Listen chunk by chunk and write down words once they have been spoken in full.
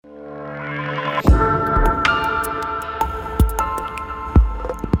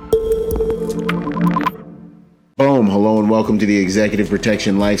welcome to the Executive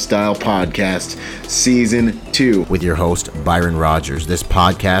Protection Lifestyle Podcast, Season 2. With your host, Byron Rogers. This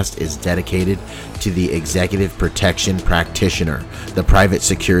podcast is dedicated to the executive protection practitioner, the private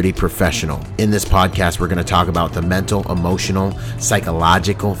security professional. In this podcast, we're going to talk about the mental, emotional,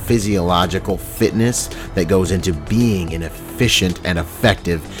 psychological, physiological fitness that goes into being an efficient and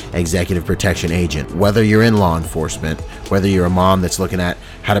effective executive protection agent. Whether you're in law enforcement, whether you're a mom that's looking at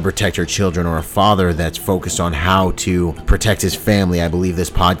how to protect her children, or a father that's focused on how to protect his family, I believe this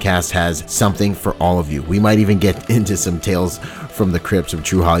podcast has something for all of you. We might even get into some tales from the crypt, some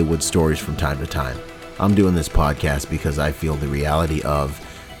true Hollywood stories from time to time. I'm doing this podcast because I feel the reality of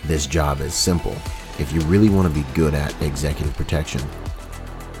this job is simple. If you really want to be good at executive protection,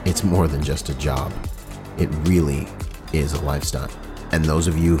 it's more than just a job. It really is a lifestyle. And those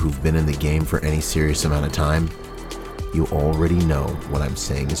of you who've been in the game for any serious amount of time, you already know what I'm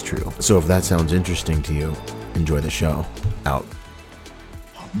saying is true. So if that sounds interesting to you, enjoy the show. Out.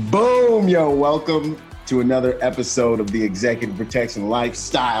 Boom, yo, welcome to another episode of the Executive Protection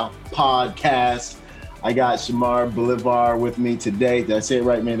Lifestyle Podcast. I got Shamar Bolivar with me today. Did I say it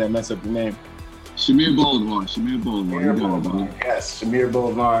right, man? Did I mess up your name? Shamir Bolivar. Yes, Shamir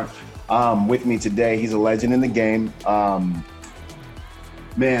Bolivar. With me today. He's a legend in the game.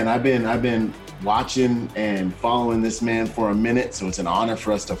 Man, I've been watching and following this man for a minute, so it's an honor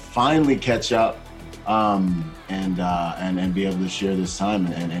for us to finally catch up and be able to share this time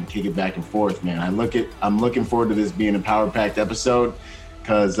and kick it back and forth, man. I'm looking forward to this being a power-packed episode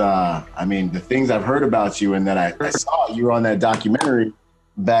because the things I've heard about you and that I saw you were on that documentary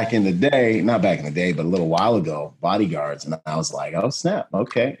back in the day, not back in the day, but a little while ago, Bodyguards, and I was like, oh snap,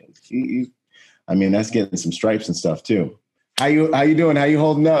 okay. That's getting some stripes and stuff too. How you doing? How you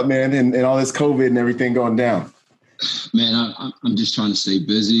holding up, man? And all this COVID and everything going down. Man, I'm just trying to stay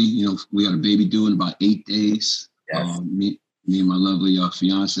busy. You know, we got a baby due in about 8 days. Yes. Me and my lovely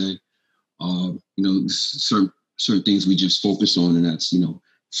fiance. Certain things we just focus on, and that's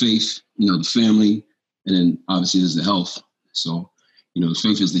faith, the family, and then obviously there's the health. So the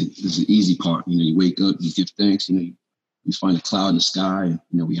faith is the easy part. You wake up, you give thanks. You find a cloud in the sky,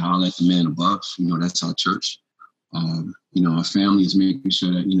 and we holler at the man above. That's our church. Our family is making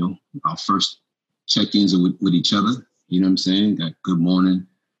sure that, our first check-ins are with each other. You know what I'm saying? Got good morning.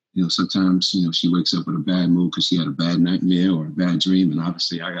 Sometimes, she wakes up with a bad mood because she had a bad nightmare or a bad dream. And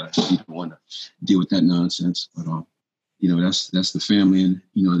obviously I got to be the one to deal with that nonsense. But, that's the family. And,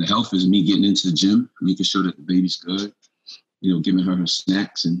 the health is me getting into the gym, making sure that the baby's good, giving her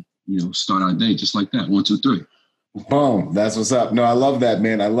snacks and, start our day just like that. 1, 2, 3. Boom. That's what's up. No, I love that,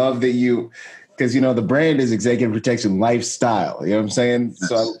 man. I love that because the brand is Executive Protection Lifestyle. You know what I'm saying?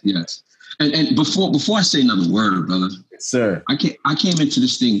 Yes, yes. And before I say another word, brother, yes, sir. I came into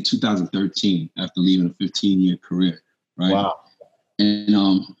this thing in 2013 after leaving a 15-year career, right? Wow. And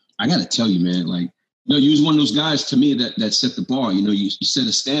I got to tell you, man, you was one of those guys to me that set the bar. You set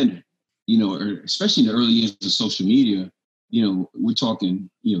a standard. Especially in the early years of social media. We're talking,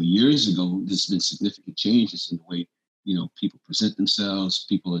 years ago. There's been significant changes in the way people present themselves,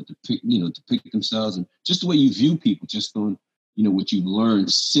 people depict themselves, and just the way you view people, just on, what you've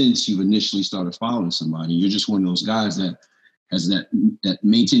learned since you've initially started following somebody. You're just one of those guys that has that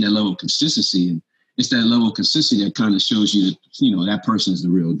maintain that level of consistency. And it's that level of consistency that kind of shows you that, that person is the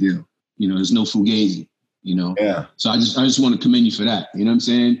real deal. There's no fugazi, Yeah. So I just want to commend you for that. You know what I'm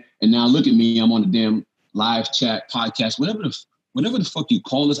saying? And now look at me, I'm on the damn live chat podcast, whatever the fuck you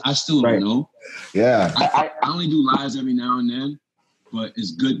call us, I still don't know. Yeah. I only do lives every now and then, but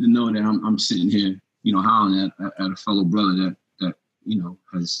it's good to know that I'm sitting here, hollering at a fellow brother that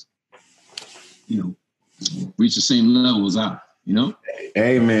has, reached the same level as I,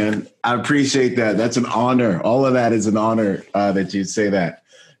 Hey, man, I appreciate that. That's an honor. All of that is an honor that you say that,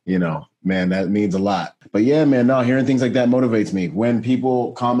 man, that means a lot. But yeah, man, no, hearing things like that motivates me. When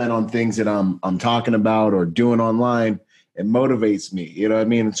people comment on things that I'm talking about or doing online, it motivates me. You know what I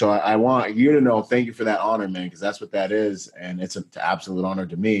mean? And so I want you to know, thank you for that honor, man, because that's what that is. And it's an absolute honor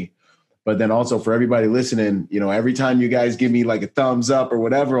to me. But then also for everybody listening, every time you guys give me like a thumbs up or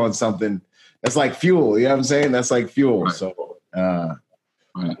whatever on something, that's like fuel. You know what I'm saying? That's like fuel. Right. So I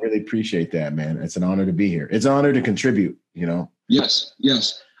really appreciate that, man. It's an honor to be here. It's an honor to contribute, Yes.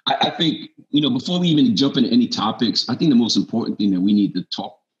 I think, before we even jump into any topics, I think the most important thing that we need to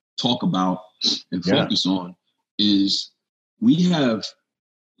talk about and focus on is we have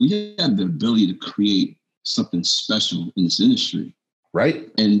the ability to create something special in this industry. Right.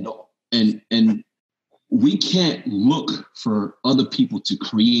 And we can't look for other people to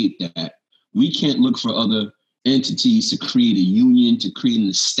create that. We can't look for other entities to create a union, to create an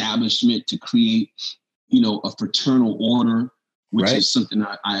establishment, to create, a fraternal order, which is something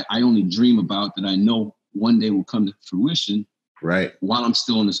I only dream about, that I know one day will come to fruition. Right. While I'm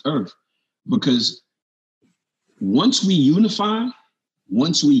still on this earth, because once we unify,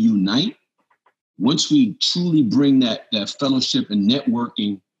 once we unite, once we truly bring that fellowship and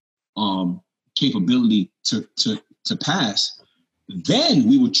networking capability to pass, then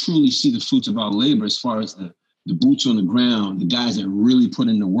we will truly see the fruits of our labor, as far as the boots on the ground, the guys that really put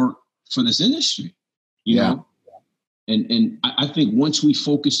in the work for this industry, you know? And I think once we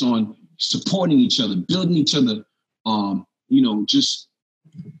focus on supporting each other, building each other, just,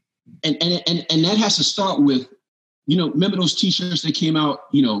 and that has to start with, remember those t-shirts that came out,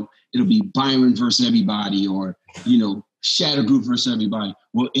 it'll be Byron versus everybody, or, Shatter Group versus everybody.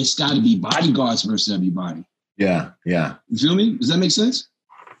 Well, it's got to be Bodyguards versus everybody. Yeah. Yeah. You feel me? Does that make sense?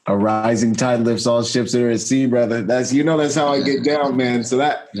 A rising tide lifts all ships that are at sea, brother. That's how I get down, man. So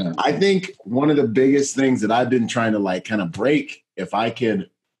I think one of the biggest things that I've been trying to kind of break, if I could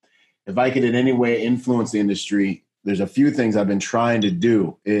in any way influence the industry, there's a few things I've been trying to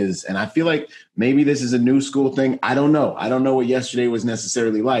do and I feel like maybe this is a new school thing. I don't know. I don't know what yesterday was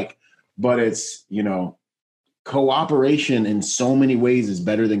necessarily like, but it's, cooperation in so many ways is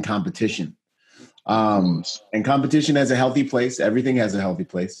better than competition. And competition has a healthy place. Everything has a healthy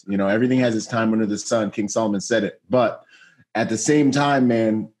place. Everything has its time under the sun. King Solomon said it. But at the same time,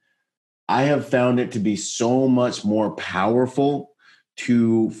 man, I have found it to be so much more powerful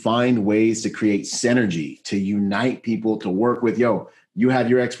to find ways to create synergy, to unite people, to work with, you have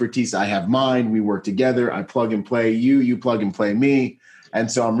your expertise, I have mine. We work together. I plug and play you plug and play me. And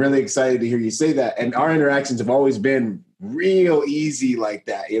so I'm really excited to hear you say that. And our interactions have always been real easy like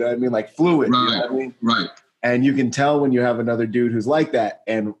that. You know what I mean? Like fluid. Right. You know what I mean? Right. And you can tell when you have another dude who's like that.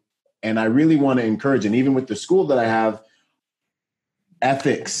 And I really want to encourage, and even with the school that I have,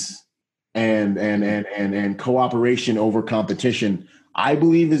 ethics and cooperation over competition, I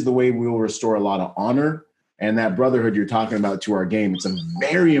believe, is the way we will restore a lot of honor and that brotherhood you're talking about to our game. It's a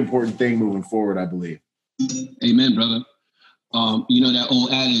very important thing moving forward, I believe. Amen, brother. That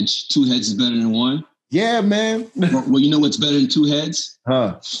old adage, 2 heads is better than one. Yeah, man. Well, you know what's better than 2 heads?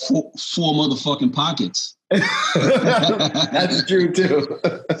 Huh? Four motherfucking pockets. That's true too.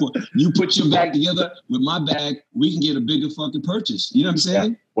 You put your bag together with my bag, we can get a bigger fucking purchase. You know what I'm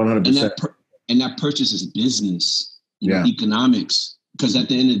saying? 100%. And that purchase is business, economics. Because at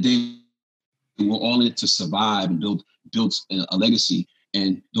the end of the day, we're all in it to survive and build a legacy.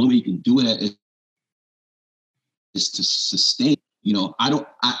 And the only way you can do it is to sustain. It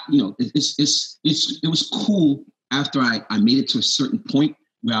was cool after I made it to a certain point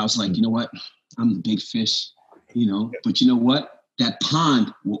where I was like, you know what, I'm the big fish, but you know what, that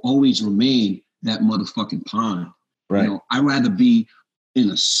pond will always remain that motherfucking pond. Right. I'd rather be in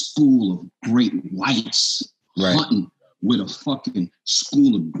a school of great whites, hunting with a fucking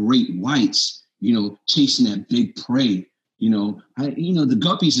school of great whites, chasing that big prey. The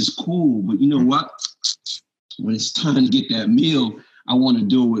guppies is cool, but you know what? When it's time to get that meal, I want to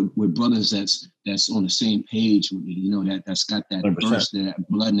do it with brothers that's on the same page with me, that's got that 100%. thirst, that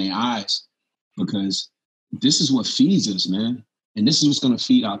blood in their eyes, because this is what feeds us, man. And this is what's going to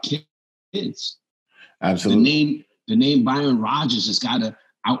feed our kids. Absolutely. The name Byron Rogers has got to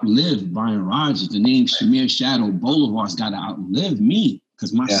outlive Byron Rogers. The name Shamir Shadow Bolivar has got to outlive me,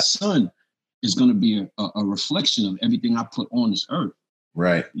 because my son is going to be a reflection of everything I put on this earth.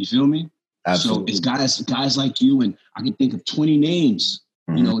 Right. You feel me? Absolutely. So it's guys like you, and I can think of 20 names,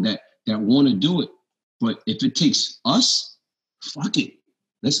 that want to do it. But if it takes us, fuck it.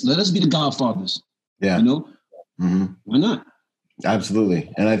 Let us be the godfathers. Yeah. Why not?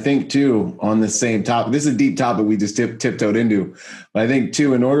 Absolutely. And I think too, on the same topic, this is a deep topic we just tiptoed into, but I think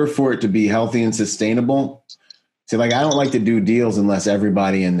too, in order for it to be healthy and sustainable, I don't like to do deals unless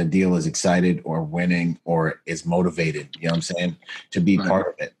everybody in the deal is excited or winning or is motivated, you know what I'm saying, to be part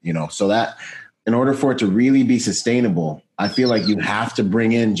of it, so that in order for it to really be sustainable, I feel like you have to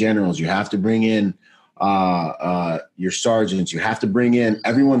bring in generals, you have to bring in your sergeants, you have to bring in,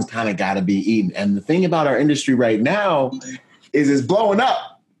 everyone's kind of got to be eaten. And the thing about our industry right now is it's blowing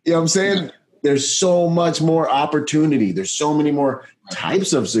up. You know what I'm saying? There's so much more opportunity. There's so many more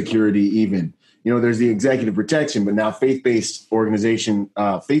types of security even. There's the executive protection, but now faith-based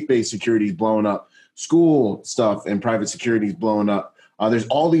security is blowing up. School stuff and private security is blowing up. There's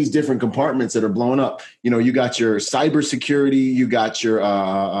all these different compartments that are blowing up. You got your cybersecurity, you got your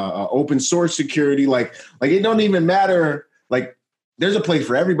open source security. Like it don't even matter. Like there's a place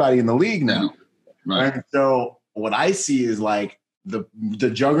for everybody in the league now. Right. And so what I see is like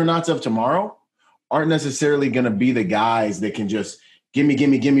the juggernauts of tomorrow aren't necessarily going to be the guys that can just give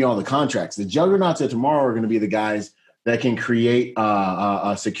me all the contracts. The juggernauts of tomorrow are going to be the guys that can create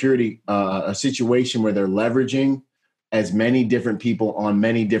a situation where they're leveraging as many different people on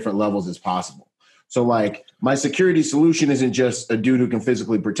many different levels as possible. So like my security solution isn't just a dude who can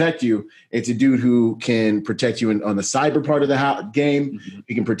physically protect you. It's a dude who can protect you on the cyber part of the game. Mm-hmm.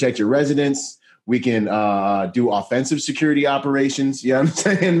 We can protect your residents. We can do offensive security operations. You know what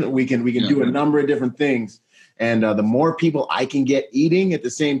I'm saying? We can do a number of different things. And the more people I can get eating at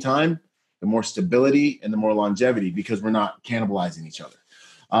the same time, the more stability and the more longevity, because we're not cannibalizing each other.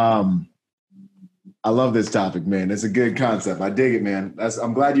 I love this topic, man. It's a good concept. I dig it, man.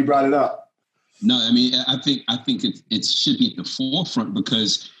 I'm glad you brought it up. No, I mean, I think it should be at the forefront,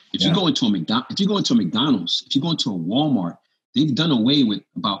 because if you go into a McDonald's, if you go into a Walmart, they've done away with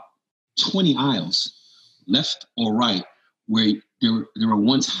about 20 aisles, left or right, where they were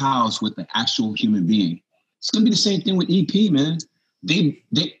once housed with the actual human being. It's gonna be the same thing with EP, man. They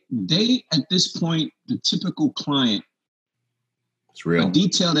at this point, the typical client, it's real. A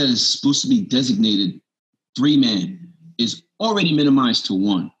detail that is supposed to be designated 3 men is already minimized to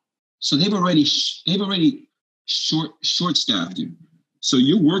 1. So they've already short-staffed you. So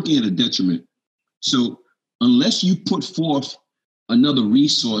you're working at a detriment. So unless you put forth another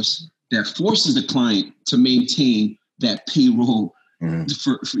resource that forces the client to maintain that payroll,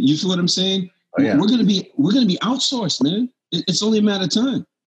 for you feel what I'm saying? Oh, yeah. We're gonna be outsourced, man. It's only a matter of time.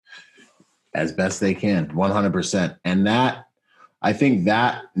 As best they can, 100%. And that, I think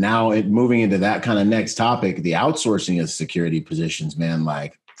that now moving into that kind of next topic, the outsourcing of security positions, man,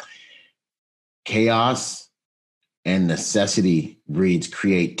 like, chaos and necessity breeds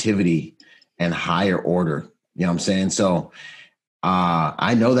creativity and higher order. You know what I'm saying? So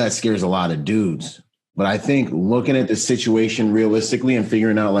I know that scares a lot of dudes, but I think looking at the situation realistically and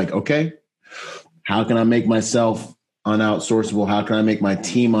figuring out like, okay, how can I make myself unoutsourceable? How can I make my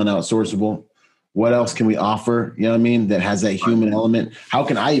team unoutsourceable? What else can we offer? You know what I mean? That has that human element. How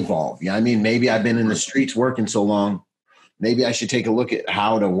can I evolve? You know what I mean? Maybe I've been in the streets working so long. Maybe I should take a look at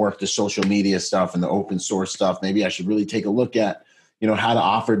how to work the social media stuff and the open source stuff. Maybe I should really take a look at, how to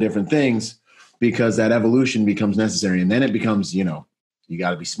offer different things, because that evolution becomes necessary. And then it becomes, you got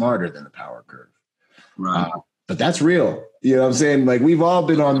to be smarter than the power curve. Right. But that's real. You know what I'm saying? Like we've all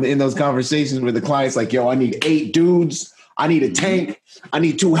been in those conversations with the clients, like, yo, I need 8 dudes. I need a tank. I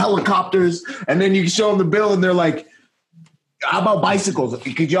need 2 helicopters. And then you show them the bill and they're like, how about bicycles?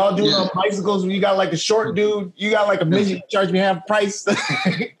 Could y'all do it on bicycles? When you got like a short dude, you got like a midget, you charge me half price.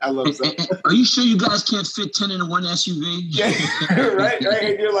 I love that. Are you sure you guys can't fit 10 in one SUV? Yeah, right.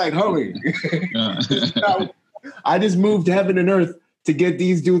 You're like, homie. I just moved heaven and earth to get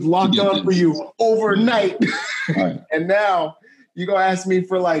these dudes locked up for you overnight. Right. And now you're going to ask me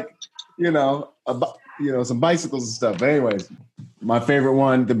for like, some bicycles and stuff. But anyways, my favorite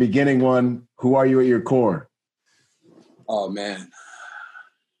one, the beginning one, who are you at your core? Oh, man.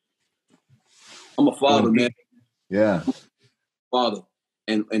 I'm a father, man. Yeah. Father.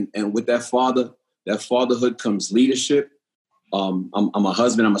 And with that fatherhood comes leadership. I'm a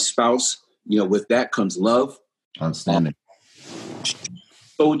husband. I'm a spouse. With that comes love. Outstanding.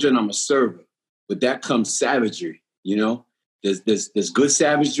 Soldier, and I'm a servant. With that comes savagery. There's good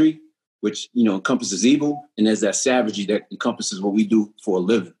savagery, which, encompasses evil. And there's that savagery that encompasses what we do for a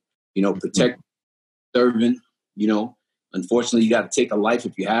living. Protect, serving, Unfortunately, you got to take a life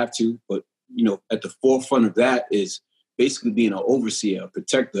if you have to. But, at the forefront of that is basically being an overseer, a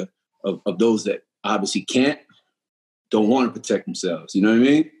protector of those that obviously don't want to protect themselves. You know what I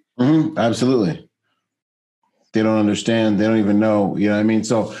mean? Mm-hmm. Absolutely. They don't understand. They don't even know. You know what I mean?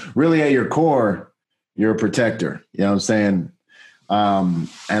 So really at your core, you're a protector. You know what I'm saying? And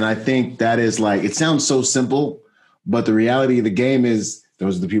I think that is like, it sounds so simple, but the reality of the game is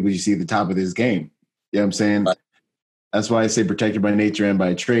those are the people you see at the top of this game. You know what I'm saying? Right. That's why I say protected by nature and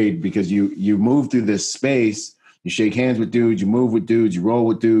by trade, because you move through this space, you shake hands with dudes, you move with dudes, you roll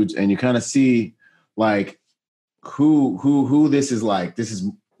with dudes, and you kind of see like who this is like. This is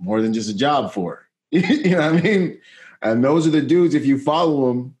more than just a job for. You know what I mean? And those are the dudes, if you follow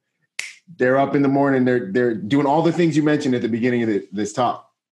them, they're up in the morning, they're doing all the things you mentioned at the beginning of this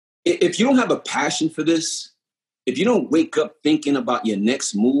talk. If you don't have a passion for this, if you don't wake up thinking about your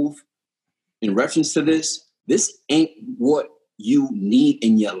next move in reference to this ain't what you need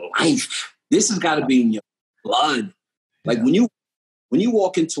in your life. This has got to be in your blood. Like when you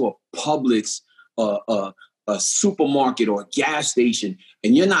walk into a Publix, a supermarket or a gas station,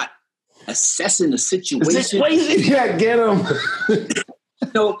 and you're not assessing the situation. Yeah, get them.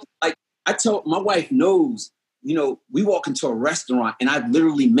 Like I tell my wife knows, we walk into a restaurant and I've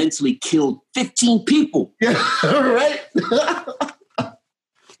literally mentally killed 15 people. Yeah, right.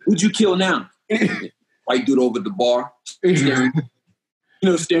 Who'd you kill now? White dude over at the bar, staring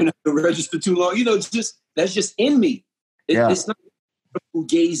at the register too long. That's just in me. It's not a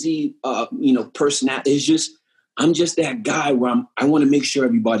fugazi, personality. It's just, I'm just that guy where I want to make sure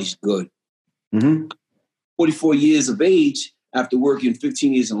everybody's good. Mm-hmm. 44 years of age, after working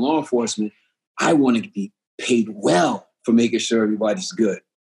 15 years in law enforcement, I want to be paid well for making sure everybody's good.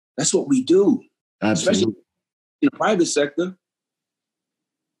 That's what we do. Absolutely. Especially in the private sector.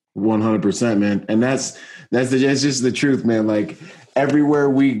 100%, man. And that's just the truth, man. Like everywhere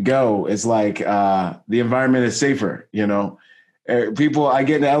we go, it's like the environment is safer, People, I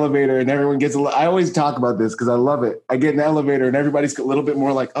get in the elevator and everyone gets I always talk about this because I love it. I get in the elevator and everybody's a little bit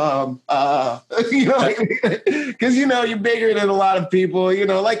more like, because you're bigger than a lot of people, I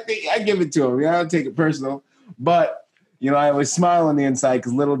give it to them. I don't take it personal, but I always smile on the inside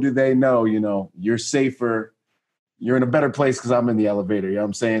because little do they know, you're safer. You're in a better place because I'm in the elevator. You know what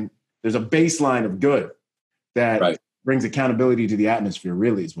I'm saying? There's a baseline of good that brings accountability to the atmosphere,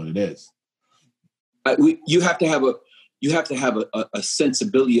 really is what it is. You have to have a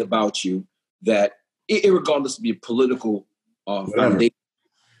sensibility about you that, regardless of your political foundation,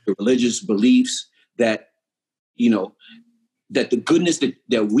 your religious beliefs, that that the goodness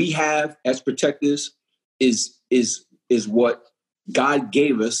that we have as protectors is what God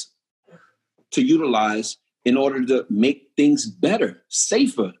gave us to utilize in order to make things better,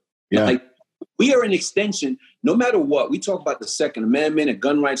 safer. Yeah. Like we are an extension, no matter what. We talk about the Second Amendment and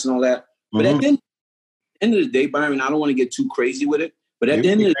gun rights and all that, but at the end of the day, Byron, I don't want to get too crazy with it, but at the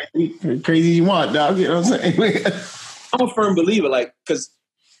end of the day, crazy you want, dog. You know what I'm saying? I'm a firm believer, because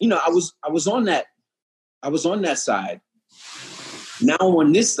I was on that side. Now I'm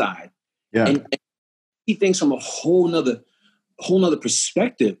on this side, and he thinks from a whole nother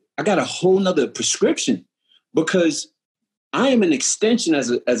perspective. I got a whole nother prescription because I am an extension as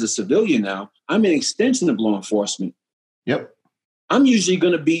a civilian now. I'm an extension of law enforcement. Yep. I'm usually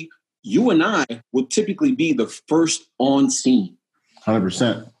going to be. You and I will typically be the first on scene.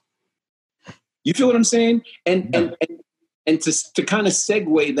 100%. You feel what I'm saying? And to kind of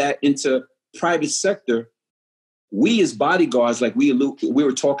segue that into private sector, we as bodyguards, like we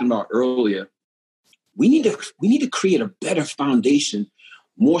were talking about earlier, we need to create a better foundation,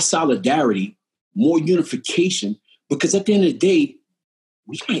 more solidarity, more unification, because at the end of the day,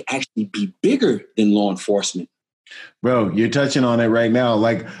 we might actually be bigger than law enforcement. Bro, you're touching on it right now.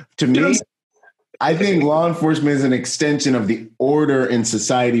 Like, to me, I think law enforcement is an extension of the order in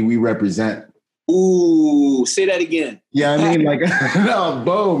society we represent. Ooh, say that again. Yeah, I mean, no,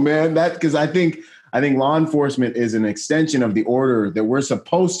 boom, man. Because I think law enforcement is an extension of the order that we're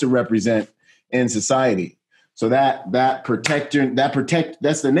supposed to represent in society. So that's the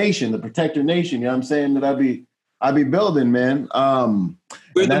nation, the protector nation. You know what I'm saying? That I'd be building, man.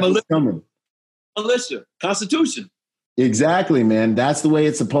 We're the militia, Constitution. Exactly, man. That's the way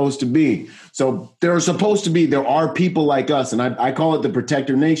it's supposed to be. So there are people like us, and I call it the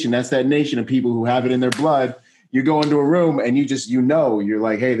protector nation. That's that nation of people who have it in their blood. You go into a room and you're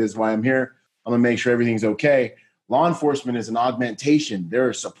like, hey, this is why I'm here. I'm going to make sure everything's okay. Law enforcement is an augmentation. They're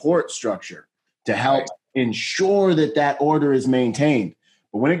a support structure to help ensure that order is maintained.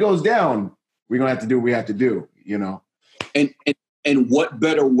 But when it goes down, we're going to have to do what we have to do, And what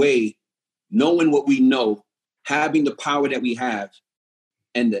better way, knowing what we know, having the power that we have,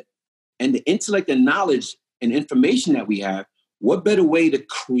 and the intellect and knowledge and information that we have, what better way to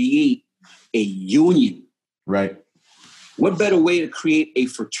create a union? Right. What better way to create a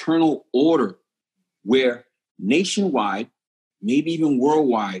fraternal order where nationwide, maybe even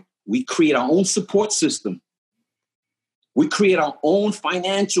worldwide, we create our own support system. We create our own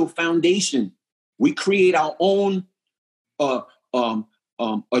financial foundation. We create our own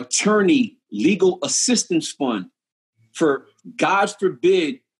attorney legal assistance fund for, God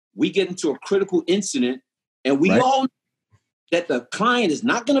forbid, we get into a critical incident and we all know that the client is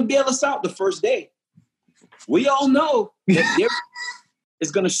not going to bail us out the first day. We all know that they're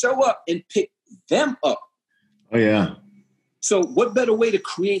is going to show up and pick them up. Oh, yeah. So what better way to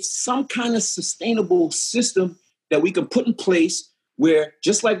create some kind of sustainable system that we can put in place where,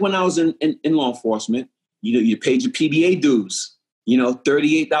 just like when I was in law enforcement, you paid your PBA dues,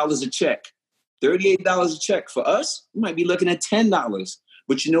 $38 a check. $38 a check. For us, we might be looking at $10.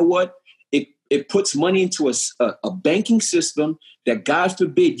 But you know what? It puts money into a banking system that, God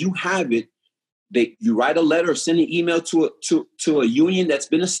forbid, you have it. You write a letter or send an email to a union that's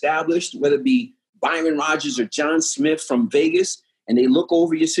been established, whether it be Byron Rogers or John Smith from Vegas, and they look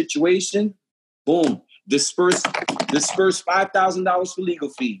over your situation. Boom. Disperse $5,000 for legal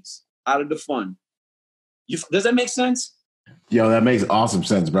fees out of the fund. Does that make sense? Yo, that makes awesome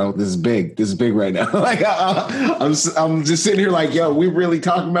sense, bro. This is big. This is big right now. Like, I'm just sitting here like, yo, we really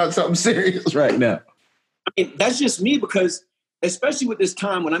talking about something serious right now. I mean, that's just me because, especially with this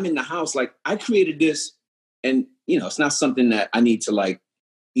time when I'm in the house, like I created this, and it's not something that I need to like,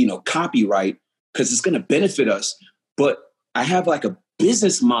 copyright because it's going to benefit us. But I have like a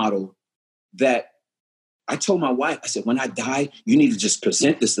business model that I told my wife. I said, when I die, you need to just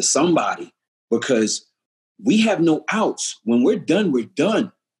present this to somebody because we have no outs. When we're done, we're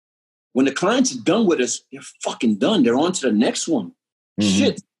done. When the clients are done with us, they're fucking done. They're on to the next one. Mm-hmm.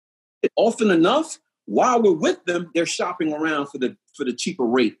 Shit. Often enough, while we're with them, they're shopping around for the cheaper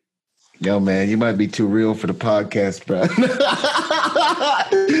rate. Yo, man, you might be too real for the podcast, bro.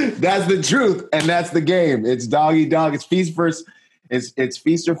 That's the truth, and that's the game. It's dog eat dog. It's feast first. It's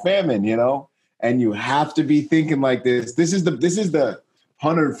feast or famine, And you have to be thinking like this. This is the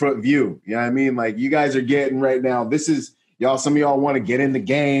 100-foot view. You know what I mean? Like you guys are getting right now. This is y'all. Some of y'all want to get in the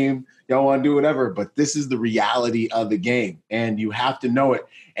game. Y'all want to do whatever, but this is the reality of the game, and you have to know it.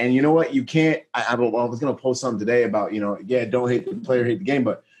 And you know what? You can't. I was going to post something today about don't hate the player, hate the game,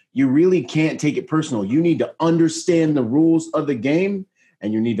 but you really can't take it personal. You need to understand the rules of the game,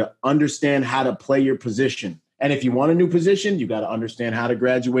 and you need to understand how to play your position. And if you want a new position, you got to understand how to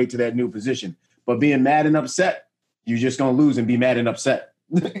graduate to that new position. But being mad and upset, you're just going to lose and be mad and upset.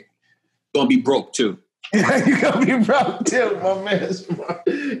 Going to be broke too. You're going to be broke too, my man.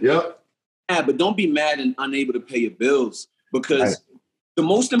 Yep. Yeah, but don't be mad and unable to pay your bills because the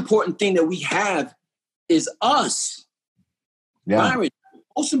most important thing that we have is us. Yeah. Byron, the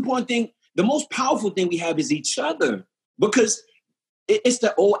most important thing, the most powerful thing we have is each other because it's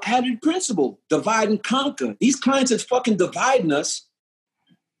the old added principle, divide and conquer. These clients are fucking dividing us.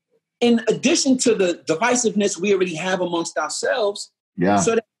 In addition to the divisiveness we already have amongst ourselves,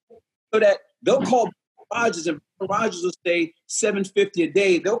 so that they'll call Rogers and Rogers will say $750 a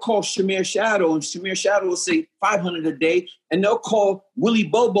day. They'll call Shamir Shadow and Shamir Shadow will say $500 a day, and they'll call Willie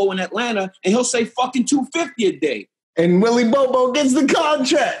Bobo in Atlanta and he'll say fucking $250 a day. And Willie Bobo gets the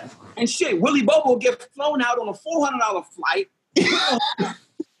contract. And shit, Willie Bobo gets flown out on a $400 flight,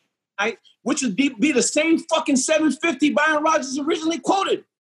 right? Which would be the same fucking $750 Byron Rogers originally quoted.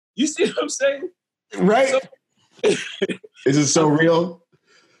 You see what I'm saying? Right. So, is it so real?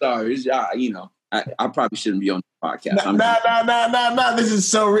 Sorry, I probably shouldn't be on the podcast. No. This is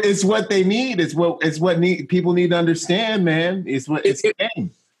so. It's what they need. It's what people need to understand, man. It's the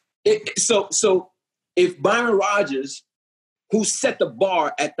game. So if Byron Rogers, who set the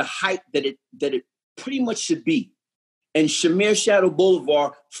bar at the height that it pretty much should be, and Shamir Shadow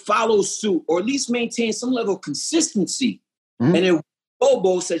Boulevard follows suit, or at least maintain some level of consistency, and then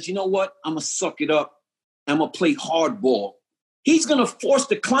Bobo says, you know what? I'm going to suck it up. I'm going to play hardball. He's going to force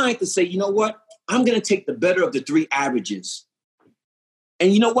the client to say, you know what? I'm going to take the better of the three averages.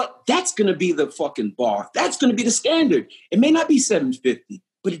 And you know what? That's going to be the fucking bar. That's going to be the standard. It may not be $750,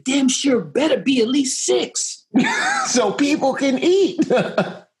 but it damn sure better be at least $6. So people can eat.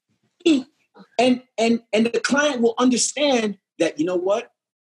 And the client will understand that, you know what?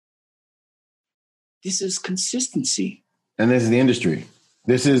 This is consistency. And this is the industry.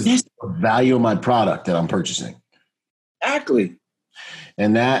 This is the value of my product that I'm purchasing. Exactly.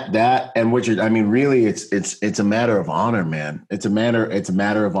 And really it's a matter of honor, man. It's a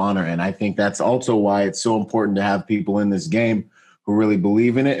matter of honor. And I think that's also why it's so important to have people in this game who really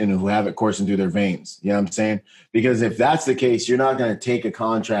believe in it and who have it coursing through their veins. You know what I'm saying? Because if that's the case, you're not going to take a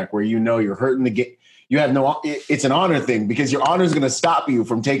contract where you're hurting the game. It's an honor thing because your honor is going to stop you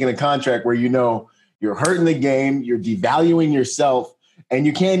from taking a contract where you're hurting the game, you're devaluing yourself, and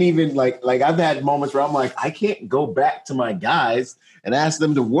you can't even like I've had moments where I'm like, I can't go back to my guys and ask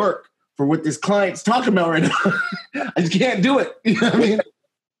them to work for what this client's talking about right now. I just can't do it. You know what I mean?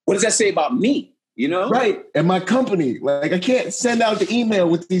 What does that say about me? Right. And my company, like I can't send out the email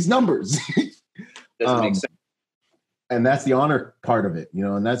with these numbers. Doesn't make sense. And that's the honor part of it,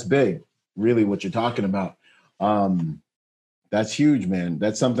 and that's big, really what you're talking about. That's huge, man.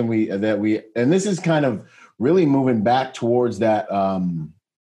 That's something and this is kind of really moving back towards that,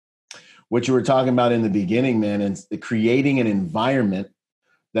 what you were talking about in the beginning, man, and creating an environment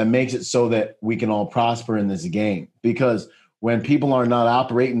that makes it so that we can all prosper in this game. Because when people are not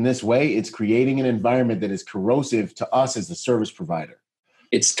operating this way, it's creating an environment that is corrosive to us as the service provider.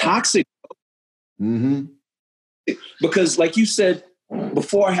 It's toxic. Mm-hmm. Because like you said,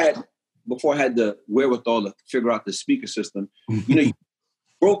 before I had the wherewithal to figure out the speaker system, you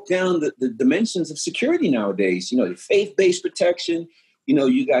broke down the dimensions of security nowadays. Your faith-based protection,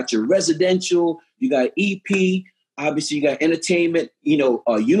 you got your residential, you got EP, obviously you got entertainment,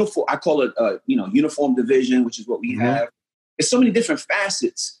 uniform. I call it, uniform division, which is what we have. there's so many different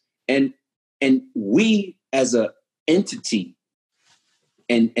facets. And we as a entity,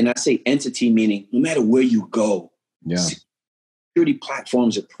 and I say entity meaning no matter where you go, security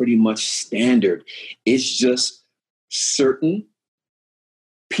platforms are pretty much standard. It's just certain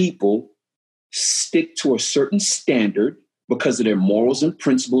people stick to a certain standard because of their morals and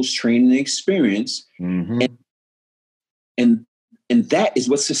principles, training, and experience. Mm-hmm. And that is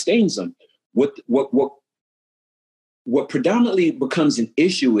what sustains them. What predominantly becomes an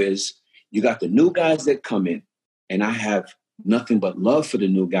issue is you got the new guys that come in, and I have nothing but love for the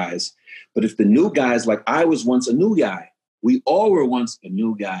new guys. But if the new guys, like I was once a new guy, we all were once a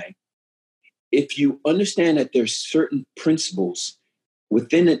new guy. If you understand that there's certain principles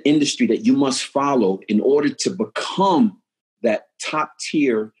within an industry that you must follow in order to become that top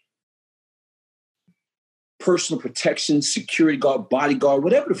tier personal protection, security guard, bodyguard,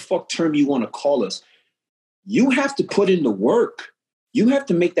 whatever the fuck term you want to call us, you have to put in the work. You have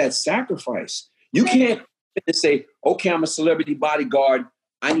to make that sacrifice. You can't say, okay, I'm a celebrity bodyguard.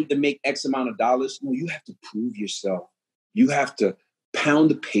 I need to make X amount of dollars. No, you have to prove yourself. You have to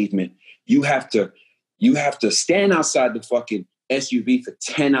pound the pavement. You have to stand outside the fucking SUV for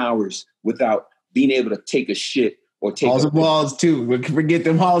 10 hours without being able to take a shit or take halls and walls too. We can forget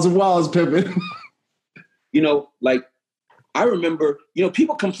them halls and walls, Pippin. You know, like I remember, you know,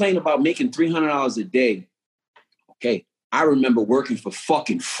 people complain about making $300 a day. Okay. I remember working for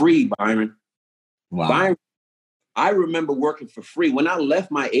fucking free, Byron. Wow. Byron, I remember working for free. When I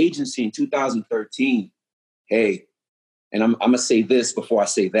left my agency in 2013, hey, and I'm going to say this before I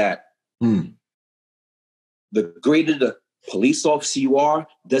say that. The greater the police officer you are,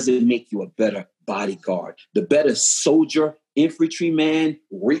 doesn't make you a better bodyguard. The better soldier, infantryman,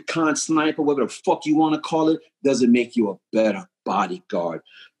 recon sniper, whatever the fuck you want to call it, doesn't make you a better bodyguard.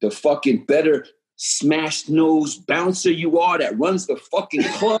 The fucking better smashed nose bouncer you are that runs the fucking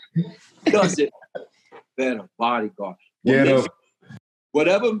club doesn't better bodyguard.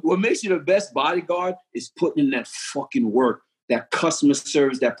 What makes you the best bodyguard is putting in that fucking work, that customer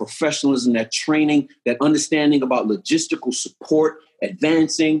service, that professionalism, that training, that understanding about logistical support,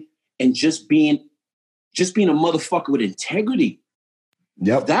 advancing, and just being a motherfucker with integrity.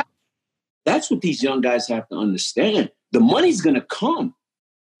 Yep. That's what these young guys have to understand. The money's going to come,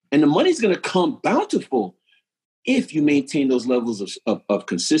 and the money's going to come bountiful if you maintain those levels of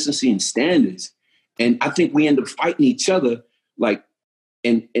consistency and standards. And I think we end up fighting each other, like,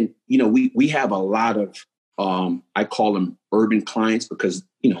 and you know, we have a lot of I call them urban clients because,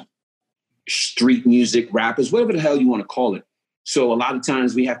 you know, street music, rappers, whatever the hell you want to call it. So a lot of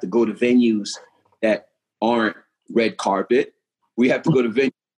times we have to go to venues that aren't red carpet. We have to go to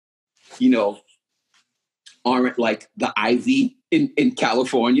venues, you know, aren't like the Ivy in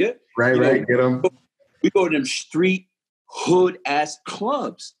California. Right, you right. know, Get them. We go to them street hood ass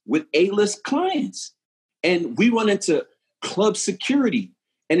clubs with A-list clients. And we run into club security.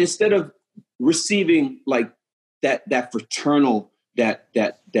 And instead of receiving like that fraternal, that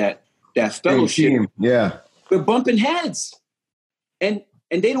fellowship, yeah, we're bumping heads. And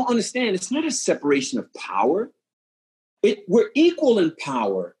they don't understand it's not a separation of power. We're equal in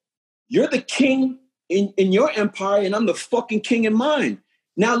power. You're the king in your empire, and I'm the fucking king in mine.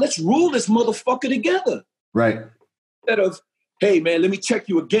 Now let's rule this motherfucker together. Right. Instead of, hey man, let me check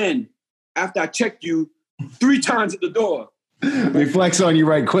you again after I checked you 3 times at the door. They flex on you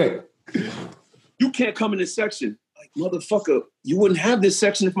right quick. You can't come in this section. Like, motherfucker, you wouldn't have this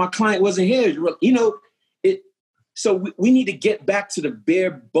section if my client wasn't here. You know, so we need to get back to the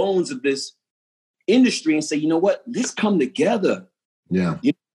bare bones of this industry and say, you know what, let's come together. Yeah.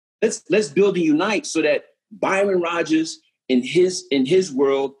 You know, let's build and unite so that Byron Rogers in his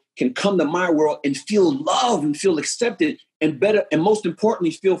world can come to my world and feel loved and feel accepted and better, and most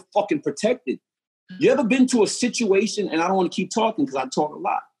importantly, feel fucking protected. You ever been to a situation, and I don't want to keep talking because I talk a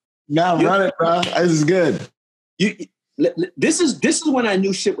lot. No, run it, bro. This is good. This is when I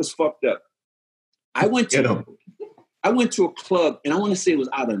knew shit was fucked up. I went to a club, and I want to say it was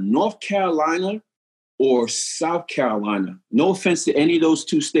either North Carolina or South Carolina. No offense to any of those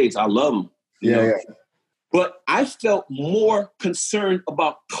 2 states. I love them. You know? But I felt more concerned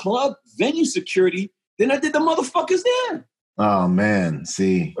about club venue security than I did the motherfuckers there. Oh, man.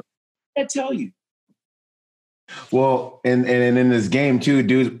 See. I tell you. Well, and in this game too,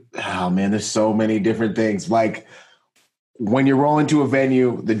 dude, oh man, there's so many different things. Like when you roll into a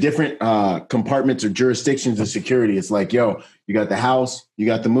venue, the different compartments or jurisdictions of security, it's like, yo, you got the house, you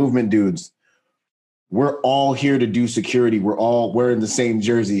got the movement dudes. We're all here to do security. We're wearing the same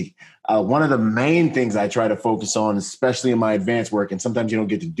jersey. One of the main things I try to focus on, especially in my advanced work, and sometimes you don't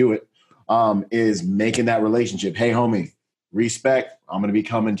get to do it, is making that relationship. Hey, homie, respect. I'm going to be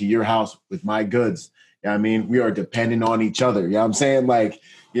coming to your house with my goods. You know what I mean? We are dependent on each other. You know what I'm saying? Like,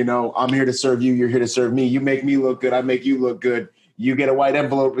 you know, I'm here to serve you. You're here to serve me. You make me look good. I make you look good. You get a white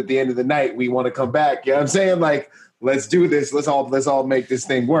envelope at the end of the night. We want to come back. You know what I'm saying? Like, let's do this. Let's all make this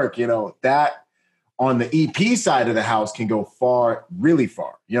thing work. You know, that on the EP side of the house can go far, really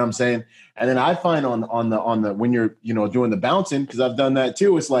far. You know what I'm saying? And then I find on the when you're, you know, doing the bouncing, because I've done that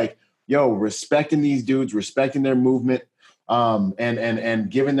too. It's like, yo, respecting these dudes, respecting their movement,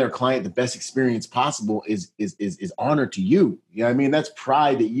 and giving their client the best experience possible is honor to you. You know what I mean? That's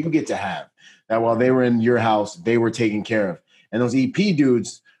pride that you get to have. That while they were in your house, they were taken care of. And those EP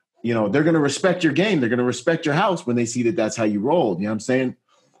dudes, you know, they're going to respect your game. They're going to respect your house when they see that that's how you roll. You know what I'm saying?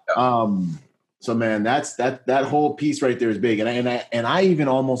 So man, that whole piece right there is big. And I even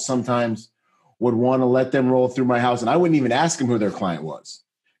almost sometimes would want to let them roll through my house, and I wouldn't even ask them who their client was.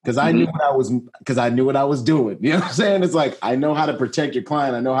 Because I knew what I was doing. You know what I'm saying? It's like, I know how to protect your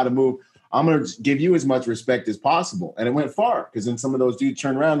client. I know how to move. I'm going to give you as much respect as possible. And it went far, because then some of those dudes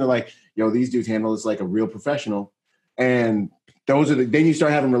turn around. They're like, yo, these dudes handle this like a real professional. And then you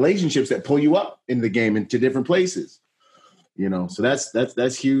start having relationships that pull you up in the game into different places. You know, so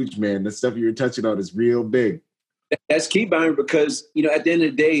that's huge, man. The stuff you're touching on is real big. That's key, Byron, because, you know, at the end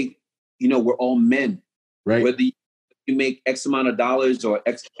of the day, you know, we're all men. Right. Whether you make X amount of dollars or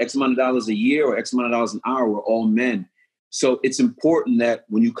X amount of dollars a year or X amount of dollars an hour, we're all men. So it's important that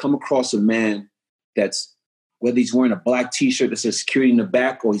when you come across a man that's, whether he's wearing a black T-shirt that says security in the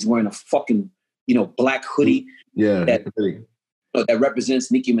back, or he's wearing a fucking, you know, black hoodie that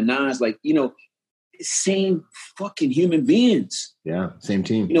represents Nicki Minaj, like, you know, same fucking human beings. Yeah, same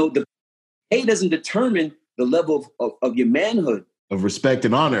team. You know, the pay doesn't determine the level of your manhood. Of respect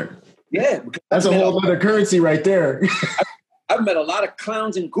and honor. Yeah. That's a whole other currency right there. I've met a lot of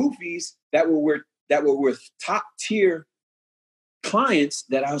clowns and goofies that were with top tier clients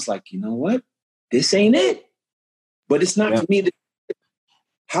that I was like, you know what? This ain't it. But it's not for me to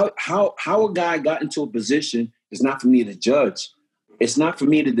how a guy got into a position is not for me to judge. It's not for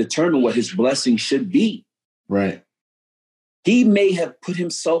me to determine what his blessing should be. Right. He may have put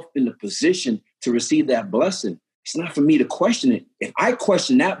himself in the position to receive that blessing. It's not for me to question it. If I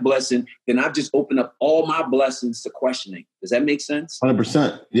question that blessing, then I've just opened up all my blessings to questioning. Does that make sense?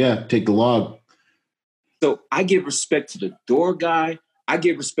 100%. Yeah. Take the log. So I give respect to the door guy. I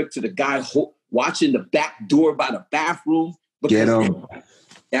give respect to the guy watching the back door by the bathroom. Get him.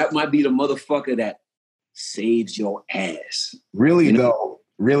 That might be the motherfucker that saves your ass. Really, you know? Though,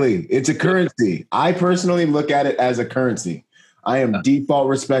 really, it's a currency. I personally look at it as a currency. I am default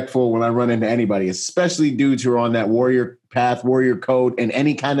respectful when I run into anybody, especially dudes who are on that warrior path, warrior code, and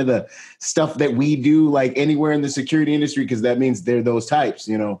any kind of the stuff that we do, like anywhere in the security industry, because that means they're those types,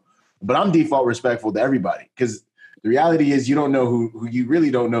 you know. But I'm default respectful to everybody, because the reality is you don't know who you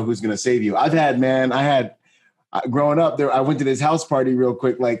really don't know who's going to save you. Growing up there, I went to this house party real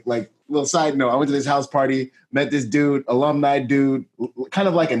quick, like little side note. I went to this house party, met this dude, alumni dude, kind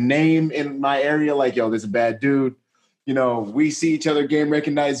of like a name in my area, like, yo, this is a bad dude. You know, we see each other, game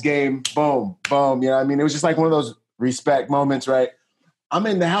recognized, game, boom, boom. You know what I mean? It was just like one of those respect moments, right? I'm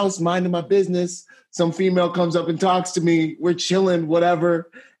in the house minding my business. Some female comes up and talks to me. We're chilling, whatever.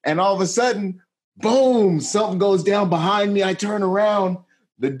 And all of a sudden, boom, something goes down behind me. I turn around.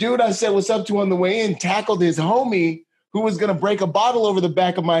 The dude I said what's up to on the way in tackled his homie who was going to break a bottle over the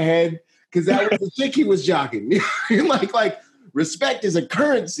back of my head because that was the chick he was jocking. like respect is a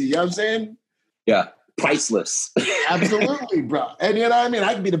currency. You know what I'm saying? Yeah. Priceless. Absolutely, bro. And you know what I mean?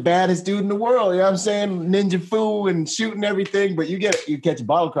 I could be the baddest dude in the world. You know what I'm saying? Ninja fu and shooting everything, but you catch a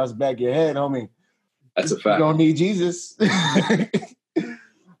bottle across the back of your head, homie. That's a fact. You don't need Jesus.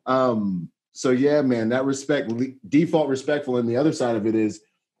 So yeah, man, that respect, default respectful. And the other side of it is,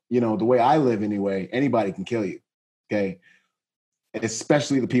 you know, the way I live anyway, anybody can kill you. Okay.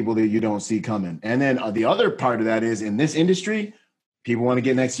 Especially the people that you don't see coming. And then the other part of that is in this industry, people want to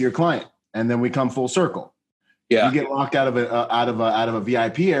get next to your client. And then we come full circle. Yeah, you get locked out of a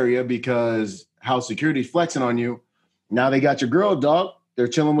VIP area because house security's flexing on you. Now they got your girl, dog. They're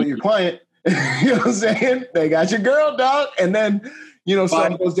chilling with your client. You know what I'm saying? They got your girl, dog. And then, you know,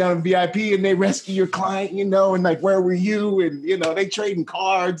 something goes down in VIP and they rescue your client, you know, and like, where were you? And, you know, they trading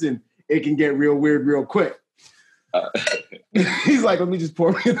cards and it can get real weird real quick. He's like, let me just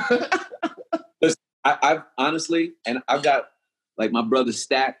pour me. Listen, I've honestly, and I've got like my brother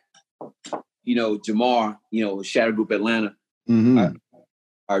Stack, you know, Jamar, you know, Shatter Group Atlanta. Mm-hmm. I've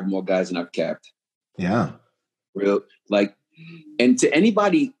hired more guys than I've capped. Yeah. Real, like, and to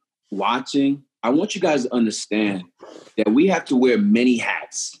anybody watching, I want you guys to understand that we have to wear many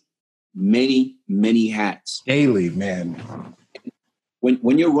hats. many, many hats. Daily, man.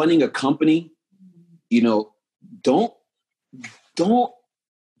 When you're running a company, you know, don't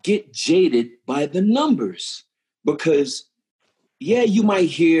get jaded by the numbers, because yeah, you might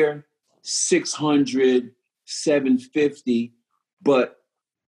hear 600, 750, but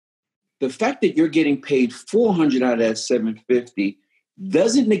the fact that you're getting paid 400 out of that 750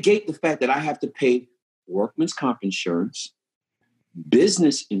 doesn't negate the fact that I have to pay workman's comp insurance,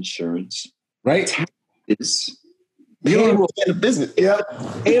 business insurance, right? Taxes, You don't even get a business. Yeah.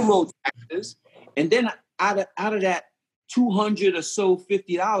 Payroll taxes. And then out of that 200 or so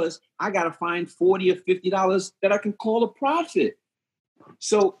 $50, I got to find $40 or $50 that I can call a profit.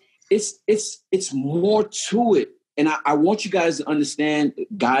 So it's more to it. And I want you guys to understand,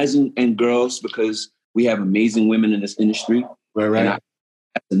 guys and girls, because we have amazing women in this industry. Right. And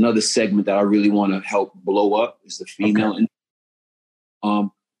that's another segment that I really want to help blow up is the female. Okay.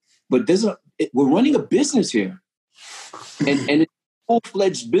 But we're running a business here. And it's a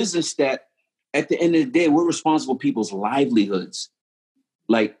full-fledged business that at the end of the day, we're responsible for people's livelihoods.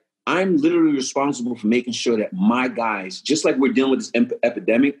 Like, I'm literally responsible for making sure that my guys, just like we're dealing with this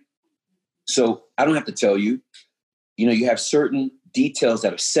epidemic, so I don't have to tell you, you know, you have certain details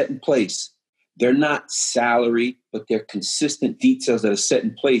that are set in place. They're not salary, but they're consistent details that are set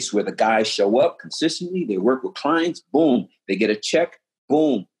in place where the guys show up consistently. They work with clients. Boom. They get a check.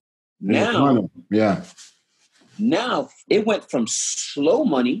 Boom. Now it went from slow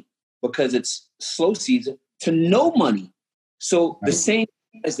money because it's slow season to no money. So the same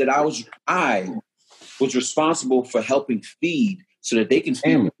as that I was responsible for helping feed so that they can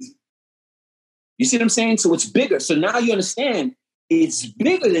feed. You see what I'm saying? So it's bigger. So now you understand it's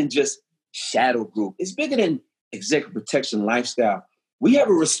bigger than just Shadow Group. It's bigger than Executive Protection Lifestyle. We have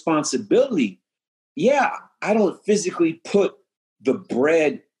a responsibility. Yeah, I don't physically put the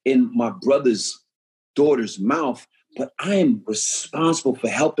bread in my brother's daughter's mouth, but I am responsible for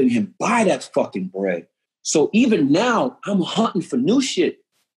helping him buy that fucking bread. So even now, I'm hunting for new shit.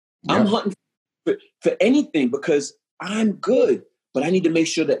 Yeah. I'm hunting for anything because I'm good, but I need to make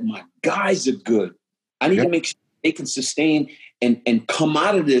sure that my guys are good. I need to make sure they can sustain and come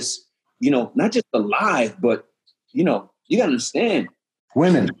out of this, you know, not just alive, but, you know, you got to understand.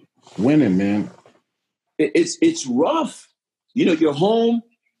 Winning, man. It's rough. You know, you're home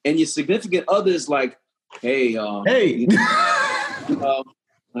and your significant other is like, hey. You know,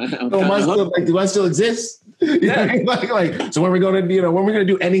 do I still exist? Yeah. So when we're going to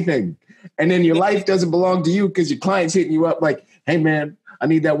do anything, and then your life doesn't belong to you because your client's hitting you up like, hey man, I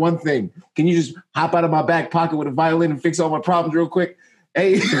need that one thing. Can you just hop out of my back pocket with a violin and fix all my problems real quick?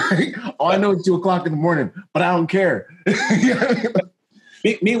 Hey, I know it's 2:00 in the morning, but I don't care.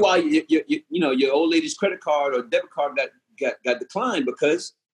 Meanwhile, you know, your old lady's credit card or debit card got declined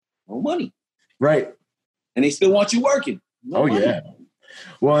because no money. Right. And they still want you working. No money. Yeah.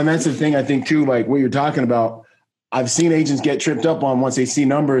 Well, and that's the thing I think too, like what you're talking about. I've seen agents get tripped up on once they see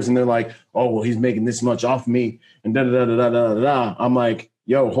numbers and they're like, oh, well, he's making this much off me and da-da-da-da-da-da-da. I'm like,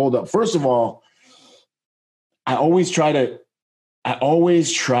 yo, hold up. First of all, I always try to help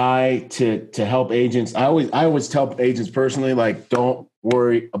agents. I always tell agents personally, like, don't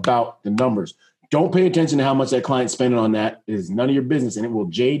worry about the numbers. Don't pay attention to how much that client's spending on that. It is none of your business, and it will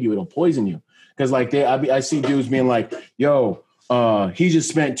jade you. It'll poison you. Because like I see dudes being like, yo, he just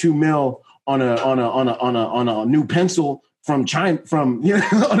spent $2 million on a new pencil from China,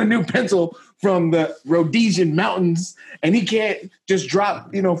 on a new pencil from the Rhodesian mountains, and he can't just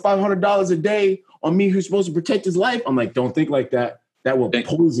drop $500 a day on me who's supposed to protect his life. I'm like, don't think like that. That will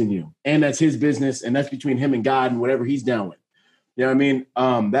poison you. And that's his business. And that's between him and God and whatever he's down with. You know what I mean?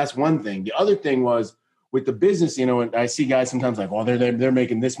 That's one thing. The other thing was with the business, and I see guys sometimes like, oh, they're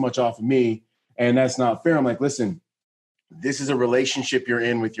making this much off of me. And that's not fair. I'm like, listen, this is a relationship you're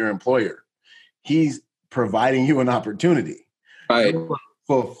in with your employer. He's providing you an opportunity. Right.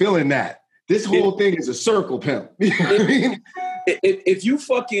 Fulfilling that. This whole thing is a circle, pimp. You know what I mean? If you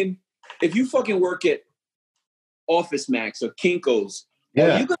fucking work at Office Max or Kinko's, you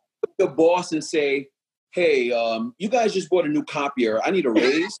can go to the boss and say, hey, you guys just bought a new copier. I need a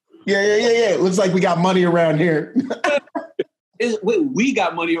raise. Yeah. Looks like we got money around here. We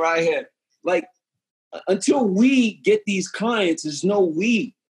got money right here. Like, until we get these clients, there's no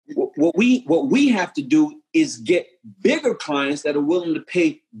we. What we have to do is get bigger clients that are willing to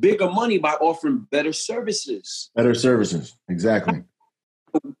pay bigger money by offering better services. Better services, exactly.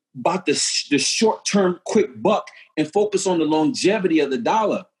 About the short-term quick buck and focus on the longevity of the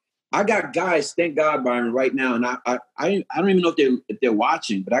dollar. I got guys, thank God, Byron, right now, and I don't even know if they're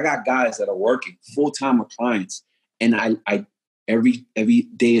watching, but I got guys that are working full-time with clients, and I every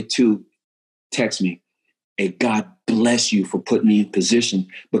day or two, text me, hey, God bless you for putting me in position,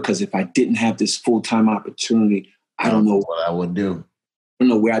 because if I didn't have this full-time opportunity, I don't know what I would do. I don't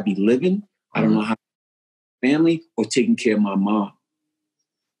know where I'd be living. I don't know how family or taking care of my mom.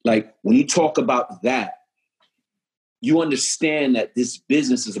 Like, when you talk about that, you understand that this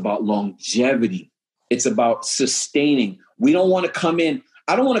business is about longevity. It's about sustaining. We don't want to come in.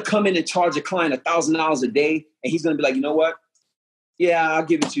 I don't want to come in and charge a client $1,000 a day, and he's going to be like, you know what? Yeah, I'll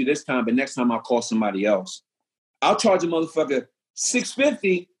give it to you this time, but next time I'll call somebody else. I'll charge a motherfucker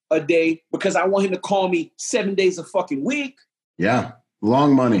 $650 a day because I want him to call me 7 days a fucking week. Yeah,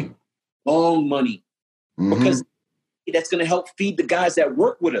 long money. Long money. Because that's going to help feed the guys that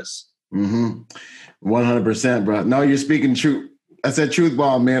work with us. 100%, bro. No, you're speaking truth. That's that truth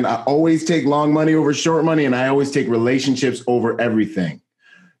bomb, man. I always take long money over short money, and I always take relationships over everything,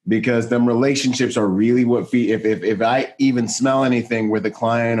 because them relationships are really what feed. If I even smell anything with a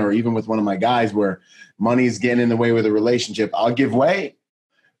client or even with one of my guys where money is getting in the way with a relationship, I'll give way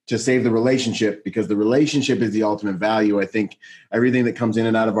to save the relationship, because the relationship is the ultimate value. I think everything that comes in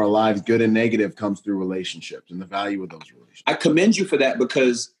and out of our lives, good and negative, comes through relationships and the value of those relationships. I commend you for that,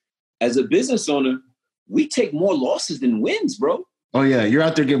 because as a business owner, we take more losses than wins, bro. Oh, yeah. You're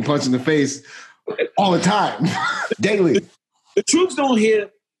out there getting punched in the face all the time, daily. The troops don't hear.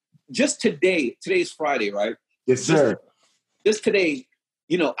 Just today's Friday, right? Yes, sir. Just today,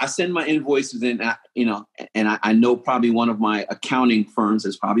 I send my invoices in, and I know probably one of my accounting firms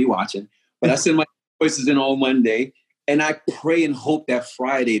is probably watching, but I send my invoices in on Monday, and I pray and hope that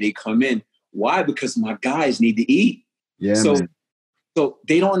Friday they come in. Why? Because my guys need to eat. Yeah. So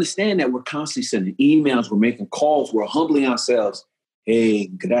they don't understand that we're constantly sending emails, we're making calls, we're humbling ourselves. Hey,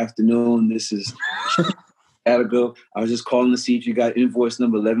 good afternoon. This is Abigail. I was just calling to see if you got invoice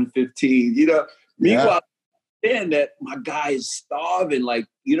number 1115. Meanwhile, I understand that my guy is starving. Like,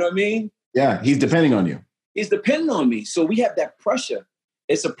 you know what I mean? Yeah, he's depending on you. He's depending on me. So we have that pressure.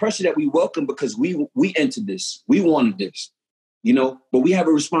 It's a pressure that we welcome because we entered this. We wanted this, but we have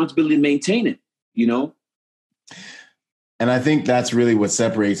a responsibility to maintain it, And I think that's really what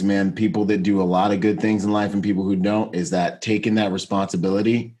separates, man, people that do a lot of good things in life and people who don't, is that taking that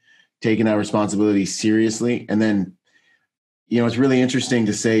responsibility seriously. And then, it's really interesting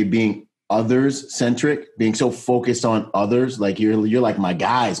to say being others centric, being so focused on others, like you're like, my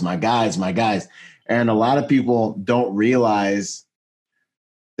guys. And a lot of people don't realize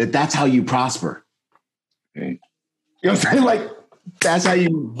that that's how you prosper. Okay. You know what I'm saying? Like, that's how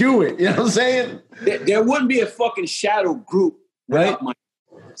you do it. You know what I'm saying? There wouldn't be a fucking shadow group without my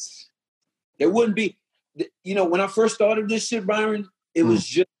guys. There wouldn't be, when I first started this shit, Byron, it was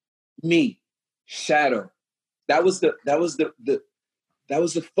just me, shadow. That was the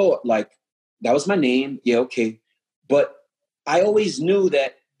thought. Like, that was my name. Yeah, okay. But I always knew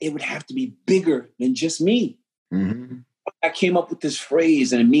that it would have to be bigger than just me. Mm-hmm. I came up with this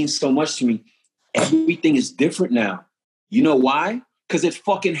phrase, and it means so much to me. Everything is different now. You know why? Because it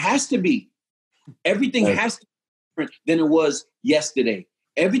fucking has to be. Everything has to be different than it was yesterday.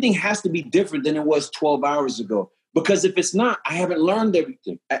 Everything has to be different than it was 12 hours ago. Because if it's not, I haven't learned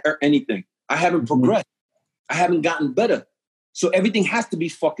anything. I haven't progressed. I haven't gotten better. So everything has to be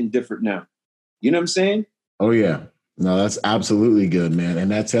fucking different now. You know what I'm saying? Oh, yeah. No, that's absolutely good, man. And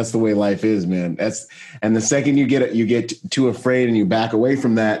that's the way life is, man. And the second you get too afraid and you back away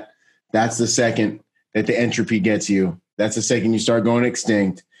from that, that's the second that the entropy gets you. That's the second you start going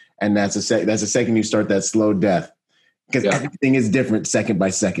extinct. And that's the second you start that slow death. Because everything is different second by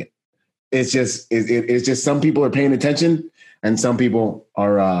second. It's just some people are paying attention and some people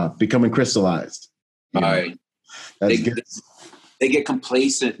are becoming crystallized. All right. They get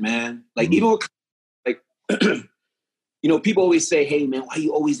complacent, man. Like, even with, like, people always say, hey, man, why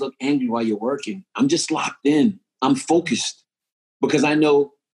you always look angry while you're working? I'm just locked in. I'm focused because I've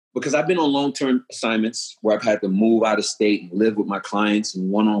been on long-term assignments where I've had to move out of state and live with my clients and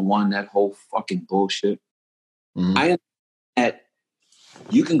one-on-one, that whole fucking bullshit. Mm-hmm. I am at,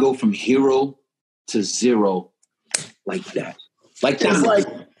 you can go from hero to zero like that. Like that.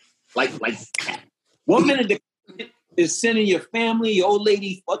 Like that. 1 minute is sending your family, your old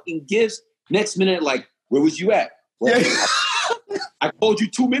lady fucking gifts. Next minute, like, where was you at? Well, I called you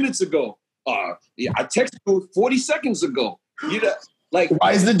 2 minutes ago. I texted you 40 seconds ago. Like,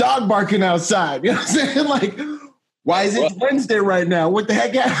 why is the dog barking outside? You know what I'm saying? Like, why is it Wednesday right now? What the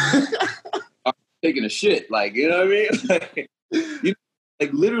heck? I'm taking a shit. Like, you know what I mean?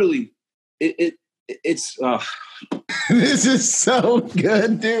 Like literally, it's. This is so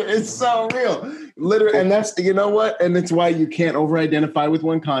good, dude. It's so real. Literally, and that's, you know what? And it's why you can't over-identify with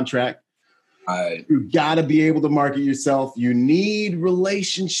one contract. You got to be able to market yourself. You need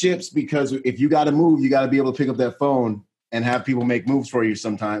relationships because if you got to move, you got to be able to pick up that phone and have people make moves for you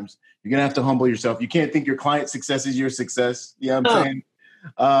sometimes. You're going to have to humble yourself. You can't think your client's success is your success. You know what I'm saying?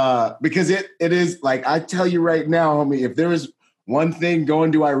 Because it is like, I tell you right now, homie, if there was one thing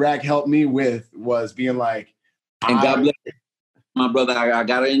going to Iraq helped me with was being like, and God bless you, my brother. I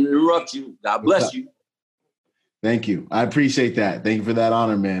got to interrupt you. God bless you. Thank you. I appreciate that. Thank you for that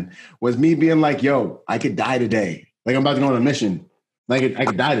honor, man. Was me being like, yo, I could die today. Like I'm about to go on a mission. Like I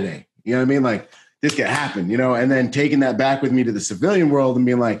could die today. You know what I mean? Like this could happen, you know? And then taking that back with me to the civilian world and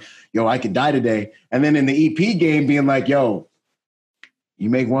being like, yo, I could die today. And then in the EP game being like, yo,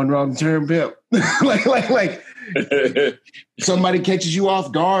 you make one wrong turn, Pip. like somebody catches you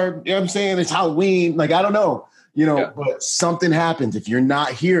off guard. You know what I'm saying? It's Halloween. Like, I don't know, you know, but something happens. If you're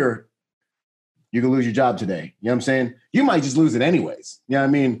not here, you can lose your job today. You know what I'm saying? You might just lose it anyways. You know what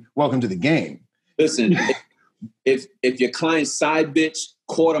I mean? Welcome to the game. Listen, if your client's side bitch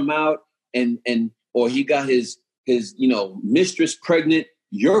caught him out and or he got his mistress pregnant,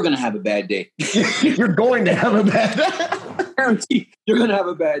 you're gonna have a bad day. You're going to have a bad day. Guarantee you're gonna have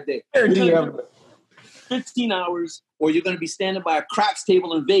a bad day. 15 hours, or you're gonna be standing by a craps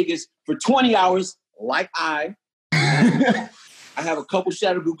table in Vegas for 20 hours, like I have a couple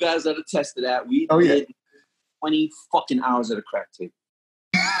Shadow Blue guys that attest to that. We did 20 fucking hours at a crack table.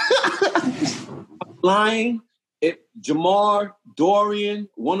 Lying, Jamar, Dorian,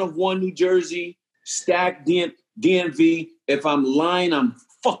 1 New Jersey, Stack, DMV. If I'm lying, I'm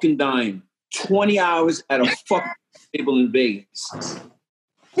fucking dying. 20 hours at a fucking table in Vegas.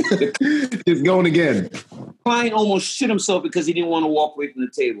 Just going again. Client almost shit himself because he didn't want to walk away from the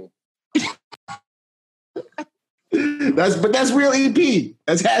table. That's real EP.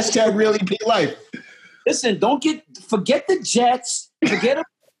 That's hashtag real EP life. Listen, forget the Jets. Forget a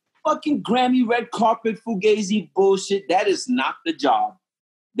fucking Grammy red carpet Fugazi bullshit. That is not the job.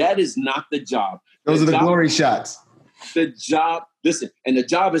 That is not the job. Those are the glory shots. The job, listen, and the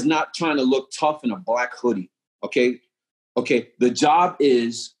job is not trying to look tough in a black hoodie. Okay. The job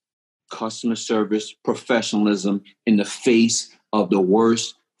is customer service, professionalism in the face of the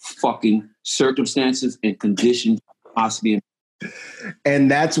worst fucking circumstances and conditions possibly. And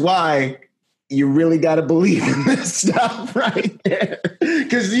that's why you really got to believe in this stuff right there,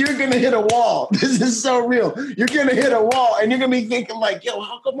 because you're going to hit a wall. This is so real. You're going to hit a wall and you're going to be thinking like, yo,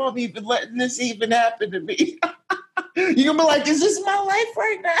 how come I'm even letting this even happen to me? You're going to be like, is this my life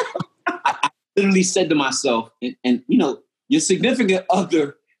right now? I literally said to myself, and your significant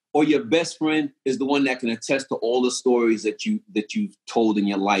other or your best friend is the one that can attest to all the stories that you've told in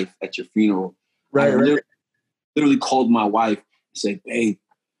your life at your funeral. Right. Literally called my wife and said, babe,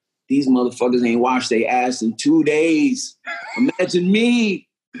 these motherfuckers ain't washed their ass in 2 days. Imagine me.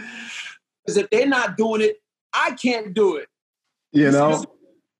 Because if they're not doing it, I can't do it. You know?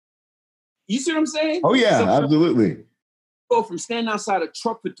 You see what I'm saying? Oh, yeah, absolutely. Go from standing outside a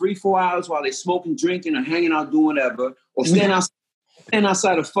truck for 3-4 hours while they smoking, drinking, or hanging out doing whatever, or stand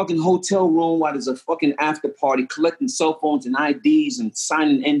outside a fucking hotel room while there's a fucking after party, collecting cell phones and IDs and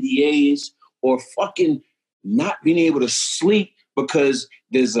signing NDAs, or fucking not being able to sleep because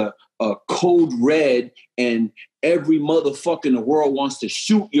there's a code red and every motherfucker in the world wants to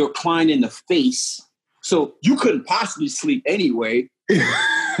shoot your client in the face. So you couldn't possibly sleep anyway.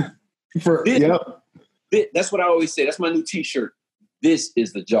 That's what I always say. That's my new t-shirt. This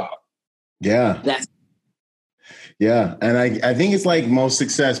is the job. Yeah. Yeah. And I think it's like most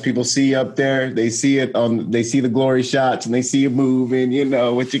success people see up there. They see it they see the glory shots and they see you moving,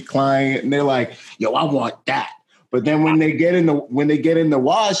 with your client, and they're like, yo, I want that. But then when they get in the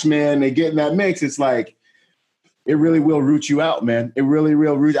wash, man, they get in that mix, it's like, it really will root you out, man. It really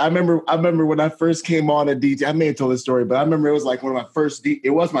will root. I remember when I first came on a detail, I may have told this story, but I remember it was like one of my first, it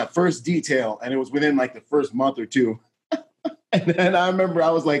was my first detail, and it was within like the first month or two. And then I remember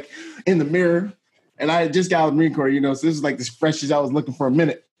I was like in the mirror, and I had just got out of the Marine Corps, so this is like as fresh as I was looking for a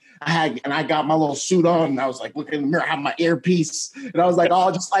minute. I got my little suit on, and I was like looking in the mirror, I had my earpiece, and I was like,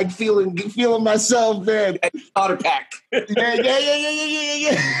 oh, just like feeling myself, man. Starter pack.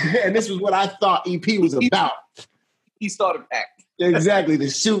 Yeah. And this was what I thought EP was about. He starter pack. Exactly. The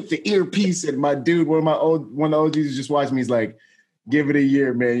suit, the earpiece, and my dude, one of the OGs just watched me. He's like, give it a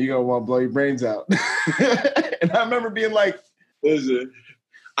year, man. You're gonna want to blow your brains out. And I remember being like, listen,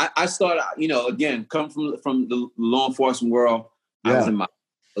 I started, again, come from the law enforcement world. Yeah. I was in my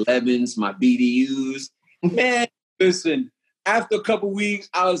 11s, my BDUs. Man, listen, after a couple weeks,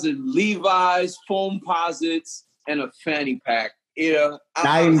 I was in Levi's, foam posits, and a fanny pack.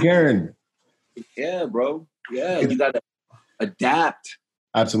 Dying Karen. Yeah, bro. Yeah, you got to adapt.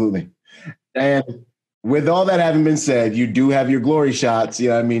 Absolutely. And with all that having been said, you do have your glory shots. You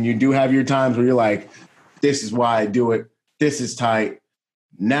know what I mean? You do have your times where you're like, this is why I do it. This is tight.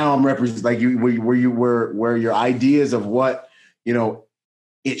 Now I'm representing like you where your ideas of what, you know,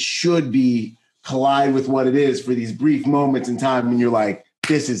 it should be collide with what it is for these brief moments in time. And you're like,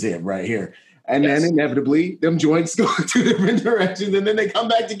 this is it right here. And then inevitably them joints go two different directions and then they come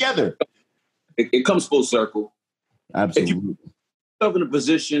back together. It comes full circle. Absolutely. If you put yourself in a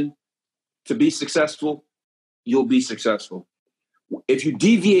position to be successful, you'll be successful. If you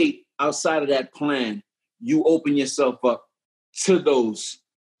deviate outside of that plan, you open yourself up to those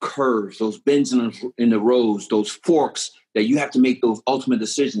curves, those bends in the roads, those forks that you have to make those ultimate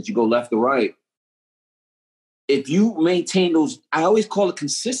decisions. You go left or right. If you maintain those, I always call it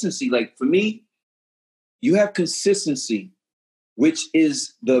consistency. Like for me, you have consistency, which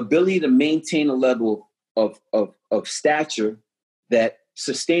is the ability to maintain a level of stature that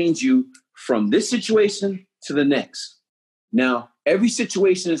sustains you from this situation to the next. Now, every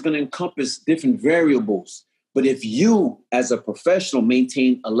situation is going to encompass different variables. But if you, as a professional,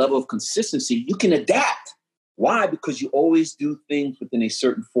 maintain a level of consistency, you can adapt. Why? Because you always do things within a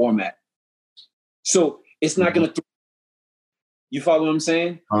certain format. So it's not going to. You follow what I'm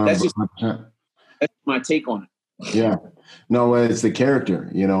saying? That's my take on it. Yeah. No, it's the character,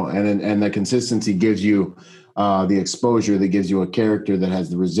 you know, and the consistency gives you the exposure that gives you a character that has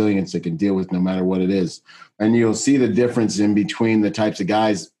the resilience that can deal with no matter what it is. And you'll see the difference in between the types of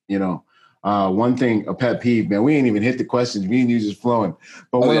guys, you know. One thing, a pet peeve, man, we ain't even hit the questions. Me and you just flowing.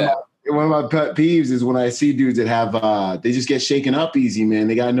 But one of my pet peeves is when I see dudes that have, they just get shaken up easy, man.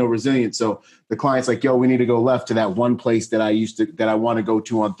 They got no resilience. So the client's like, yo, we need to go left to that one place that I want to go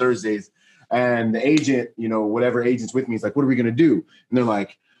to on Thursdays. And the agent, you know, whatever agent's with me is like, what are we going to do? And they're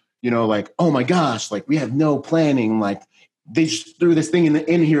like, you know, like, oh my gosh, like we have no planning. Like they just threw this thing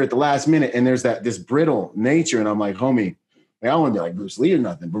in here at the last minute. And there's this brittle nature. And I'm like, homie, like, I don't want to be like Bruce Lee or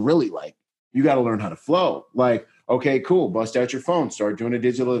nothing, but really like, you got to learn how to flow. Like, okay, cool. Bust out your phone. Start doing a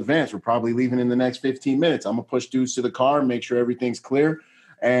digital advance. We're probably leaving in the next 15 minutes. I'm going to push dudes to the car, make sure everything's clear,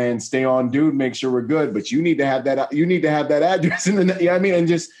 and stay on dude, make sure we're good. But you need to have that. You need to have that address in the, you know what I mean? And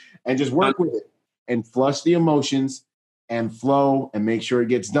just work with it and flush the emotions and flow and make sure it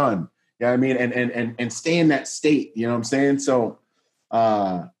gets done. You know what I mean? And stay in that state. You know what I'm saying? So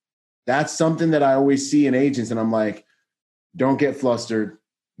that's something that I always see in agents. And I'm like, don't get flustered.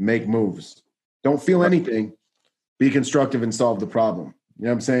 Make moves. Don't feel anything. Be constructive and solve the problem. You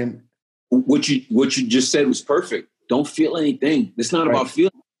know what I'm saying? What you just said was perfect. Don't feel anything. It's not about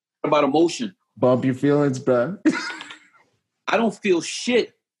feeling. It's about emotion. Bump your feelings, bro. I don't feel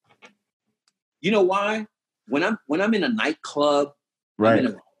shit. You know why? When I'm in a nightclub, right?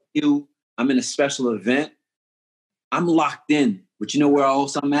 I'm in a special event. I'm locked in. But you know where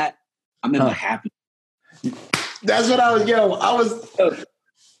else I'm at? I'm in my happy. That's what I was.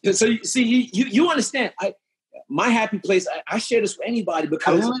 So you understand? My happy place. I share this with anybody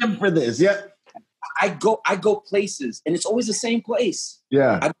because I live for this. Yeah, I go places, and it's always the same place.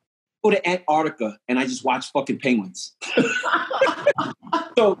 Yeah, I go to Antarctica, and I just watch fucking penguins.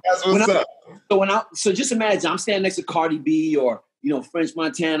 So that's what's up. So just imagine I'm standing next to Cardi B or French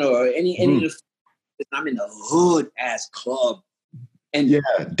Montana or any of the. I'm in a hood ass club, and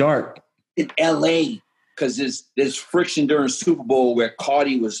dark in LA. Because there's friction during Super Bowl where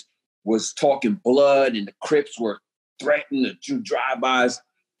Cardi was talking blood and the Crips were threatening to do drive-bys.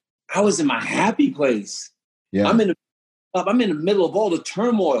 I was in my happy place. Yeah. I'm in the middle of all the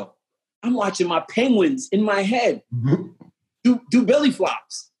turmoil. I'm watching my penguins in my head do belly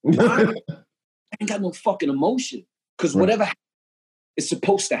flops. I ain't got no fucking emotion because whatever happens, it's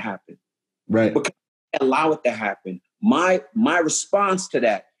supposed to happen. Right. Because I allow it to happen. My response to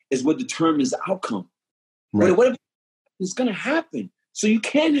that is what determines the outcome. Right. Whatever is going to happen. So you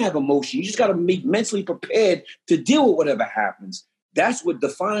can have emotion. You just got to be mentally prepared to deal with whatever happens. That's what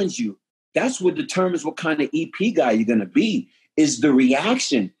defines you. That's what determines what kind of EP guy you're going to be, is the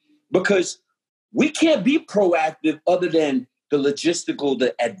reaction. Because we can't be proactive other than the logistical,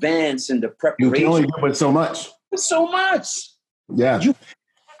 the advance, and the preparation. You can only do but so much. So much. Yeah.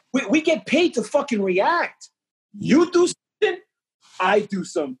 We get paid to fucking react. You do something, I do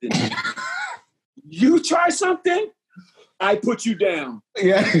something. You try something, I put you down.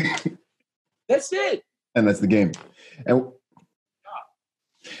 Yeah. That's it. And that's the game. And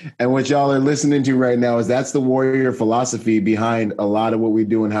what y'all are listening to right now is that's the warrior philosophy behind a lot of what we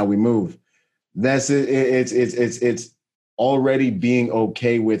do and how we move. That's it. It's already being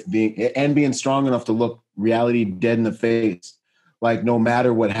okay with being strong enough to look reality dead in the face, like no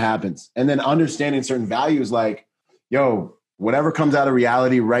matter what happens. And then understanding certain values like, yo, whatever comes out of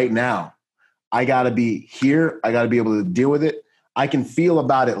reality right now, I got to be here. I got to be able to deal with it. I can feel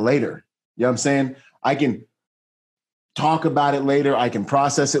about it later. You know what I'm saying? I can talk about it later. I can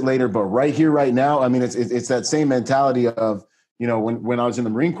process it later. But right here, right now, I mean, it's that same mentality of, you know, when I was in the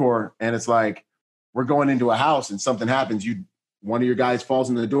Marine Corps and it's like, we're going into a house and something happens. One of your guys falls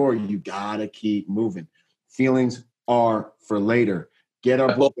in the door. You got to keep moving. Feelings are for later. Get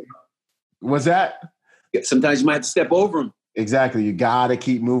up. What's that? Sometimes you might have to step over them. Exactly. You got to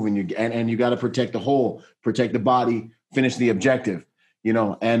keep moving. And you got to protect the whole, protect the body, finish the objective, you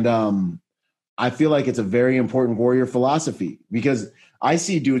know? And I feel like it's a very important warrior philosophy because I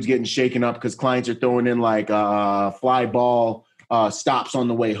see dudes getting shaken up because clients are throwing in like fly ball stops on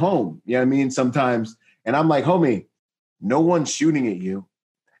the way home. You know what I mean? Sometimes. And I'm like, homie, no one's shooting at you.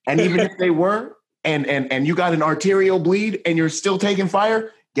 And even if they were, and you got an arterial bleed and you're still taking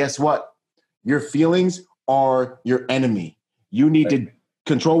fire, guess what? Your feelings are your enemy. You need to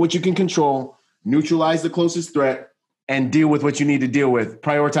control what you can control, neutralize the closest threat, and deal with what you need to deal with,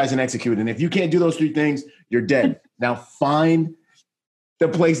 prioritize and execute. And if you can't do those three things, you're dead. Now find the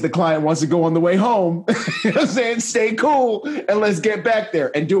place the client wants to go on the way home. You know what I'm saying? Stay cool and let's get back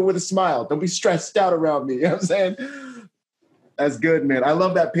there and do it with a smile. Don't be stressed out around me. You know what I'm saying? That's good, man. I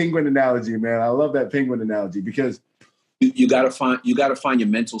love that penguin analogy, man. I love that penguin analogy because you got to find your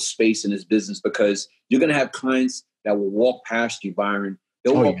mental space in this business because you're going to have clients that will walk past you, Byron.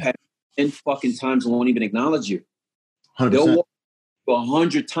 They'll walk past 10 fucking times and won't even acknowledge you. 100%. They'll walk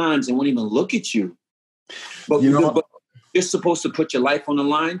 100 times and won't even look at you. But you're supposed to put your life on the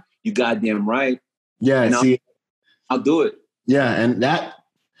line. You goddamn right. Yeah, and I'll do it. Yeah, and that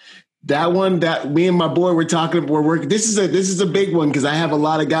one that me and my boy were talking, we're working. This is a big one because I have a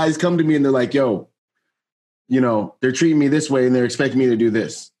lot of guys come to me and they're like, yo, you know, they're treating me this way and they're expecting me to do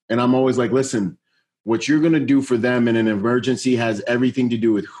this. And I'm always like, listen, what you're going to do for them in an emergency has everything to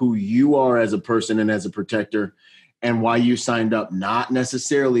do with who you are as a person and as a protector and why you signed up, not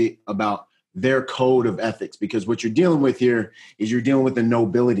necessarily about their code of ethics. Because what you're dealing with here is you're dealing with the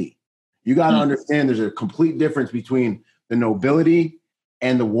nobility. You got to understand there's a complete difference between the nobility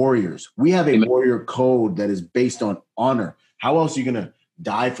and the warriors. We have a warrior code that is based on honor. How else are you going to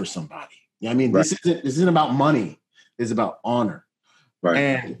die for somebody? You know what I mean? Right. This isn't about money. It's about honor. Right.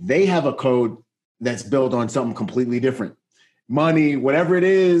 And they have a code that's built on something completely different. Money, whatever it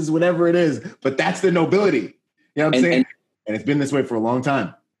is. But that's the nobility. You know what I'm saying? And it's been this way for a long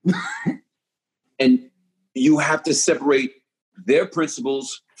time. And you have to separate their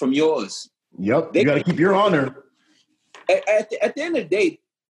principles from yours. Yep. You got to keep your honor. At the end of the day,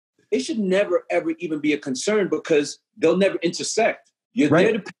 it should never, ever even be a concern because they'll never intersect. You're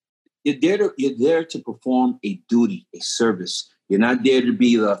there to perform a duty, a service. You're not there to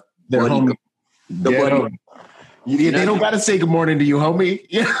be the buddy. They don't got to say good morning to you, homie.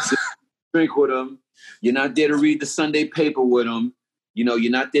 Yes. Drink with them. You're not there to read the Sunday paper with them. You know,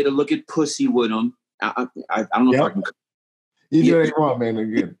 you're not there to look at pussy with them. I don't know if I can. You do what you want, man.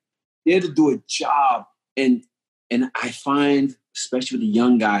 Again. There to do a job. And I find, especially with the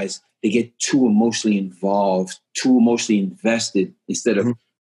young guys, they get too emotionally involved, too emotionally invested instead of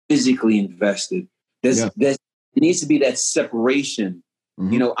physically invested. There needs to be that separation.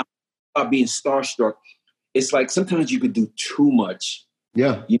 You know, I'm about being starstruck. It's like sometimes you could do too much.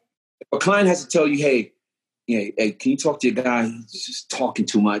 Yeah. A client has to tell you, hey, can you talk to your guy? He's just talking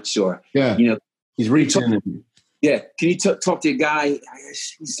too much, or he's reaching. Can you talk to your guy?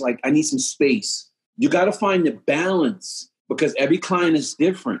 He's like, I need some space. You got to find the balance because every client is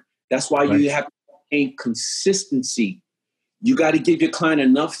different. That's why you have to maintain consistency. You got to give your client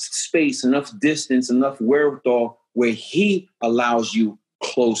enough space, enough distance, enough wherewithal where he allows you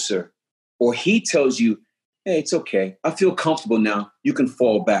closer, or he tells you, hey, it's okay. I feel comfortable now. You can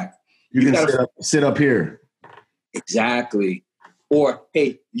fall back. You can sit up here. Exactly. Or,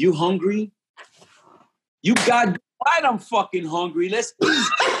 hey, you hungry? You got right, I'm fucking hungry. Let's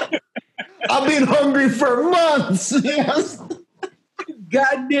eat. I've been hungry for months. Yes.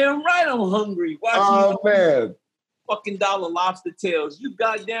 Goddamn right I'm hungry. Man. Fucking dollar lobster tails. You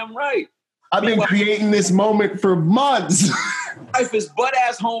goddamn right. I've been creating this moment for months. Wife is butt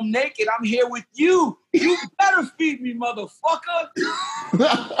ass home naked. I'm here with you. You better feed me, motherfucker.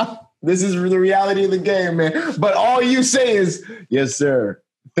 This is the reality of the game, man. But all you say is, yes, sir.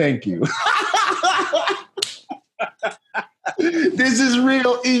 Thank you. This is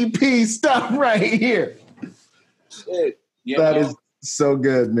real EP stuff right here. Shit. That is so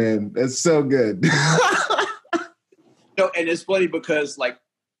good, man. That's so good. And it's funny because, like,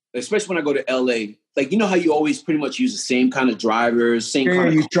 especially when I go to LA, like, you know how you always pretty much use the same kind of drivers, same kind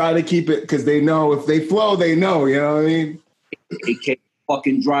of... You try to keep it because they know if they flow, they know, you know what I mean? AK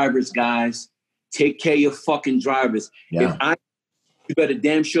fucking drivers, guys. Take care of your fucking drivers. Yeah. You better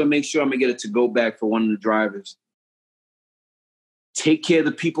damn sure make sure I'm gonna get a to-go bag for one of the drivers. Take care of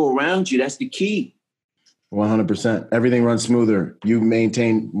the people around you. That's the key. 100%. Everything runs smoother. You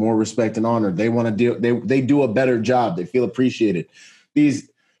maintain more respect and honor. They want to do, they do a better job. They feel appreciated. These,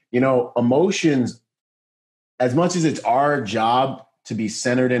 emotions, as much as it's our job to be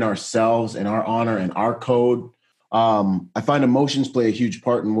centered in ourselves and our honor and our code, I find emotions play a huge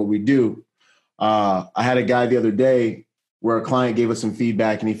part in what we do. I had a guy the other day where a client gave us some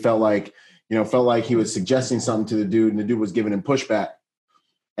feedback and he felt like he was suggesting something to the dude and the dude was giving him pushback.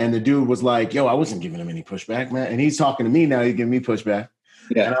 And the dude was like, yo, I wasn't giving him any pushback, man. And he's talking to me now. He's giving me pushback.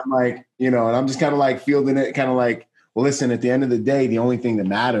 Yeah. And I'm like, and I'm just kind of like fielding it, kind of like, well, listen, at the end of the day, the only thing that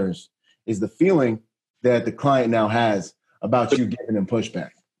matters is the feeling that the client now has about you giving him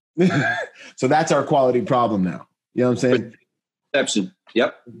pushback. So that's our quality problem now. You know what I'm saying? Perception.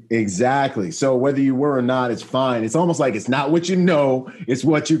 Yep. Exactly. So whether you were or not, it's fine. It's almost like it's not what you know, it's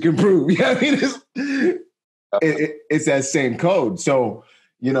what you can prove. You know what I mean? It's that same code. So,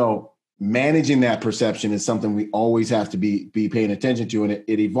 managing that perception is something we always have to be paying attention to. And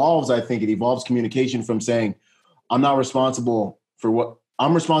it evolves, I think it evolves communication from saying, I'm responsible for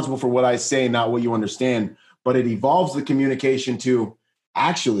what I say, not what you understand. But it evolves the communication to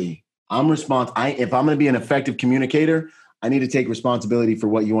actually, if I'm going to be an effective communicator, I need to take responsibility for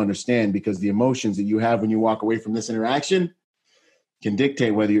what you understand, because the emotions that you have when you walk away from this interaction can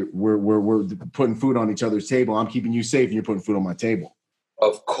dictate whether we're putting food on each other's table. I'm keeping you safe and you're putting food on my table.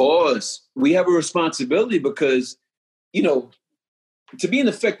 Of course, we have a responsibility because, to be an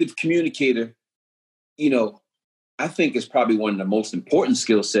effective communicator, I think is probably one of the most important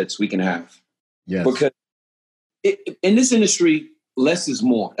skill sets we can have. Yes. Because in this industry, less is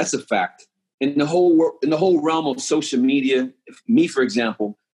more. That's a fact. In the whole realm of social media, me, for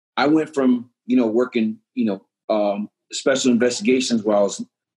example, I went from, working, special investigations where I was,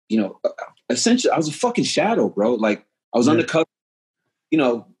 essentially I was a fucking shadow, bro. Like I was undercover.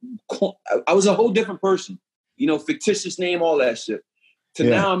 I was a whole different person, fictitious name, all that shit.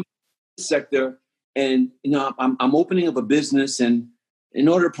 Now I'm in the sector and, I'm opening up a business, and in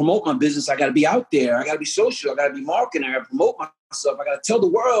order to promote my business, I got to be out there. I got to be social. I got to be marketing. I got to promote myself. I got to tell the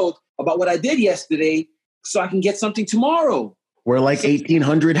world about what I did yesterday so I can get something tomorrow. We're like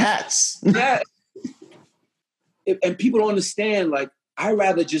 1,800 hats. Yeah. And people don't understand, like, I'd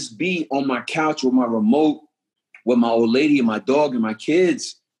rather just be on my couch with my remote, with my old lady and my dog and my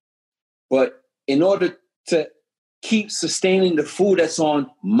kids. But in order to keep sustaining the food that's on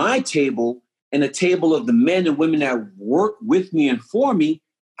my table and the table of the men and women that work with me and for me,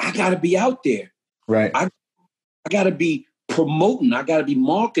 I got to be out there. Right. I got to be promoting. I got to be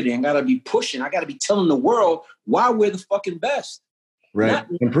marketing. I got to be pushing. I got to be telling the world why we're the fucking best. Right.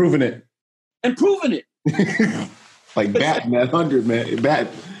 Improving it. Like batting that 100, man.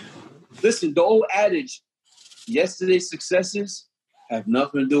 Listen, the old adage, yesterday's successes have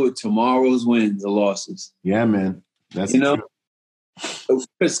nothing to do with tomorrow's wins or losses. Yeah, man. That's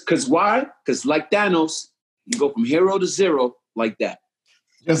because why? Because like Thanos, you go from hero to zero like that.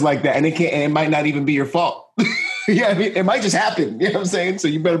 Just like that. And it might not even be your fault. Yeah, I mean, it might just happen. You know what I'm saying? So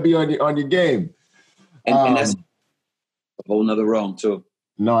you better be on your game. And that's a whole nother realm too.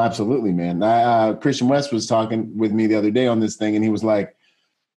 No, absolutely, man. Christian West was talking with me the other day on this thing, and he was like,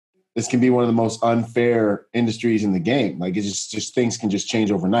 this can be one of the most unfair industries in the game. Like, it's just things can just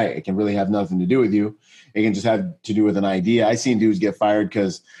change overnight. It can really have nothing to do with you. It can just have to do with an idea. I seen dudes get fired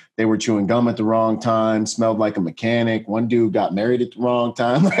because they were chewing gum at the wrong time, smelled like a mechanic. One dude got married at the wrong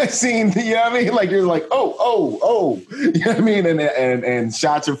time. I seen, you know what I mean? Like, you're like, oh, you know what I mean? And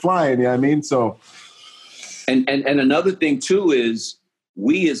shots are flying, you know what I mean? So. And another thing too is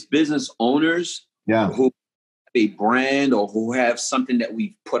we as business owners who have a brand or who have something that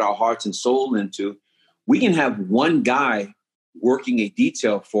we put our hearts and soul into, we can have one guy working a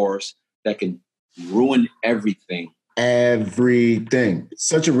detail for us that can ruin everything. Everything.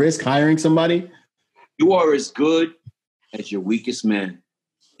 Such a risk hiring somebody. You are as good as your weakest man.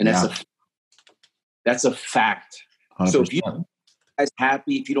 And that's a fact. 100%. So if you guys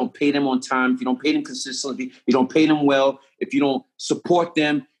happy, if you don't pay them on time, if you don't pay them consistently, if you don't pay them well, if you don't support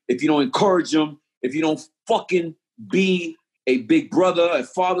them, if you don't encourage them, if you don't fucking be a big brother, a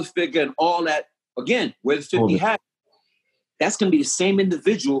father figure, and all that, again, where the 50 hats, that's going to be the same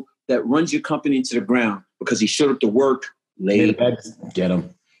individual that runs your company into the ground because he showed up to work late. Get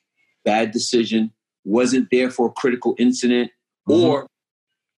him. Bad decision, wasn't there for a critical incident, or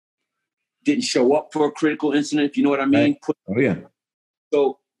didn't show up for a critical incident, if you know what I mean. Right.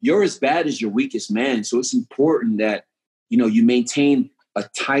 So you're as bad as your weakest man. So it's important that, you maintain a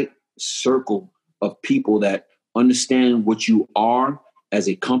tight circle of people that understand what you are as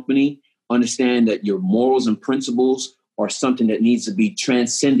a company, understand that your morals and principles are something that needs to be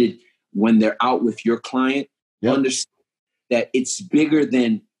transcended when they're out with your client. Yep. Understand that it's bigger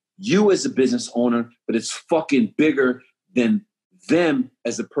than you as a business owner, but it's fucking bigger than them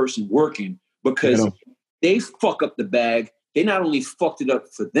as a person working, because they fuck up the bag. They not only fucked it up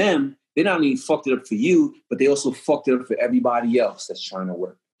for them, they not only fucked it up for you, but they also fucked it up for everybody else that's trying to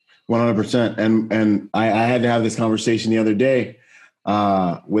work. 100%. And I had to have this conversation the other day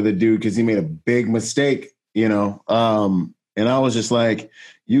with a dude because he made a big mistake, and I was just like,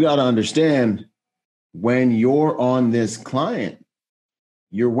 you got to understand, when you're on this client,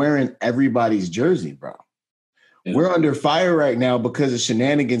 you're wearing everybody's jersey, bro. Yeah. We're under fire right now because of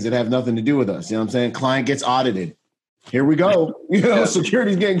shenanigans that have nothing to do with us. You know what I'm saying? Client gets audited. Here we go.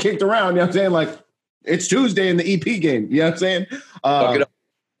 Security's getting kicked around. You know what I'm saying? Like, it's Tuesday in the EP game. You know what I'm saying?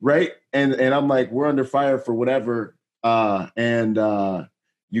 Right? And I'm like, we're under fire for whatever.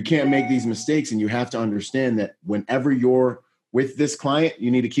 You can't make these mistakes. And you have to understand that whenever you're with this client, you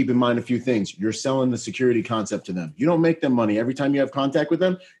need to keep in mind a few things. You're selling the security concept to them. You don't make them money. Every time you have contact with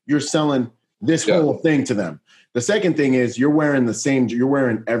them, you're selling this whole thing to them. The second thing is you're wearing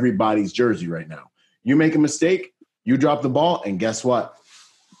everybody's jersey right now. You make a mistake, you drop the ball, and guess what?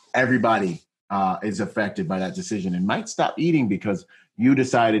 Everybody is affected by that decision and might stop eating because you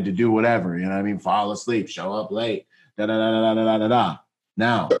decided to do whatever. You know what I mean? Fall asleep, show up late, da-da-da-da-da-da-da-da.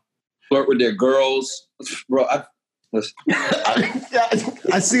 Now. Flirt with their girls. Bro, listen.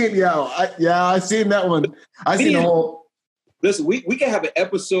 I see it, yo. I seen that one. I seen the whole. Listen, we can have an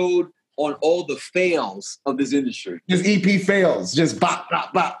episode on all the fails of this industry. Just EP fails. Just bop,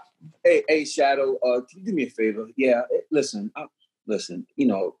 bop, bop. Hey, Shadow, can you do me a favor? Yeah, listen. I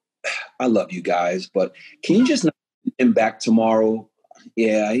love you guys, but can you just not get him back tomorrow?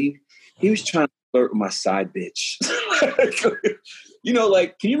 Yeah, he was trying to flirt with my side bitch.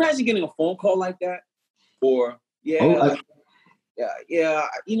 Can you imagine getting a phone call like that? Or hey,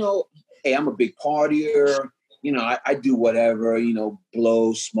 I'm a big partier. I do whatever,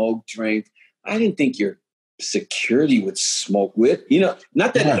 blow, smoke, drink. I didn't think your security would smoke with,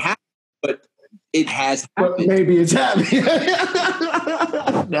 not that it happened, but it has happened. But maybe it's happening.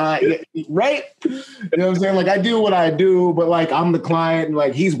 Right? You know what I'm saying? Like, I do what I do, but like, I'm the client and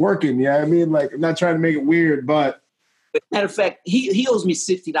like, he's working. You know what I mean? Like, I'm not trying to make it weird, but. Matter of fact, he owes me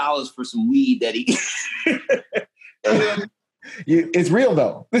 $60 for some weed that he. It's real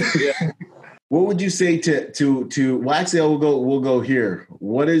though. Yeah. What would you say to well, actually, we'll go here.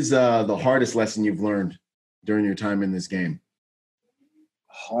 What is the hardest lesson you've learned during your time in this game?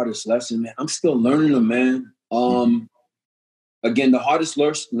 Hardest lesson, man. I'm still learning them, man. Again, the hardest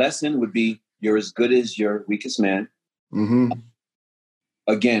lesson would be you're as good as your weakest man. Mm-hmm.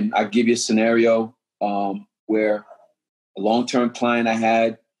 Again, I give you a scenario where a long-term client I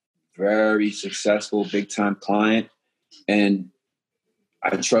had, very successful, big-time client, and I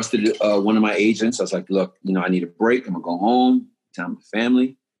trusted one of my agents. I was like, look, I need a break. I'm going to go home, time with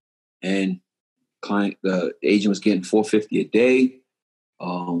family. And the agent was getting $450 a day,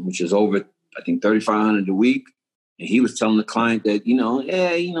 which is over, I think, $3,500 a week. And he was telling the client that,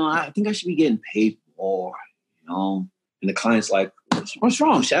 I think I should be getting paid more, And the client's like, what's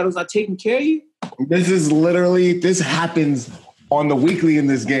wrong? Shadow's not taking care of you? This happens on the weekly in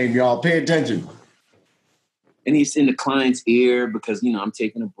this game, y'all. Pay attention. And he's in the client's ear because, I'm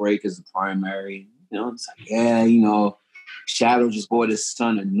taking a break as the primary. It's like, Shadow just bought his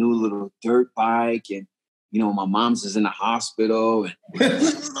son a new little dirt bike. And, my mom's is in the hospital.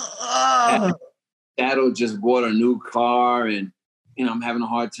 And Shadow just bought a new car. And, I'm having a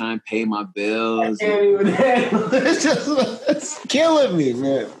hard time paying my bills. It's killing me,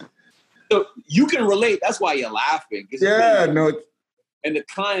 man. So you can relate. That's why you're laughing. Yeah, no. And the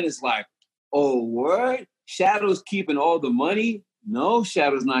client is like, oh, what? Shadow's keeping all the money? No,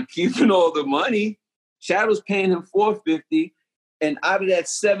 Shadow's not keeping all the money. Shadow's paying him $450, and out of that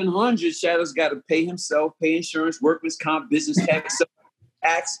 $700, Shadow's got to pay himself, pay insurance, workman's comp, business tax,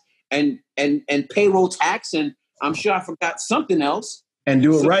 and payroll tax, and I'm sure I forgot something else. And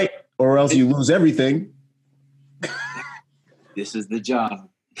do it right, or else you lose everything. This is the job,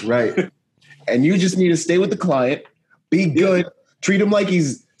 right? And you just need to stay with the client, be good, treat him like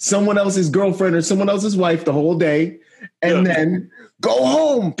he's someone else's girlfriend or someone else's wife the whole day, and then go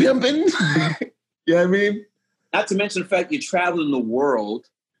home, pimping. You know what I mean? Not to mention the fact you're traveling the world.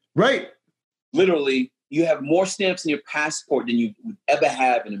 Right. Literally, you have more stamps in your passport than you would ever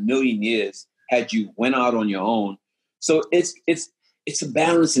have in a million years had you went out on your own. So it's a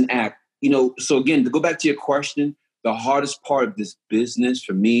balancing act. So again, to go back to your question, the hardest part of this business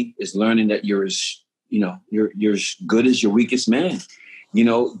for me is learning that you're as you're as good as your weakest man.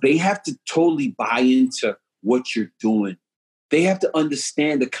 They have to totally buy into what you're doing. They have to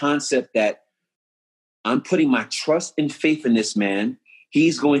understand the concept that I'm putting my trust and faith in this man.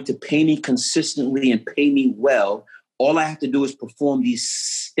 He's going to pay me consistently and pay me well. All I have to do is perform these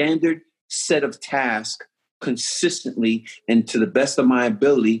standard set of tasks consistently and to the best of my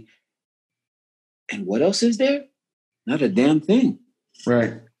ability. And what else is there? Not a damn thing.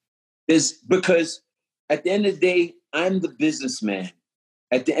 Right. Because at the end of the day, I'm the businessman.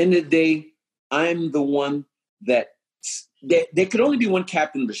 At the end of the day, I'm the one that there could only be one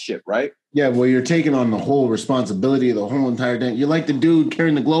captain of the ship, right? Yeah, well, you're taking on the whole responsibility of the whole entire thing. You're like the dude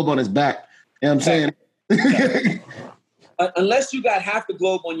carrying the globe on his back. You know what I'm saying? Unless you got half the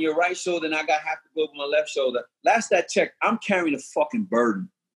globe on your right shoulder and I got half the globe on my left shoulder, last I checked, I'm carrying a fucking burden.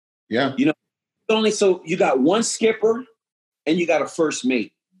 Yeah. So you got one skipper and you got a first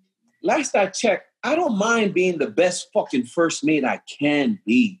mate. Last I checked, I don't mind being the best fucking first mate I can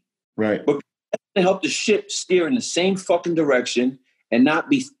be. Right. But to help the ship steer in the same fucking direction and not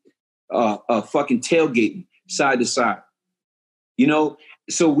be fucking tailgating side to side.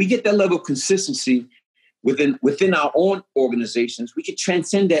 So we get that level of consistency within our own organizations. We can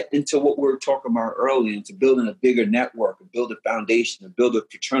transcend that into what we were talking about earlier, into building a bigger network, and build a foundation, and build a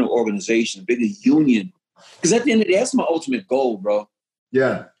fraternal organization, a bigger union. Because at the end of the day, that's my ultimate goal, bro.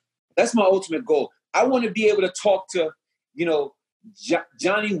 Yeah. That's my ultimate goal. I want to be able to talk to,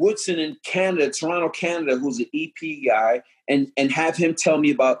 Johnny Woodson in Canada, Toronto, Canada, who's an EP guy, and have him tell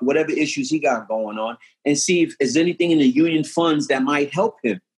me about whatever issues he got going on and see if there's anything in the union funds that might help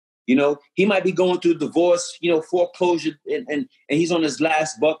him. He might be going through divorce, foreclosure, and he's on his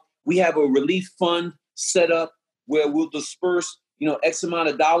last buck. We have a relief fund set up where we'll disperse, X amount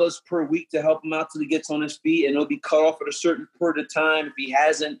of dollars per week to help him out till he gets on his feet, and it'll be cut off at a certain period of time if he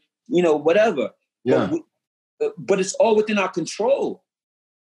hasn't, whatever. Yeah. But it's all within our control.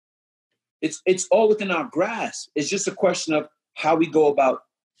 It's all within our grasp. It's just a question of how we go about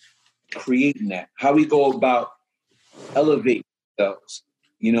creating that, how we go about elevating those,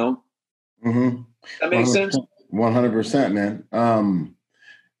 Mm-hmm. That makes sense? 100%, man.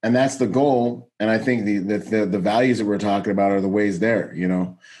 And that's the goal. And I think the values that we're talking about are the ways there,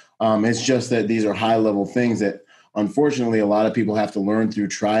 It's just that these are high level things that unfortunately a lot of people have to learn through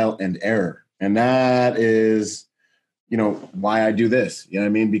trial and error. And that is, why I do this, you know what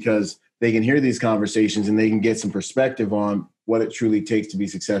I mean? Because they can hear these conversations and they can get some perspective on what it truly takes to be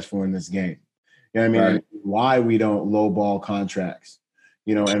successful in this game. You know what I mean? Right. And why we don't lowball contracts,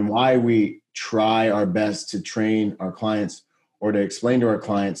 and why we try our best to train our clients or to explain to our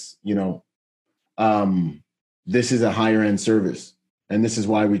clients, this is a higher end service and this is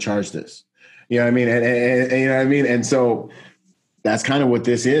why we charge this. You know what I mean? And you know what I mean? And so that's kind of what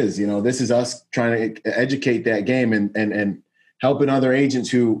this is. This is us trying to educate that game and helping other agents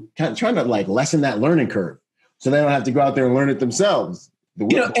who kind of trying to like lessen that learning curve so they don't have to go out there and learn it themselves. The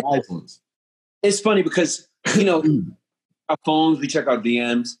wise ones. It's funny because, our phones, we check our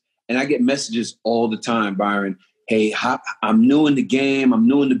DMs, and I get messages all the time, Byron. Hey, I'm new in the game. I'm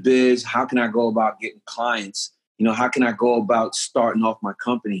new in the biz. How can I go about getting clients? How can I go about starting off my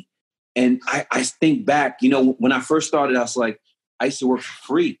company? And I think back, when I first started, I was like, I used to work for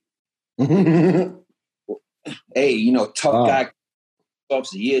free. Hey, tough guy,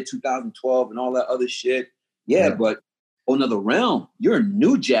 jobs a year, 2012 and all that other shit. Yeah, but on another realm, you're a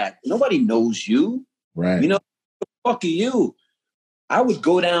new jack. Nobody knows you. Right. What the fuck are you? I would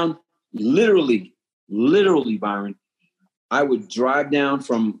go down literally, Byron. I would drive down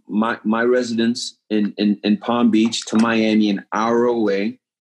from my residence in Palm Beach to Miami, an hour away.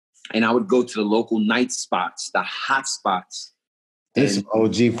 And I would go to the local night spots, the hot spots. This is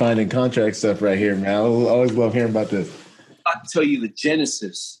OG finding contract stuff right here, man. I always love hearing about this. I'll tell you the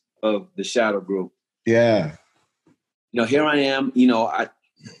genesis of the Shadow Group. Yeah. Here I am,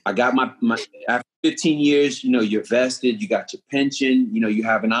 I got my after 15 years, you're vested, you got your pension, you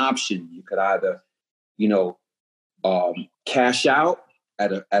have an option. You could either, cash out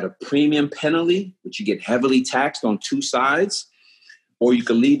at a premium penalty, which you get heavily taxed on two sides, or you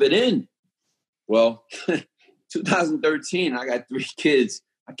could leave it in. Well, 2013, I got 3 kids.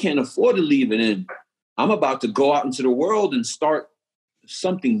 I can't afford to leave it in. I'm about to go out into the world and start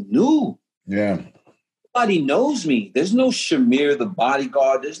something new. Yeah. Nobody knows me. There's no Shamir, the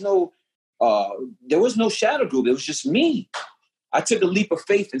bodyguard. There was no Shadow Group. It was just me. I took a leap of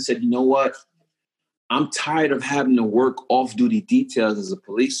faith and said, you know what? I'm tired of having to work off-duty details as a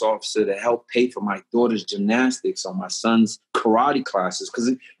police officer to help pay for my daughter's gymnastics or my son's karate classes,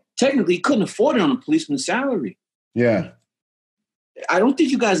 because technically he couldn't afford it on a policeman's salary. Yeah. I don't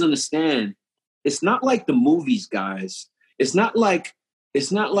think you guys understand it's not like the movies, guys. It's not like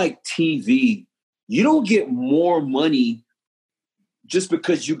TV. You don't get more money just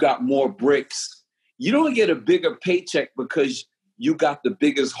because you got more bricks. You don't get a bigger paycheck because you got the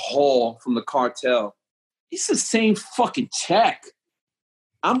biggest haul from the cartel. It's the same fucking check.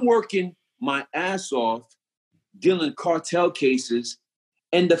 I'm working my ass off dealing cartel cases,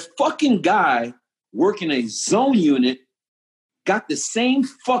 and the fucking guy working a zone unit got the same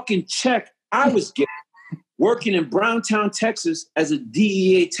fucking check I was getting working in Browntown, Texas as a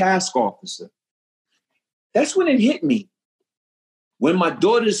DEA task officer. That's when it hit me. When my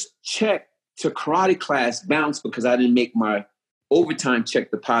daughter's check to karate class bounced because I didn't make my overtime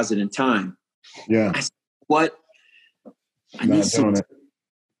check deposit in time. Yeah. I said, what? I need something.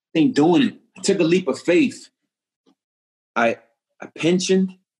 Ain't doing it. I took a leap of faith. I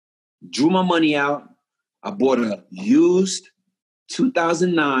pensioned, drew my money out. I bought a used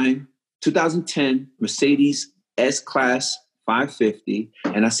 2010 Mercedes S-Class 550.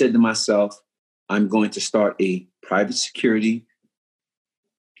 And I said to myself, I'm going to start a private security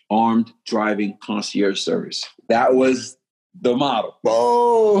armed driving concierge service. That was the model.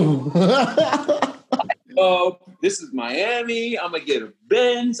 Oh, this is Miami. I'm going to get a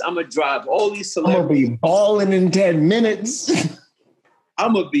Benz. I'm going to drive all these celebrities. I'm going to be balling in 10 minutes.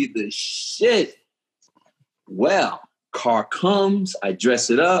 I'm going to be the shit. Well, car comes. I dress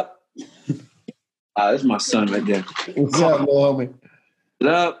it up. That's my son right there. What's up, little homie?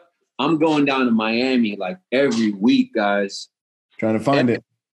 Up. I'm going down to Miami like every week, guys. Trying to find it.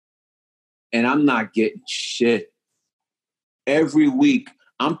 And I'm not getting shit. Every week,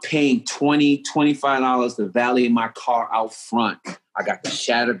 I'm paying $20, $25 to valet my car out front. I got the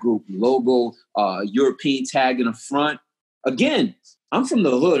Shatter Group logo, European tag in the front. Again, I'm from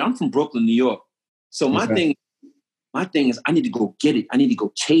the hood. I'm from Brooklyn, New York. So my thing is I need to go get it. I need to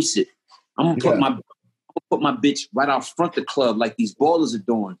go chase it. I'm gonna put my bitch right out front the club like these ballers are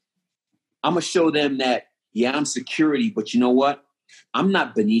doing. I'm gonna show them that, yeah, I'm security, but you know what? I'm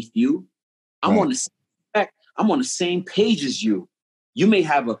not beneath you. I'm on the same page as you. You may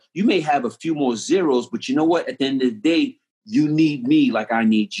have a few more zeros, but you know what? At the end of the day, you need me like I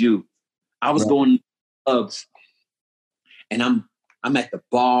need you. I was going to clubs, and I'm at the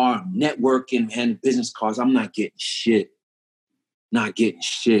bar, I'm networking, handing business cards. I'm not getting shit. Not getting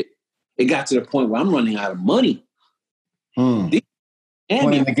shit. It got to the point where I'm running out of money. Playing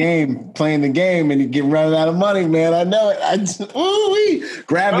the game, and you get running out of money, man. I know it.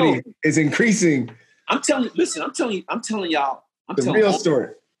 Gravity is increasing. I'm telling y'all. The real story.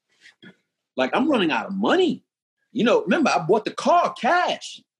 Like, I'm running out of money. You know, remember, I bought the car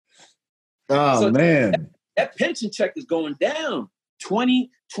cash. Oh, so man. That pension check is going down. $20,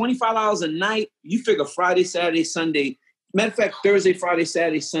 $25 a night. You figure Friday, Saturday, Sunday. Matter of fact, Thursday, Friday,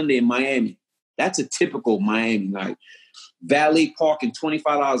 Saturday, Sunday in Miami. That's a typical Miami night. Valet parking,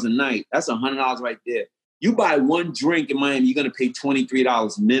 $25 a night. That's $100 right there. You buy one drink in Miami, you're gonna pay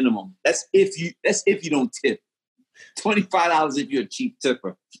 $23 minimum. That's if you don't tip. $25 if you're a cheap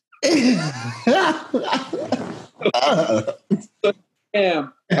tipper. So,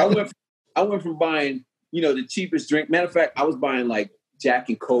 damn, I went from buying, the cheapest drink. Matter of fact, I was buying like Jack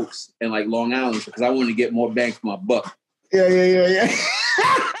and Cokes and like Long Island because I wanted to get more bang for my buck. Yeah.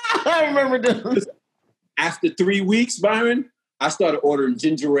 I remember this. After 3 weeks, Byron, I started ordering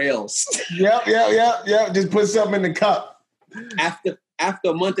ginger ales. Yep. Just put something in the cup. After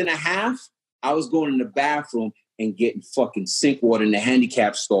a month and a half, I was going in the bathroom and getting fucking sink water in the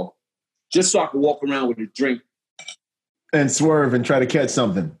handicap stall just so I could walk around with a drink. And swerve and try to catch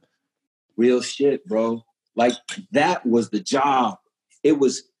something. Real shit, bro. Like, that was the job. It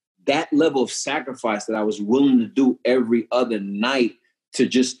was that level of sacrifice that I was willing to do every other night to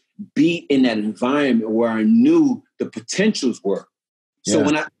just be in that environment where I knew the potentials were. So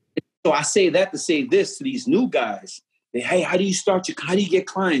I say that to say this to these new guys. Hey, how do you get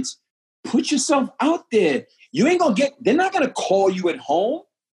clients? Put yourself out there. You ain't gonna they're not gonna call you at home.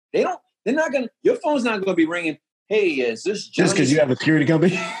 Your phone's not gonna be ringing. Hey, is this Johnny? Just because you have a security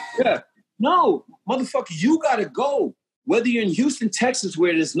company? Yeah. No, motherfucker, you gotta go. Whether you're in Houston, Texas,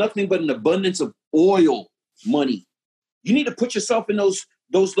 where there's nothing but an abundance of oil money, you need to put yourself in those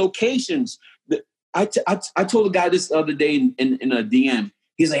locations. I told a guy this the other day in a DM.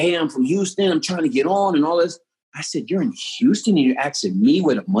 He's like, hey, I'm from Houston. I'm trying to get on and all this. I said, you're in Houston and you're asking me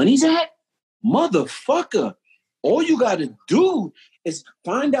where the money's at? Motherfucker, all you got to do is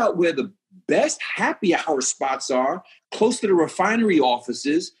find out where the best happy hour spots are, close to the refinery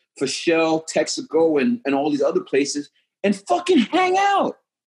offices for Shell, Texaco, and all these other places, and fucking hang out.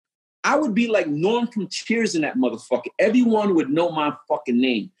 I would be like Norm from Cheers in that motherfucker. Everyone would know my fucking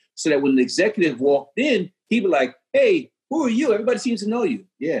name. so that when the executive walked in, he'd be like, hey, who are you? Everybody seems to know you.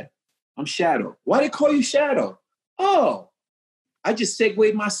 Yeah, I'm Shadow. Why they call you Shadow? Oh, I just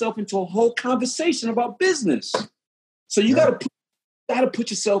segued myself into a whole conversation about business. So you got to put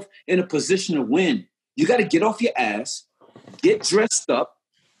yourself in a position to win. You got to get off your ass, get dressed up,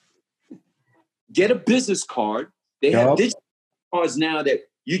 get a business card. They have digital cards now that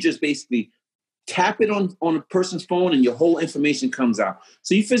you just basically tap it on a person's phone and your whole information comes out.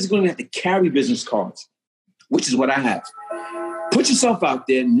 So you physically have to carry business cards, which is what I have. Put yourself out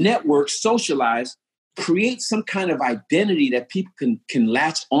there, network, socialize, create some kind of identity that people can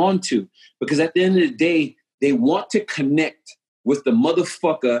latch onto. Because at the end of the day, they want to connect with the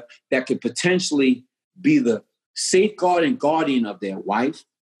motherfucker that could potentially be the safeguard and guardian of their wife,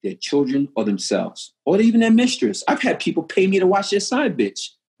 their children, or themselves, or even their mistress. I've had people pay me to watch their side bitch.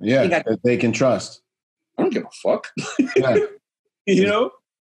 Yeah, that they can trust. I don't give a fuck. Yeah. You know?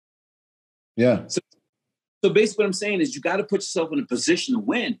 Yeah. So basically what I'm saying is you got to put yourself in a position to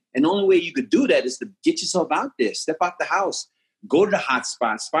win. And the only way you could do that is to get yourself out there, step out the house, go to the hot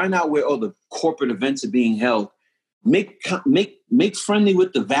spots, find out where all the corporate events are being held. Make friendly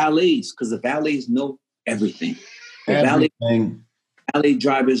with the valets, because the valets know everything. Valet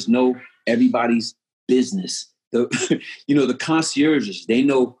drivers know everybody's business. The concierges, they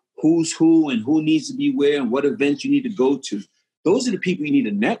know who's who and who needs to be where and what events you need to go to. Those are the people you need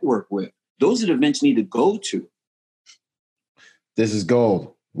to network with. Those are the events you need to go to. This is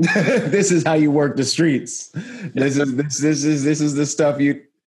gold. This is how you work the streets. This is the stuff you.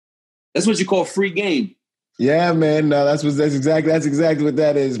 That's what you call free game. Yeah, man. No, that's exactly what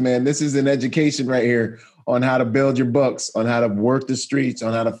that is, man. This is an education right here on how to build your books, on how to work the streets,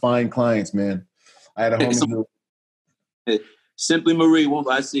 on how to find clients, man. I had a homie. Simply Marie,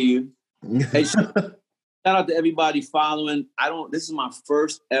 I see you. Hey, shout out to everybody following. This is my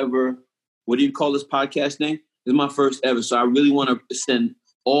first ever, what do you call this podcast name? This is my first ever. So I really want to send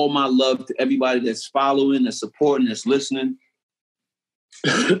all my love to everybody that's following, that's supporting, that's listening.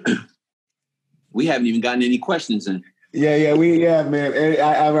 We haven't even gotten any questions in. Yeah, man.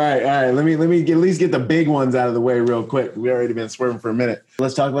 All right. Let me at least get the big ones out of the way real quick. We already been swerving for a minute.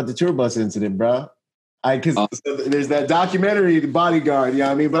 Let's talk about the tour bus incident, bro. Because there's that documentary, The Bodyguard. You know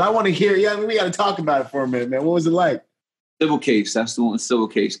what I mean? But I want to hear. Yeah, we got to talk about it for a minute, man. What was it like? Civil case. That's the one. Civil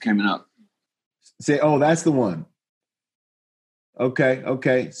case coming up. That's the one.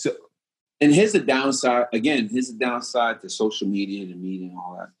 Okay. So, and here's the downside. Again, here's the downside to social media, the media, and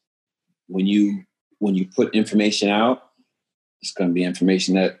all that. When you put information out, it's going to be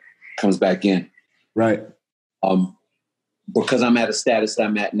information that comes back in. Right. Because I'm at a status that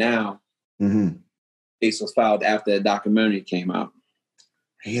I'm at now, case was filed after the documentary came out.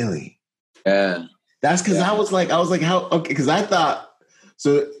 Really? Yeah. That's because I was like, how? Okay, because I thought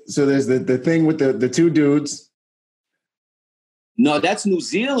so. There's the thing with the two dudes. No, that's New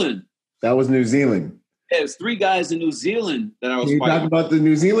Zealand. That was New Zealand. Yeah, there's 3 guys in New Zealand that I was. Can you talk about the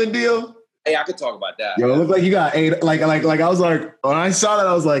New Zealand deal? Hey, I could talk about that. Yo, it looked like you got ate. Like I was like, when I saw that,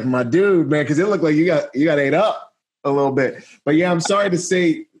 I was like, my dude, man, because it looked like you got ate up a little bit. But yeah, I'm sorry to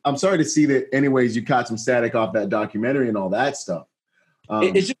see that. Anyways, you caught some static off that documentary and all that stuff.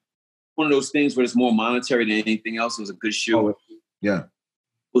 It's just one of those things where it's more monetary than anything else. It was a good show. Oh, yeah,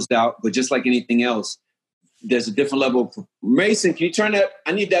 was out, but just like anything else, there's a different level of Mason. Can you turn that?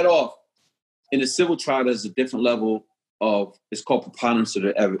 I need that off. In a civil trial, there's a different level of, it's called preponderance of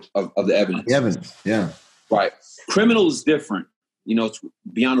the evidence. The evidence, yeah. Right. Criminal is different. It's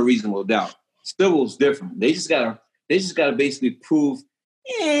beyond a reasonable doubt. Civil is different. They just gotta basically prove,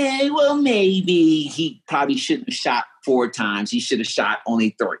 well, maybe he probably shouldn't have shot 4 times. He should have shot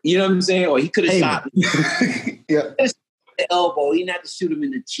only 3. You know what I'm saying? Or he could have shot yeah. the elbow. He didn't have to shoot him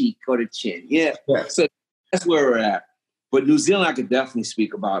in the cheek or the chin. Yeah. So that's where we're at. But New Zealand, I could definitely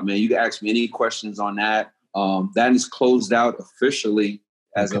speak about, man. You can ask me any questions on that. That is closed out officially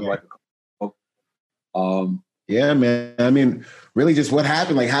as of like. Yeah, man. I mean, really, just what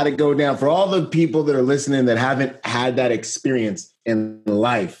happened? Like, how'd it go down for all the people that are listening that haven't had that experience in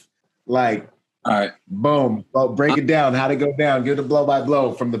life? Like, all right, boom. Well, break it down. How'd it go down? Give it a blow by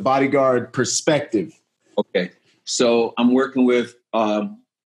blow from the Bodyguard perspective. Okay, so I'm working with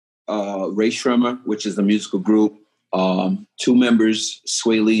Ray Shrimmer, which is the musical group. 2 members,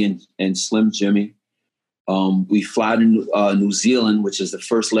 Sway Lee and Slim Jimmy. We fly to New Zealand, which is the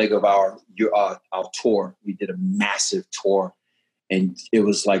first leg of our tour. We did a massive tour, and it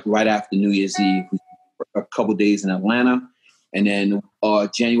was like right after New Year's Eve. We a couple days in Atlanta, and then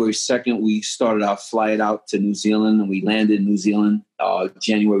January 2nd, we started our flight out to New Zealand, and we landed in New Zealand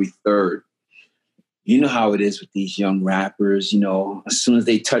January 3rd. you know how it is with these young rappers, you know, as soon as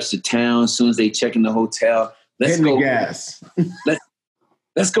they touch the town, as soon as they check in the hotel, let's Hitting go. the gas.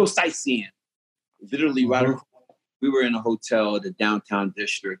 let's go sightseeing. Literally, Mhm. we were in a hotel, the downtown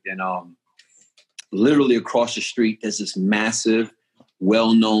district, and literally across the street, there's this massive,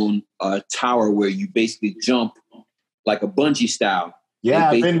 well-known tower where you basically jump like a bungee style. Yeah,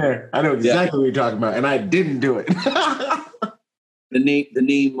 I've They been there. I know exactly what you're talking about, and I didn't do it. The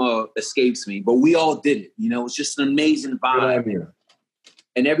name escapes me, but we all did it. You know, it's just an amazing vibe.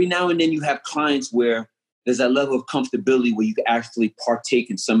 And every now and then you have clients where there's that level of comfortability where you can actually partake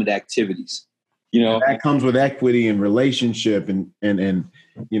in some of the activities. You know, that comes with equity and relationship, and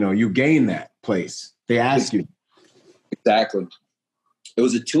you know, you gain that place. They ask you. Exactly. It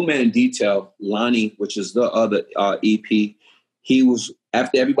was a 2-man detail. Lonnie, which is the other EP, he was,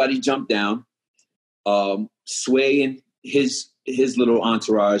 after everybody jumped down, Sway and his little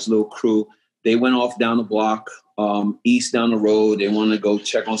entourage, little crew, they went off down the block, east down the road. They wanted to go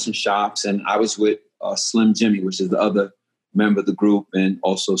check on some shops. And I was with Slim Jimmy, which is the other member of the group, and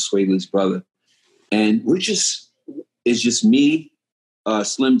also Sway Lee's brother. And it's just me,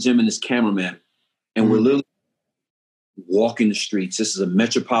 Slim Jim, and his cameraman. And we're literally walking the streets. This is a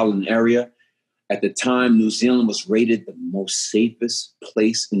metropolitan area. At the time, New Zealand was rated the most safest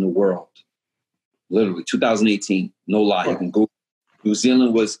place in the world. Literally, 2018, no lie. You can go. New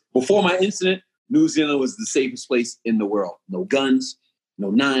Zealand was, before my incident, New Zealand was the safest place in the world. No guns,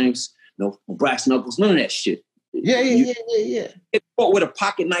 no knives, no brass knuckles, none of that shit. Yeah. Get caught with a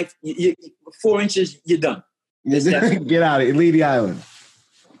pocket knife, 4 inches, you're done. Get out of it. Leave the island.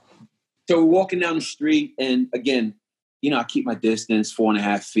 So we're walking down the street, and again, you know, I keep my distance,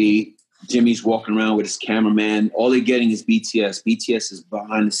 4.5 feet. Jimmy's walking around with his cameraman. All they're getting is BTS. BTS is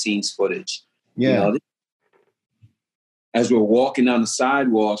behind the scenes footage. Yeah. You know, as we're walking down the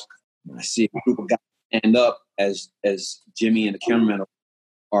sidewalk, I see a group of guys stand up as Jimmy and the cameraman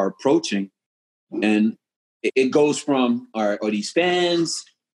are approaching, and it goes from are these fans,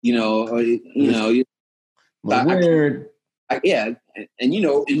 you know, Weird. Yeah, and you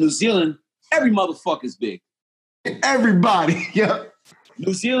know, in New Zealand, every motherfucker's big. Everybody. Yeah.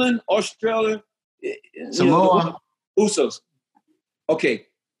 New Zealand, Australia, Samoa. Usos. Okay,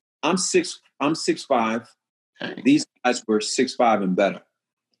 I'm 6'5". These guys were 6'5" and better.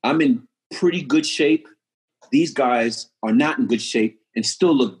 I'm in pretty good shape. These guys are not in good shape and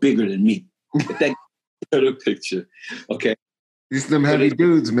still look bigger than me. If that better picture. Okay. These them heavy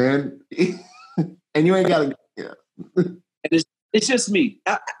dudes, man. And you ain't got to. And it's just me.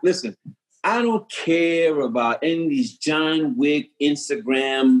 Listen, I don't care about any of these John Wick,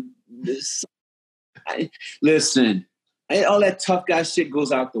 Instagram. Listen, all that tough guy shit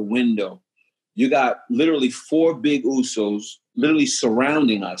goes out the window. You got literally 4 big Usos literally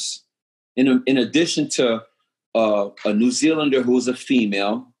surrounding us. In addition to a New Zealander who was a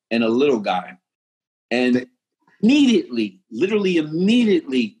female and a little guy. And immediately,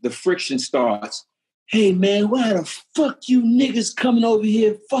 the friction starts. Hey, man, why the fuck you niggas coming over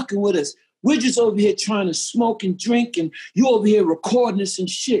here fucking with us? We're just over here trying to smoke and drink, and you over here recording us and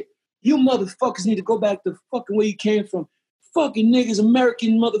shit. You motherfuckers need to go back to fucking where you came from. Fucking niggas,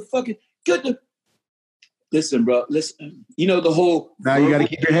 American motherfucking. Listen, bro. Listen. You know the whole. Now you got to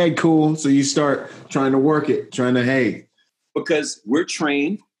keep your head cool, so you start trying to work it, hey. Because we're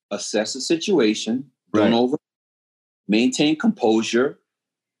trained, assess the situation, right. Don't over, maintain composure,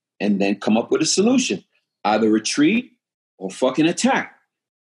 and then come up with a solution. Either retreat or fucking attack.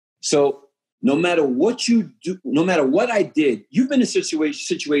 So no matter what you do, no matter what I did, you've been in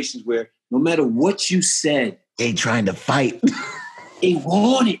situations where no matter what you said, they trying to fight. They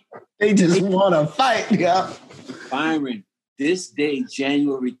want it. They just want to fight. Yeah. Byron, this day,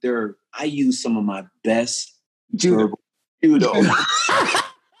 January 3rd, I used some of my best judo.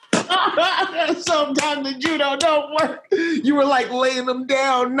 Sometimes the judo don't work. You were like laying them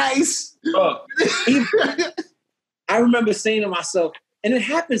down nice. I remember saying to myself, and it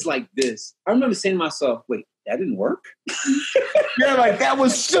happens like this. I remember saying to myself, wait, that didn't work? Yeah, like that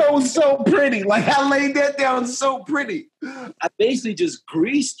was so pretty. Like I laid that down so pretty. I basically just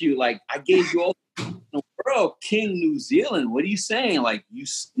greased you. Like I gave you all the world, King New Zealand. What are you saying? Like you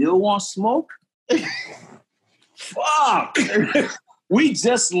still want smoke? Fuck. We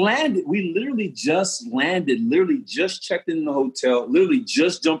just landed. We literally just landed, literally just checked in the hotel, literally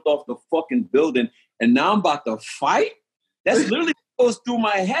just jumped off the fucking building. And now I'm about to fight? That's literally what goes through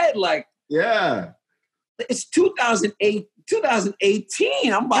my head. Like, yeah. It's 2018.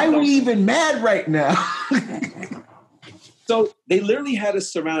 Why are we even mad right now? So they literally had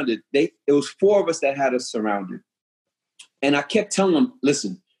us surrounded. It was 4 of us that had us surrounded. And I kept telling them,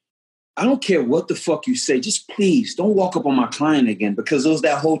 listen, I don't care what the fuck you say. Just please don't walk up on my client again, because it was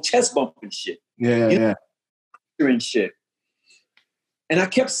that whole chest bumping shit. Yeah. And shit. And I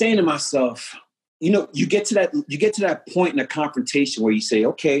kept saying to myself, you get to that point in a confrontation where you say,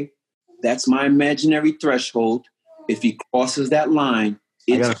 okay, that's my imaginary threshold. If he crosses that line,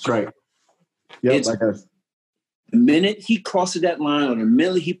 I got to strike. Yep, I got. The minute he crosses that line, or the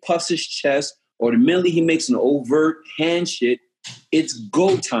minute he puffs his chest, or the minute he makes an overt hand shit, it's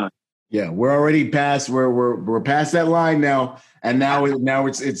go time. Yeah, we're already past. We're past that line now, and now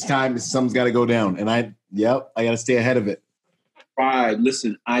it's time. Something's got to go down, and I got to stay ahead of it.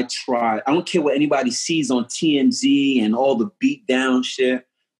 Listen, I tried. I don't care what anybody sees on TMZ and all the beat down shit.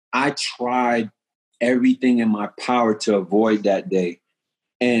 I tried everything in my power to avoid that day.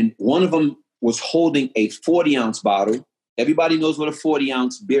 And one of them was holding a 40-ounce bottle. Everybody knows what a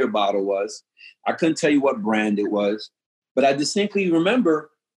 40-ounce beer bottle was. I couldn't tell you what brand it was, but I distinctly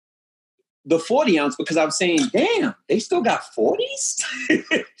remember the 40-ounce because I was saying, damn, they still got 40s?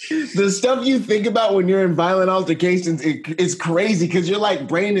 The stuff you think about when you're in violent altercations, it's crazy because you're like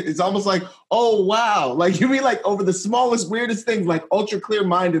brain, it's almost like, oh, wow. Like you mean like over the smallest, weirdest things, like ultra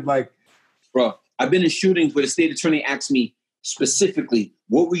clear-minded, like. Bro, I've been in shootings where the state attorney asked me specifically,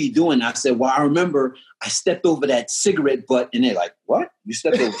 what were you doing? I said, well, I remember I stepped over that cigarette butt. And they're like, what? You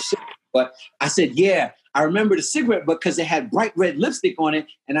stepped over cigarette butt? I said, yeah. I remember the cigarette butt because it had bright red lipstick on it.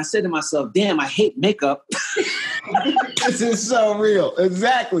 And I said to myself, damn, I hate makeup. This is so real.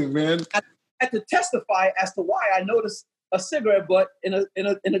 Exactly, man. I had to testify as to why I noticed a cigarette butt in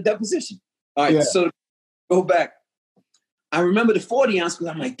a deposition. All right, So go back. I remember the 40-ounce because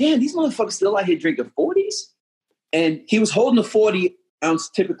I'm like, damn, these motherfuckers still out here drinking 40s? And he was holding the 40-ounce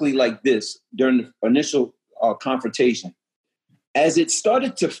typically like this during the initial confrontation. As it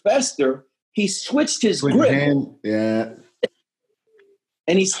started to fester, he switched his grip. Yeah.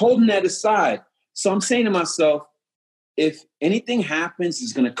 And he's holding that aside. So I'm saying to myself, if anything happens,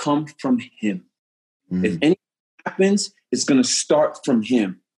 it's going to come from him. Mm. If anything happens, it's going to start from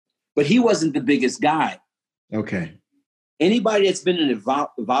him. But he wasn't the biggest guy. Okay. Anybody that's been in a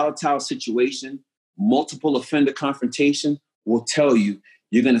volatile situation, multiple offender confrontation, will tell you,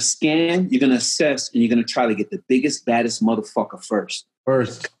 you're going to scan, you're going to assess, and you're going to try to get the biggest, baddest motherfucker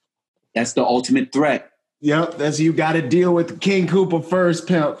first. That's the ultimate threat. Yep, you got to deal with King Cooper first,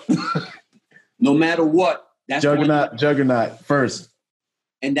 pimp. No matter what. That's Juggernaut first.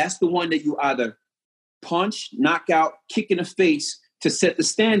 And that's the one that you either punch, knock out, kick in the face to set the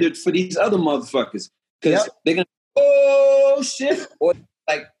standard for these other motherfuckers. Because they're going to, oh, shit, or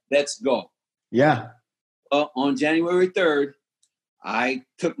like, let's go. Yeah. On January 3rd, I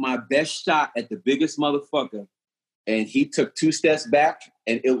took my best shot at the biggest motherfucker. And he took 2 steps back,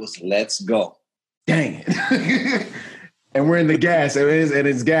 and it was let's go. Dang it. And we're in the gas.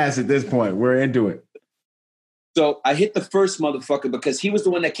 It's gas at this point. We're into it. So I hit the first motherfucker because he was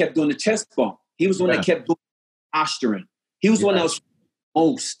the one that kept doing the chest bump. He was the one that kept doing posturing. He was the one that was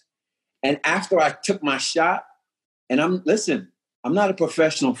most. And after I took my shot, and I'm not a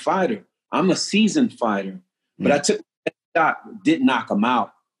professional fighter. I'm a seasoned fighter. But I took that shot, didn't knock him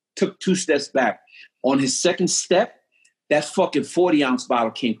out. Took 2 steps back. On his second step, that fucking 40-ounce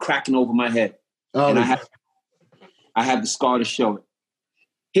bottle came cracking over my head. Oh, and I had the scar to show it.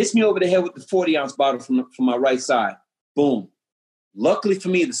 Hits me over the head with the 40-ounce bottle from my right side. Boom. Luckily for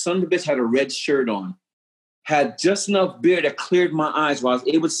me, the son of a bitch had a red shirt on. Had just enough beer that cleared my eyes where I was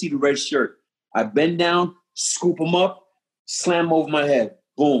able to see the red shirt. I bend down, scoop him up, slam him over my head.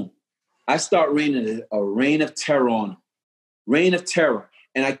 Boom. I start raining a rain of terror on him. Rain of terror.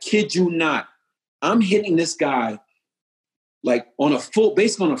 And I kid you not, I'm hitting this guy like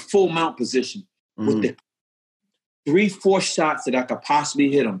basically on a full mount position with the 3-4 shots that I could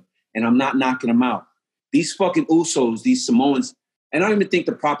possibly hit him, and I'm not knocking him out. These fucking Usos, these Samoans, and I don't even think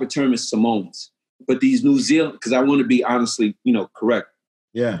the proper term is Samoans, but these New Zealand, because I want to be honestly, correct.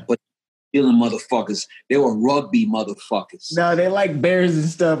 Yeah. But New Zealand motherfuckers, they were rugby motherfuckers. No, they like bears and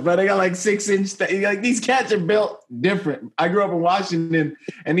stuff, but they got like 6-inch. Like these cats are built different. I grew up in Washington,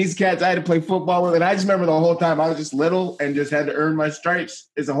 and these cats I had to play football with, and I just remember the whole time I was just little and just had to earn my stripes.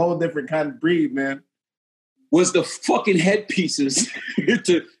 It's a whole different kind of breed, man. Was the fucking headpieces.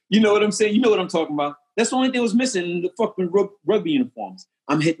 You know what I'm saying? You know what I'm talking about. That's the only thing that was missing in the fucking rugby uniforms.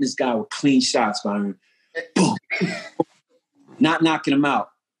 I'm hitting this guy with clean shots, Byron. Boom. Not knocking him out.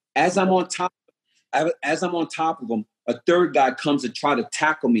 As I'm on top of him, a third guy comes to try to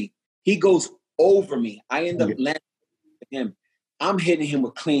tackle me. He goes over me. I end up landing him. I'm hitting him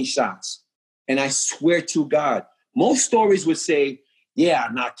with clean shots. And I swear to God, most stories would say, yeah,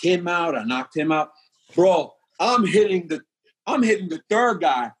 I knocked him out. Bro, I'm hitting I'm hitting the third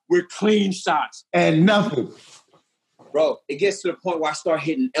guy with clean shots. And nothing. Bro, it gets to the point where I start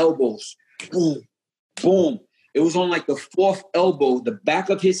hitting elbows. Boom, boom. It was on like the fourth elbow, the back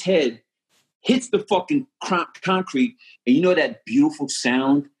of his head hits the fucking concrete. And you know that beautiful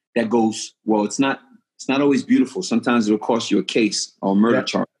sound that goes, well, it's not always beautiful. Sometimes it'll cost you a case or a murder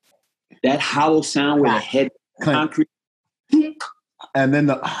charge. That hollow sound where the head concrete. And then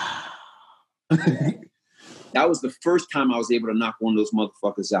that was the first time I was able to knock one of those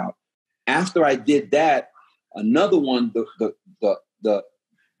motherfuckers out. After I did that, another one, the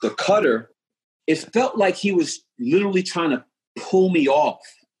cutter, it felt like he was literally trying to pull me off.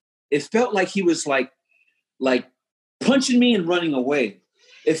 It felt like he was like punching me and running away.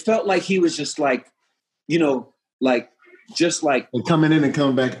 It felt like he was just like, you know, just like coming in and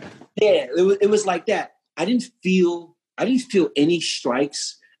coming back. Yeah, it was like that. I didn't feel any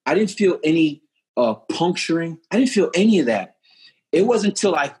strikes. I didn't feel any puncturing. I didn't feel any of that. It wasn't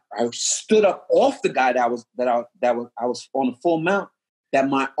until I stood up off the guy that I was on a full mount that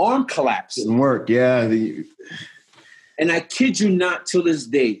my arm collapsed. Didn't work, yeah. And I kid you not, till this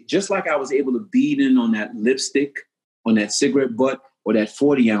day, just like I was able to beat in on that lipstick, on that cigarette butt, or that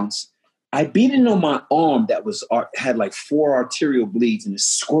 40 ounce, I beat in on my arm that had like 4 arterial bleeds and it's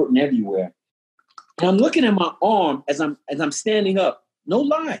squirting everywhere. And I'm looking at my arm as I'm standing up. No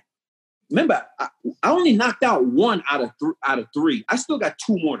lie. Remember, I only knocked out 1 out of 3. I still got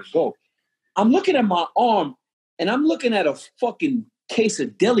 2 more to go. I'm looking at my arm and I'm looking at a fucking case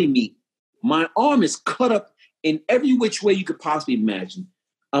of deli meat. My arm is cut up in every which way you could possibly imagine.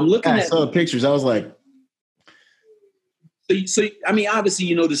 I'm looking at... I saw the pictures. I was like... So I mean, obviously,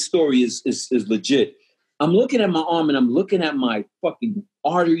 you know, the story is legit. I'm looking at my arm and I'm looking at my fucking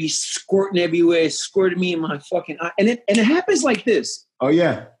arteries squirting everywhere, squirting me in my fucking eye. And it happens like this. Oh,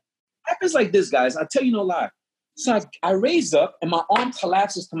 yeah. It happens like this, guys. I'll tell you no lie. So I raise up and my arm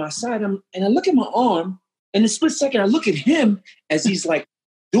collapses to my side. And I look at my arm, and in a split second, I look at him as he's like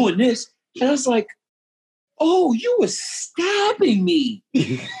doing this. And I was like, oh, you were stabbing me.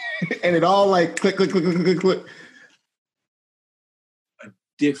 And it all like click, click, click, click, click, click. A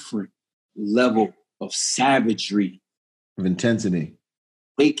different level of savagery. Of intensity.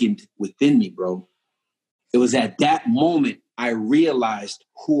 Awakened within me, bro. It was at that moment I realized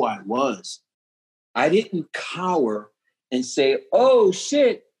who I was. I didn't cower and say, oh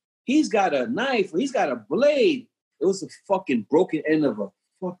shit, he's got a knife or he's got a blade. It was a fucking broken end of a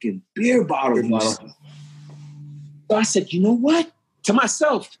fucking beer bottle. So I said, you know what? To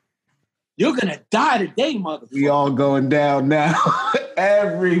myself, you're going to die today, motherfucker. We all going down now.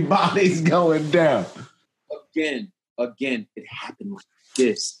 Everybody's going down. Again, it happened like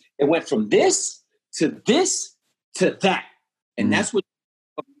this. It went from this to that. And that's what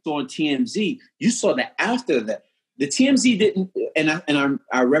you saw on TMZ. You saw that after that. The TMZ didn't, and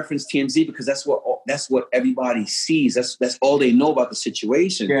I reference TMZ because that's what everybody sees. That's all they know about the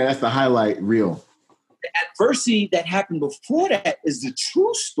situation. Yeah, that's the highlight reel. The adversity that happened before that is the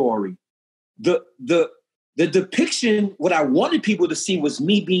true story. The depiction, what I wanted people to see was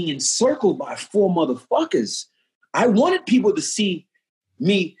me being encircled by 4 motherfuckers. I wanted people to see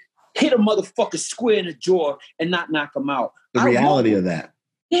me hit a motherfucker square in the jaw and not knock him out. The reality of that.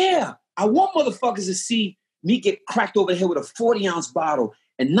 Yeah. I want motherfuckers to see me get cracked over the head with a 40-ounce bottle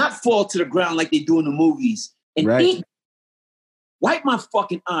and not fall to the ground like they do in the movies. And eat, wipe my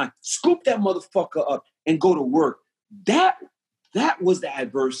fucking eye, scoop that motherfucker up and go to work. That was the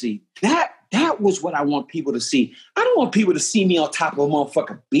adversity. That was what I want people to see. I don't want people to see me on top of a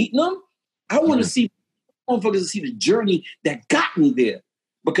motherfucker beating them. I want to see motherfuckers to see the journey that got me there,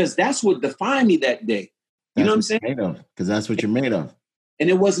 because that's what defined me that day. You know what I'm saying? Because that's what you're made of. And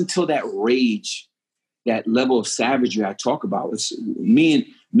it wasn't until that rage, that level of savagery I talk about. It's me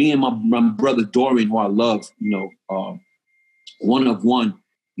and my brother Dorian, who I love, one of one.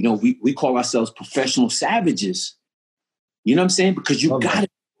 You know, we call ourselves professional savages. You know what I'm saying? Because you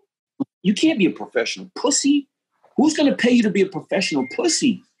can't be a professional pussy. Who's going to pay you to be a professional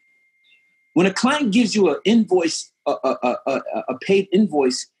pussy? When a client gives you an invoice, a paid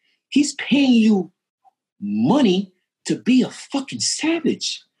invoice, he's paying you money to be a fucking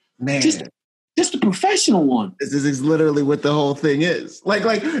savage. Man. Just a professional one. This is literally what the whole thing is.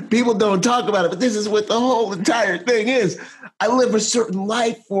 Like people don't talk about it, but this is what the whole entire thing is. I live a certain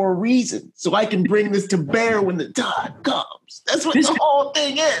life for a reason, so I can bring this to bear when the time comes. That's what the whole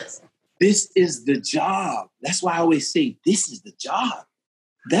thing is. This is the job. That's why I always say, this is the job.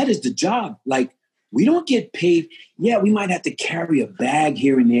 That is the job. Like, we don't get paid. Yeah, we might have to carry a bag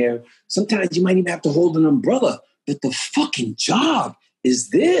here and there. Sometimes you might even have to hold an umbrella. But the fucking job is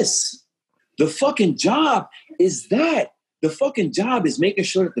this. The fucking job is that. The fucking job is making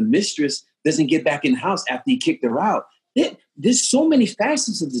sure that the mistress doesn't get back in the house after you kicked her out. There's so many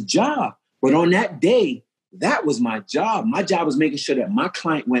facets of the job. But on that day, that was my job. My job was making sure that my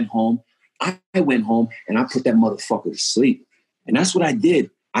client went home. I went home and I put that motherfucker to sleep. And that's what I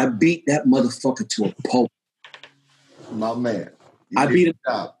did. I beat that motherfucker to a pulp. My man. I beat him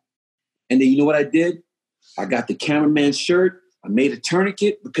up. And then you know what I did? I got the cameraman's shirt. I made a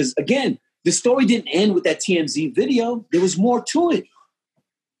tourniquet because, again, the story didn't end with that TMZ video. There was more to it.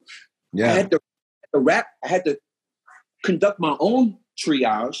 Yeah. I had to rap. I had to conduct my own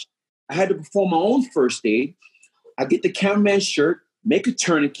triage. I had to perform my own first aid. I get the cameraman's shirt, make a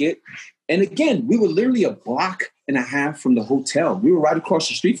tourniquet. And again, we were literally a block and a half from the hotel. We were right across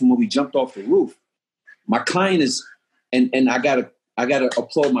the street from where we jumped off the roof. My client is, and I gotta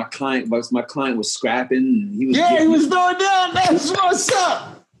applaud my client, because my client was scrapping. And he was throwing down. That's what's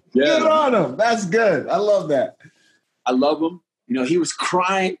up. Yeah. Good on him. That's good. I love that. I love him. You know, he was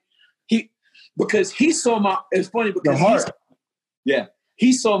crying. Because he saw my, it's funny because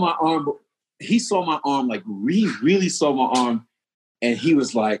he saw my arm. He saw my arm, like really saw my arm. And he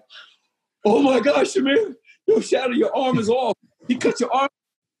was like, oh my gosh, Shamir, yo, Shadow, your arm is off. He cut your arm.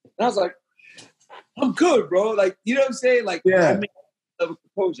 And I was like, I'm good, bro. Like, you know what I'm saying? Like, I made a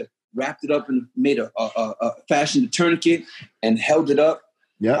composure, wrapped it up and made a fashioned a tourniquet and held it up.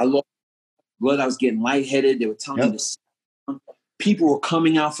 Yeah. I lost blood. I was getting lightheaded. They were telling me to. People were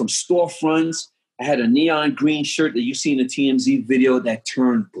coming out from storefronts. I had a neon green shirt that you see in the TMZ video that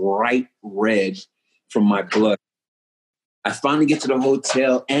turned bright red from my blood. I finally get to the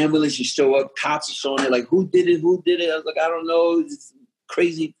hotel. Ambulances show up. Cops are showing it. Like, who did it? Who did it? I was like, I don't know. It's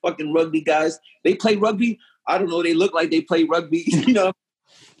crazy fucking rugby guys. They play rugby. I don't know. They look like they play rugby. You know,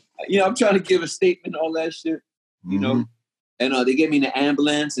 I'm trying to give a statement, all that shit. You know, and they get me in the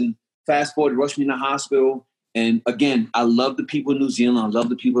ambulance and fast forward, rush me in the hospital. And again, I love the people in New Zealand. I love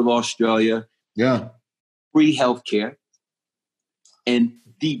the people of Australia. Yeah. Free healthcare and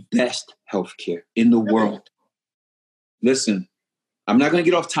the best healthcare in the world. Listen, I'm not going to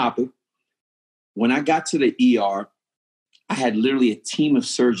get off topic. When I got to the ER, I had literally a team of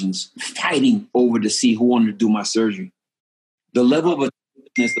surgeons fighting over to see who wanted to do my surgery. The level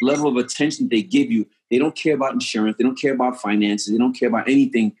of attention they give you, they don't care about insurance. They don't care about finances. They don't care about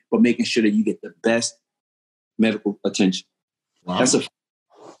anything but making sure that you get the best medical attention. Wow. So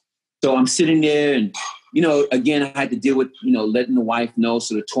I'm sitting there and, you know, again, I had to deal with, you know, letting the wife know.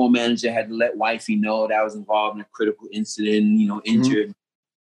 So the tour manager had to let wifey know that I was involved in a critical incident, you know, injured.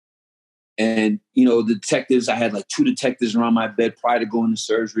 And, you know, the detectives, I had like 2 detectives around my bed prior to going to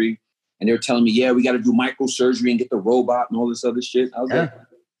surgery. And they were telling me, yeah, we got to do microsurgery and get the robot and all this other shit. I was like,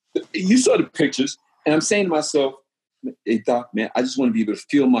 you saw the pictures. And I'm saying to myself, hey, Doc, man, I just want to be able to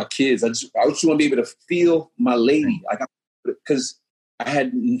feel my kids. I just want to be able to feel my lady. Like, because I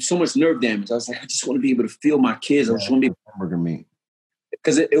had so much nerve damage. I was like, I just want to be able to feel my kids. I just want to be able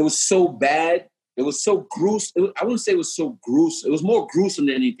because it was so bad. It was so gruesome. I wouldn't say it was so gruesome. It was more gruesome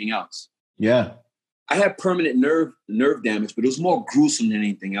than anything else. Yeah. I had permanent nerve damage, but it was more gruesome than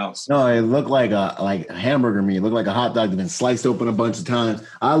anything else. No, it looked like hamburger meat. It looked like a hot dog that's been sliced open a bunch of times.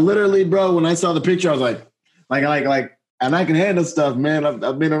 I literally, bro, when I saw the picture, I was like, and I can handle stuff, man.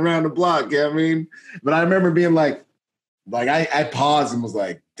 I've been around the block, you know what I mean? But I remember being like I paused and was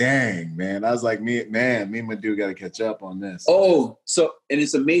like, dang, man. I was like, me and my dude got to catch up on this. Oh, and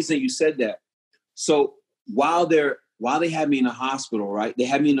it's amazing you said that. So while they had me in the hospital, right? They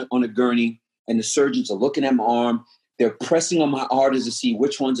had me on a gurney, and the surgeons are looking at my arm. They're pressing on my arteries to see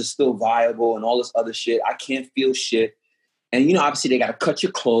which ones are still viable and all this other shit. I can't feel shit. And, you know, obviously they got to cut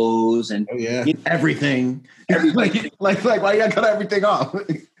your clothes and everything. like why you got to cut everything off?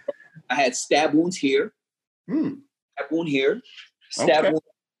 I had stab wounds here, stab wound here, stab wound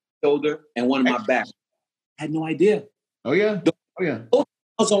shoulder, and one in my back. I had no idea. Oh yeah. I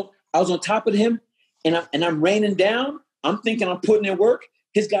was on top of him, and I'm raining down. I'm thinking I'm putting in work.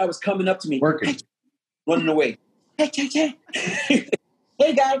 His guy was coming up to me, running away. Hey, hey,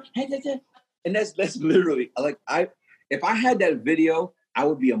 guy. Hey. And that's literally like if I had that video, I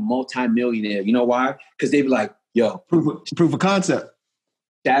would be a multi-millionaire. You know why? Because they'd be like, yo, proof of concept.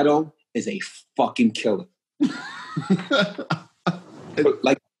 Shadow is a fucking killer.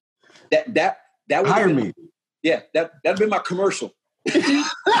 Like that would hire me. Yeah, that'd be my commercial.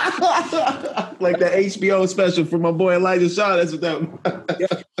 Like the HBO special for my boy Elijah Shaw. That's what that.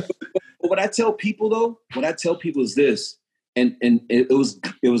 Yeah. But what I tell people is this, and it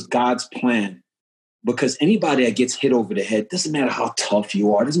was God's plan, because anybody that gets hit over the head, doesn't matter how tough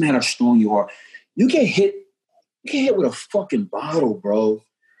you are, doesn't matter how strong you are, you get hit with a fucking bottle, bro.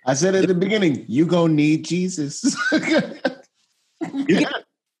 I said at the beginning, you gonna need Jesus.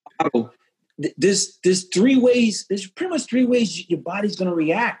 There's three ways. There's pretty much three ways your body's gonna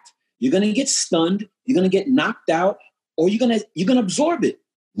react. You're gonna get stunned. You're gonna get knocked out, or you're gonna absorb it.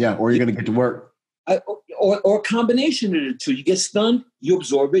 Yeah, or you're gonna get to work. Or a combination of the two. You get stunned, you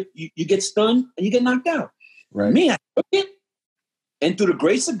absorb it. You get stunned, and you get knocked out. Right. Me, I took it, and through the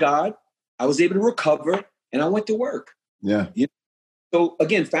grace of God, I was able to recover, and I went to work. Yeah. So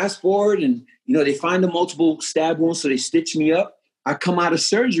again, fast forward, and they find the multiple stab wounds, so they stitch me up. I come out of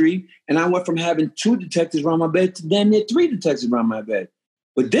surgery, and I went from having 2 detectives around my bed to damn near 3 detectives around my bed.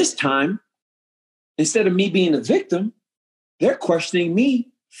 But this time, instead of me being a victim, they're questioning me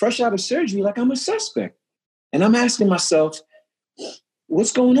fresh out of surgery like I'm a suspect. And I'm asking myself,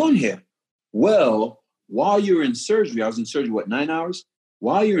 what's going on here? Well, while you're in surgery, I was in surgery, 9 hours?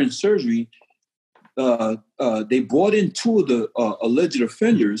 While you're in surgery, they brought in 2 of the alleged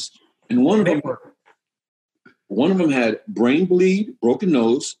offenders, and one of them had brain bleed, broken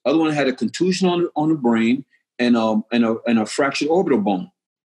nose. Other one had a contusion on the brain and a fractured orbital bone.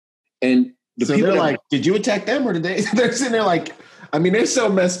 And they're like, did you attack them, or did they? They're sitting there like, I mean, they're so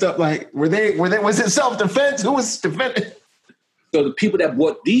messed up. Like, was it self-defense? Who was defending? So the people that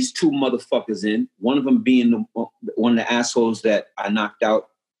brought these 2 motherfuckers in, one of them being one of the assholes that I knocked out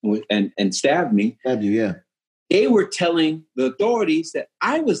and stabbed me. Stabbed you, yeah. They were telling the authorities that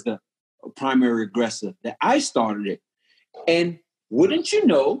I was the primary aggressor, that I started it. And wouldn't you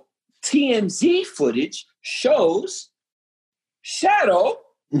know, TMZ footage shows Shadow,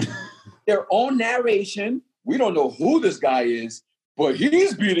 their own narration. We don't know who this guy is, but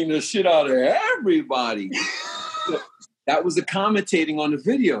he's beating the shit out of everybody. That was the commentating on the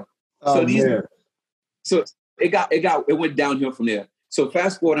video. So it went downhill from there. So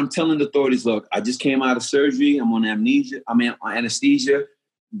fast forward, I'm telling the authorities, look, I just came out of surgery. I'm on amnesia. I'm on anesthesia.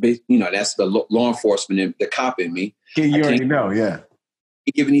 That's the law enforcement, the cop in me. You already know, yeah.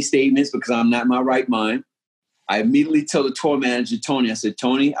 Give any statements because I'm not in my right mind. I immediately tell the tour manager, Tony, I said,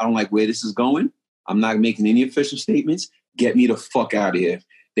 Tony, I don't like where this is going. I'm not making any official statements. Get me the fuck out of here.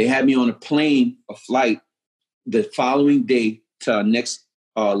 They had me on a flight the following day to our next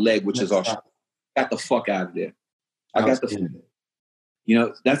leg, which is Australia. Got the fuck out of there. That's the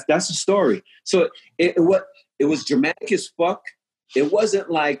story. So it was dramatic as fuck. It wasn't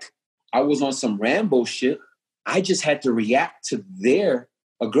like I was on some Rambo shit. I just had to react to their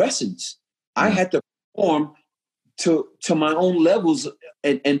aggressions. I had to perform to my own levels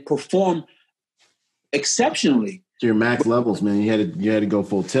and perform exceptionally. To your max levels, man. You had to go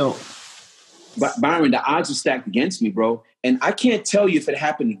full tilt. But Byron, the odds are stacked against me, bro. And I can't tell you if it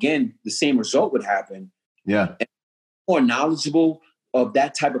happened again, the same result would happen. Yeah. And more knowledgeable of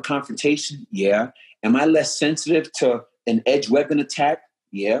that type of confrontation? Yeah. Am I less sensitive to an edge weapon attack?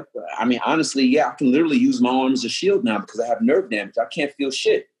 Yeah. I mean, honestly, yeah, I can literally use my arm as a shield now because I have nerve damage. I can't feel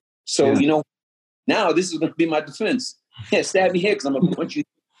shit. So, now this is going to be my defense. Yeah, stab me here because I'm going to punch you.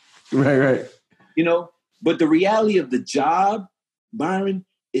 Right. But the reality of the job, Byron,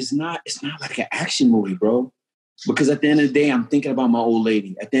 it's not like an action movie, bro. Because at the end of the day, I'm thinking about my old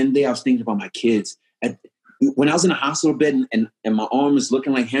lady. At the end of the day, I was thinking about my kids. When I was in a hospital bed and my arm was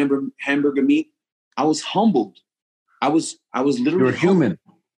looking like hamburger meat, I was humbled. I was literally human.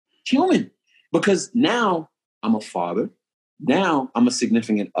 Because now I'm a father. Now I'm a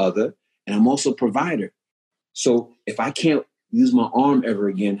significant other. And I'm also a provider. So if I can't use my arm ever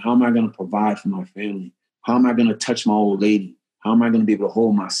again, how am I going to provide for my family? How am I going to touch my old lady? How am I going to be able to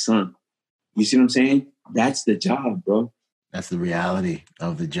hold my son? You see what I'm saying? That's the job, bro. That's the reality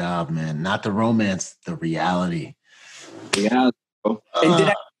of the job, man. Not the romance, the reality. Reality, bro.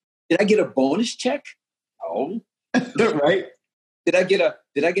 And did I get a bonus check? Oh, right. Did I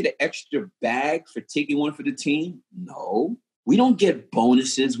get an extra bag for taking one for the team? No. We don't get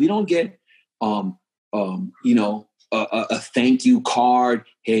bonuses. We don't get a thank you card.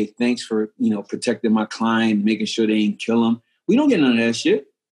 Hey, thanks for protecting my client, making sure they ain't kill him. We don't get none of that shit.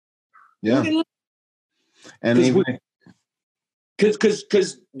 Yeah. And because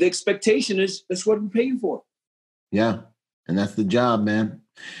the expectation is that's what we're paying for. Yeah, and that's the job, man.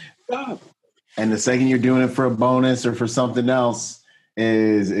 Job. And the second you're doing it for a bonus or for something else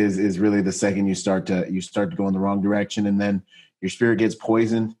is really the second you start to go in the wrong direction, and then your spirit gets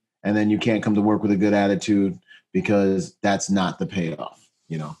poisoned, and then you can't come to work with a good attitude because that's not the payoff.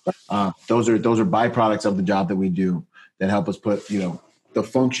 Those are byproducts of the job that we do that help us put the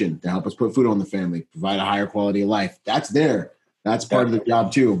function to help us put food on the family, provide a higher quality of life. That's there. That's part of the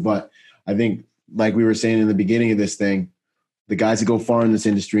job too. But I think, like we were saying in the beginning of this thing, the guys that go far in this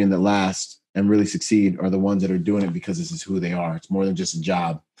industry and that last and really succeed are the ones that are doing it because this is who they are. It's more than just a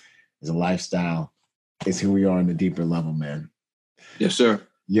job. is a lifestyle. It's who we are on the deeper level, man. Yes, sir.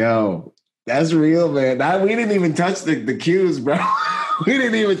 Yo, that's real, man. We didn't even touch the cues, bro. We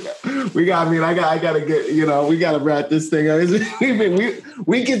didn't even. I gotta get. We gotta wrap this thing up.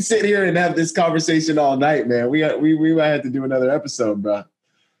 We can sit here and have this conversation all night, man. We might have to do another episode, bro.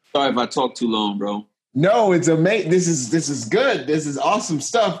 Sorry if I talk too long, bro. No, it's amazing. This is good. This is awesome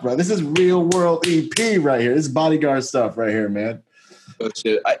stuff, bro. This is real world EP right here. This is bodyguard stuff right here, man.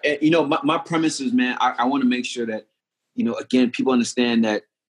 My premise is, man, I want to make sure that, again, people understand that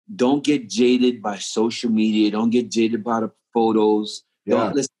don't get jaded by social media. Don't get jaded by the photos.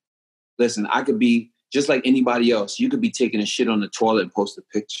 Yeah. Listen, I could be just like anybody else. You could be taking a shit on the toilet and post a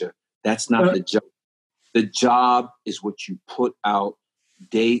picture. That's not the job. The job is what you put out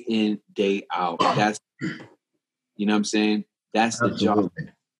day in, day out. That's, you know what I'm saying? That's the job.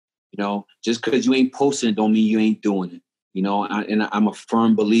 Just because you ain't posting it don't mean you ain't doing it. And I'm a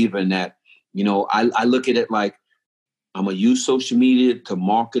firm believer in that. I look at it like I'm going to use social media to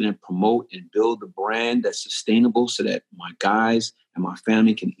market and promote and build a brand that's sustainable so that my guys and my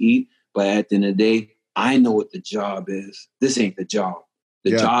family can eat. But at the end of the day, I know what the job is. This ain't the job.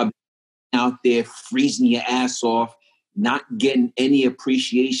 The job is out there freezing your ass off, not getting any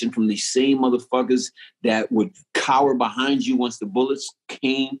appreciation from these same motherfuckers that would cower behind you once the bullets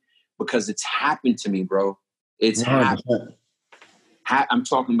came, because it's happened to me, bro. It's 100%. happened. I'm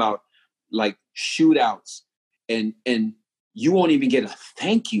talking about like shootouts. And you won't even get a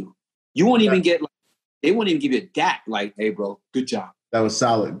thank you. You won't even get, they won't even give you a DAC. Like, hey, bro, good job. That was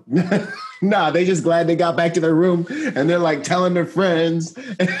solid. Nah, they just glad they got back to their room and they're like telling their friends.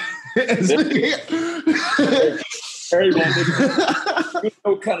 Hey, man,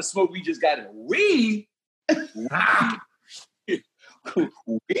 what kind of smoke we just got in weed?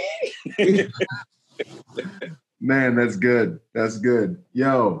 Man, that's good. That's good.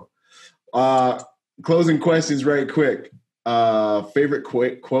 Yo, closing questions right quick. Favorite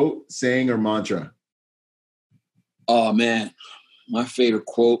quote, saying, or mantra? Oh, man. My favorite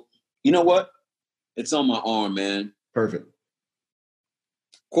quote. You know what? It's on my arm, man. Perfect.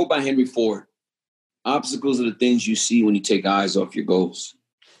 Quote by Henry Ford. Obstacles are the things you see when you take eyes off your goals.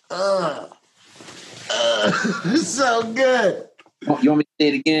 So good. You want me to say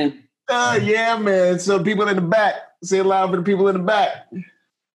it again? Yeah, man. So people in the back. Say it loud for the people in the back.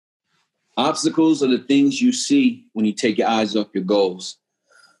 Obstacles are the things you see when you take your eyes off your goals.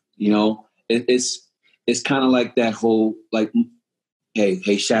 It's kind of like that whole, like,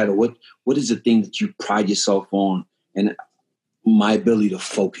 hey, Shadow, what is the thing that you pride yourself on? And my ability to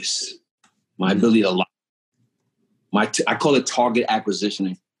focus, my ability to lock. I call it target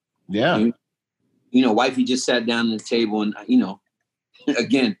acquisitioning. Yeah. Wifey just sat down at the table and,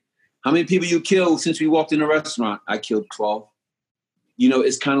 again, how many people you killed since we walked in the restaurant? I killed 12.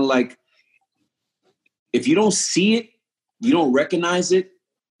 It's kind of like, if you don't see it, you don't recognize it,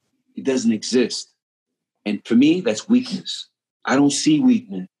 it doesn't exist. And for me, that's weakness. I don't see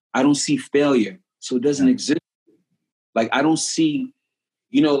weakness. I don't see failure. So it doesn't exist. Like, I don't see,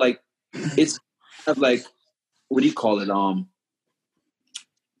 it's kind of like, what do you call it?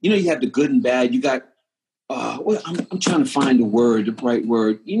 You have the good and bad. You got, I'm trying to find the right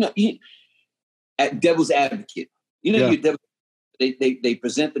word. At devil's advocate. You're devil, they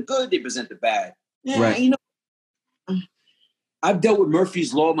present the good, they present the bad. Yeah, right. I've dealt with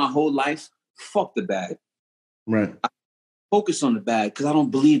Murphy's Law my whole life. Fuck the bad. Right. I focus on the bad because I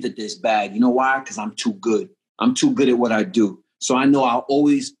don't believe that there's bad. You know why? Because I'm too good. I'm too good at what I do. So I know I'll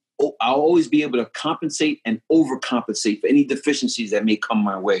always be able to compensate and overcompensate for any deficiencies that may come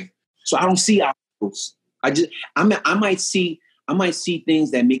my way. So I don't see obstacles. I might see things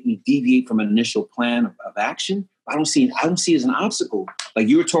that make me deviate from an initial plan of action. I don't see it as an obstacle. Like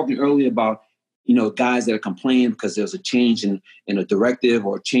you were talking earlier about, guys that are complaining because there's a change in a directive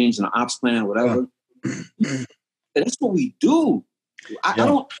or a change in an ops plan or whatever. Yeah. That's what we do. I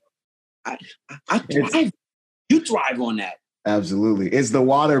thrive. You thrive on that. Absolutely. It's the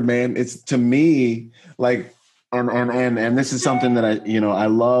water, man. It's, to me, like, and this is something that I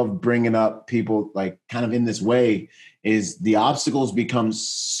love bringing up people, like, kind of in this way, is the obstacles become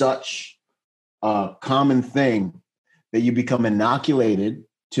such a common thing that you become inoculated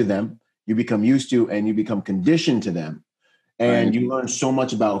to them, you become used to, and you become conditioned to them. And you learn so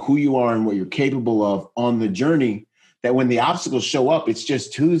much about who you are and what you're capable of on the journey that when the obstacles show up, it's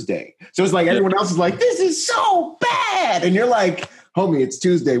just Tuesday. So it's like everyone else is like, this is so bad. And you're like, homie, it's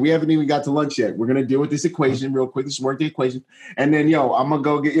Tuesday. We haven't even got to lunch yet. We're going to deal with this equation real quick. This work the equation. And then, I'm going to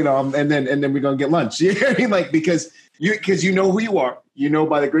go get, and then we're going to get lunch. You know what I mean? Like, because you know who you are,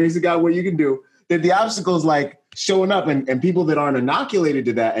 by the grace of God, what you can do. That the obstacles, like, showing up, and people that aren't inoculated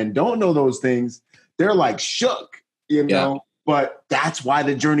to that and don't know those things, they're like shook, you know. But that's why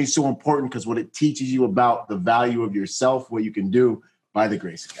the journey is so important, because what it teaches you about the value of yourself, what you can do by the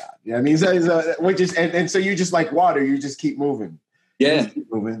grace of God. You know what I mean? So, which is, and so you just like water, you just keep moving. Yeah.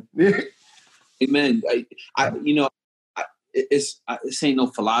 Keep moving. Amen. This ain't no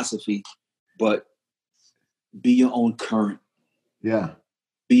philosophy, but be your own current. Yeah.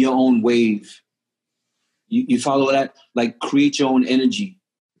 Be your own wave. You follow that? Like, create your own energy.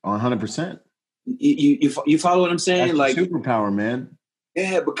 100%. You follow what I'm saying? That's like superpower, man.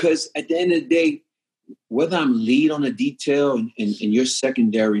 Yeah, because at the end of the day, whether I'm lead on a detail and you're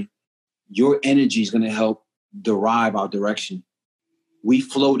secondary, your energy is going to help derive our direction. We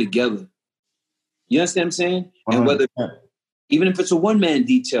flow together. You understand what I'm saying? 100%. And whether, even if it's a one-man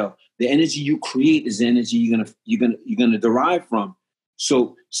detail, the energy you create is the energy you're gonna derive from.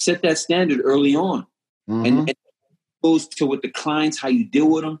 So set that standard early on, and it goes to with the clients, how you deal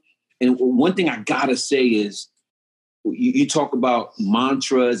with them. And one thing I gotta say is, you talk about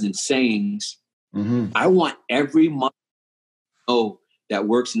mantras and sayings. I want every mother to know that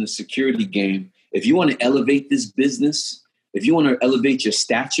works in the security game. If you want to elevate this business, if you want to elevate your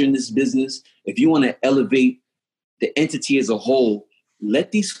stature in this business, if you want to elevate the entity as a whole,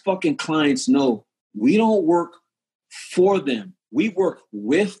 let these fucking clients know we don't work for them. We work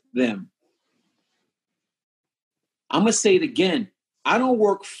with them. I'm going to say it again. I don't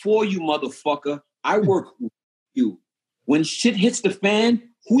work for you, motherfucker. I work with you. When shit hits the fan,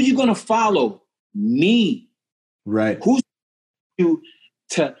 who you going to follow? Me. Right. Who's you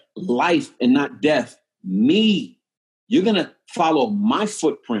to life and not death? Me. You're going to follow my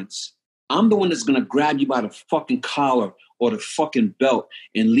footprints. I'm the one that's going to grab you by the fucking collar or the fucking belt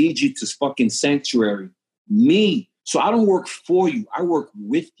and lead you to fucking sanctuary. Me. So I don't work for you. I work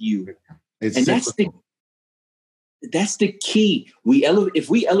with you. And that's the key. If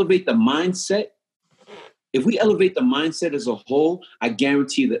we elevate the mindset as a whole, I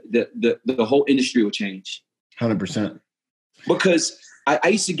guarantee that the whole industry will change. 100%. Because I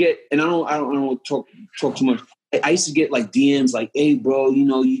used to get, and I don't talk too much. I used to get like DMs like, "Hey, bro,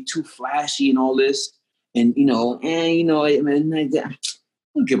 you too flashy and all this, and man, I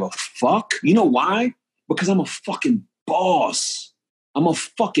don't give a fuck." You know why? Because I'm a fucking boss. I'm a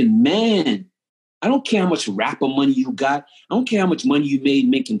fucking man. I don't care how much rapper money you got. I don't care how much money you made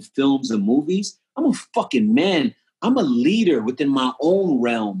making films and movies. I'm a fucking man. I'm a leader within my own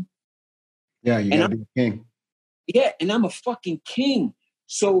realm. Yeah, you gotta be a king. Yeah, and I'm a fucking king.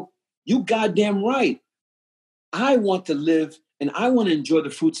 So you goddamn right. I want to live and I want to enjoy the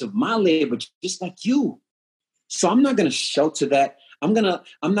fruits of my labor just like you. So I'm not going to shelter that. I'm not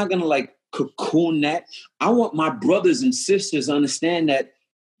going to like cocoon that. I want my brothers and sisters to understand that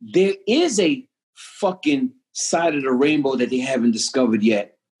there is a fucking side of the rainbow that they haven't discovered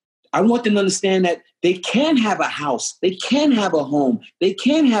yet. I want them to understand that they can have a house. They can have a home. They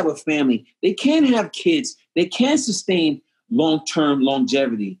can have a family. They can have kids. They can sustain long-term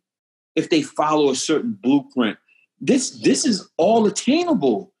longevity if they follow a certain blueprint. This is all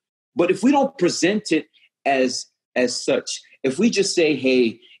attainable. But if we don't present it as such, if we just say,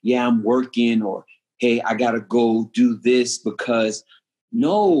 "Hey, yeah, I'm working," or "Hey, I got to go do this because,"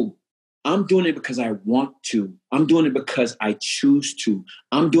 no, I'm doing it because I want to. I'm doing it because I choose to.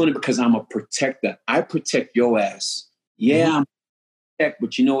 I'm doing it because I'm a protector. I protect your ass. Yeah, I'm protect,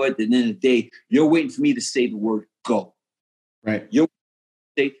 but you know what? At the end of the day, you're waiting for me to say the word go. Right. You're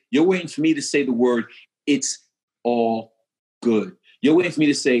waiting for me to say the word, it's all good. You're waiting for me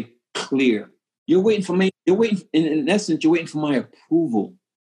to say clear. You're waiting for me. You're waiting, in essence, you're waiting for my approval.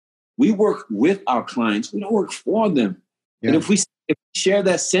 We work with our clients. We don't work for them. Yeah. And if we share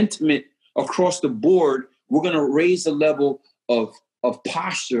that sentiment across the board, we're going to raise the level of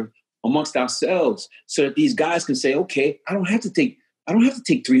posture amongst ourselves so that these guys can say, okay, I don't have to take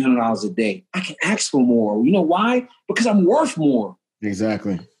 $300 a day. I can ask for more. You know why? Because I'm worth more.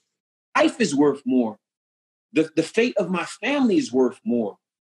 Exactly. Life is worth more. The fate of my family is worth more.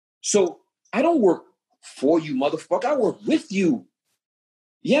 So I don't work for you, motherfucker. I work with you.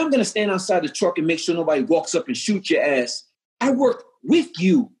 Yeah, I'm going to stand outside the truck and make sure nobody walks up and shoot your ass. I work with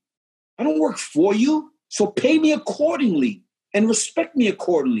you. I don't work for you. So pay me accordingly and respect me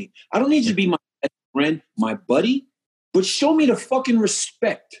accordingly. I don't need you to be my best friend, my buddy, but show me the fucking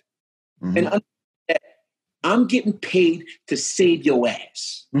respect. And understand that I'm getting paid to save your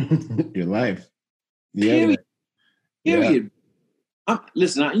ass. Your life. Yeah. Period. Yeah.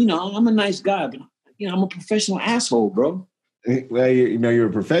 Listen, I'm a nice guy, but I'm a professional asshole, bro. Well, you're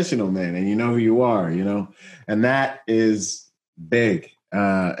a professional, man, and you know who you are, and that is big.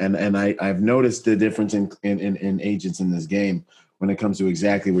 And I've noticed the difference in agents in this game when it comes to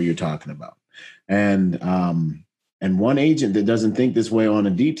exactly what you're talking about. And one agent that doesn't think this way on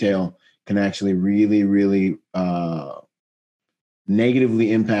a detail can actually really, really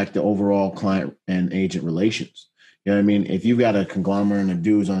negatively impact the overall client and agent relations. You know what I mean? If you've got a conglomerate of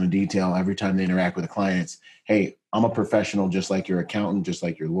dudes on a detail, every time they interact with a client, it's, hey, I'm a professional just like your accountant, just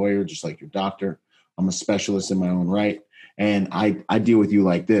like your lawyer, just like your doctor. I'm a specialist in my own right. And I deal with you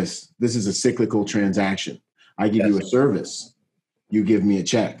like this. This is a cyclical transaction. I give you a service. You give me a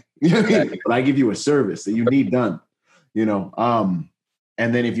check. But I give you a service that you need done.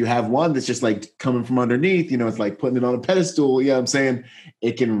 And then if you have one that's just like coming from underneath, it's like putting it on a pedestal. You know what I'm saying?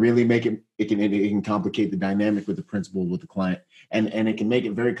 It can really make it can complicate the dynamic with the principal, with the client. And it can make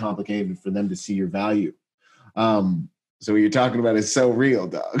it very complicated for them to see your value. So what you're talking about is so real,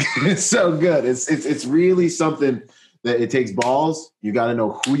 dog. It's so good. It's really something that it takes balls. You got to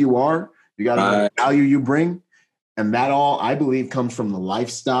know who you are. You got to know the value you bring. And that all, I believe, comes from the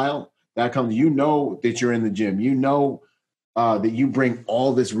lifestyle. That comes, that you're in the gym. That you bring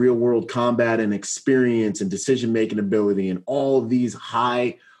all this real world combat and experience and decision-making ability and all these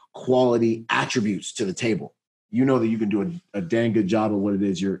high quality attributes to the table. You know that you can do a dang good job of what it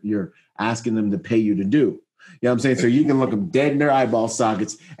is you're asking them to pay you to do. You know what I'm saying? So you can look them dead in their eyeball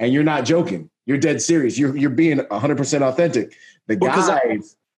sockets and you're not joking. You're dead serious. You're being 100% authentic. The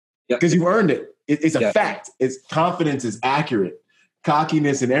guys, because you've earned it. It's a fact. It's confidence is accurate.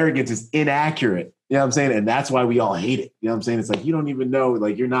 Cockiness and arrogance is inaccurate. You know what I'm saying? And that's why we all hate it. You know what I'm saying? It's like, you don't even know,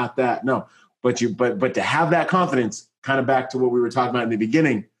 like, you're not that. No, but to have that confidence, kind of back to what we were talking about in the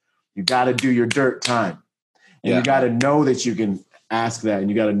beginning, you got to do your dirt time. And you got to know that you can ask that, and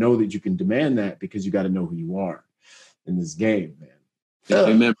you got to know that you can demand that, because you got to know who you are in this game, man. Yeah,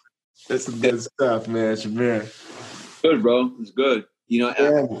 remember. That's some good stuff, man. Shamir. Good, bro. It's good.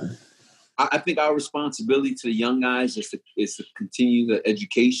 I think our responsibility to the young guys is to continue the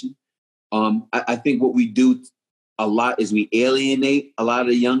education. I think what we do a lot is we alienate a lot of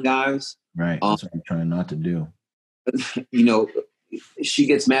the young guys. Right. That's what I'm trying not to do. She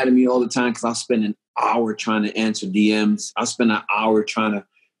gets mad at me all the time because I'll spend an hour trying to answer DMs. I'll spend an hour trying to,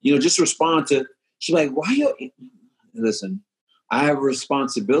 just respond to. She's like, why you? Listen, I have a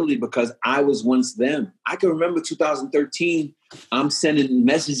responsibility because I was once them. I can remember 2013. I'm sending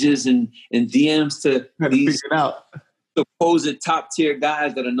messages and DMs to these supposed top tier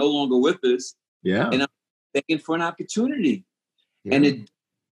guys that are no longer with us. Yeah. And I'm begging for an opportunity. Yeah. And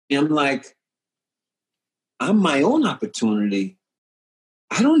I'm like, I'm my own opportunity.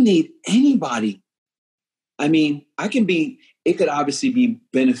 I don't need anybody. I mean, it could obviously be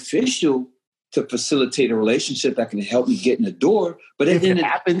beneficial to facilitate a relationship that can help me get in the door. But if it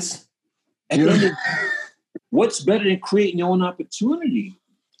happens, what's better than creating your own opportunity?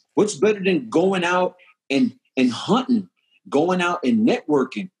 What's better than going out and hunting, going out and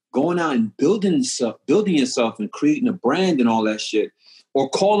networking, going out and building yourself and creating a brand and all that shit? Or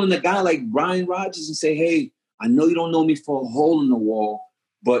calling a guy like Brian Rogers and say, hey, I know you don't know me for a hole in the wall,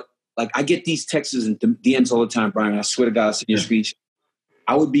 but like I get these texts and DMs all the time, Brian. I swear to God, I'll send you a speech.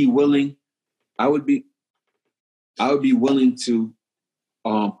 I would be willing to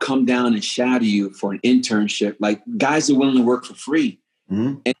come down and shadow you for an internship. Like, guys are willing to work for free.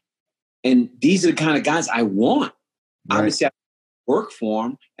 Mm-hmm. And these are the kind of guys I want. Right. Obviously, I work for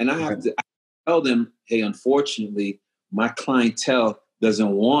them, and I tell them, hey, unfortunately, my clientele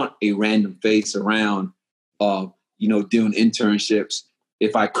doesn't want a random face around, doing internships.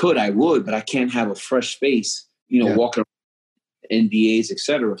 If I could, I would, but I can't have a fresh face, walking around NDAs,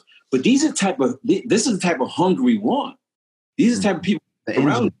 etc. But this is the type of hunger we want. These are the type of people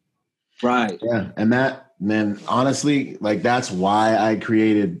around. Right. Yeah. And that, man, honestly, like, that's why I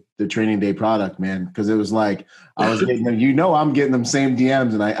created the Training Day product, man. Because it was like, I was getting them, I'm getting them same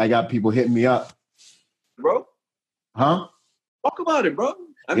DMs, and I got people hitting me up. Bro? Huh? Talk about it, bro.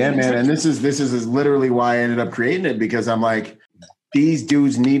 Man. And this is literally why I ended up creating it, because I'm like, these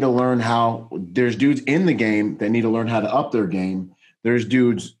dudes need to learn there's dudes in the game that need to learn how to up their game. There's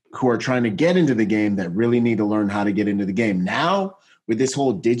dudes who are trying to get into the game that really need to learn how to get into the game. Now, with this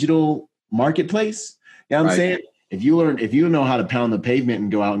whole digital marketplace, you know what I'm saying? If you know how to pound the pavement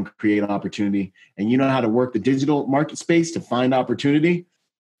and go out and create an opportunity, and you know how to work the digital market space to find opportunity,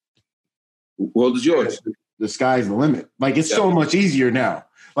 world is yours. The sky's the limit. Like, it's so much easier now.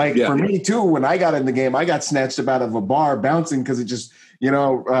 Like, for me too, when I got in the game, I got snatched up out of a bar bouncing because it just, it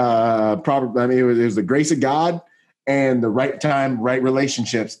was the grace of God and the right time, right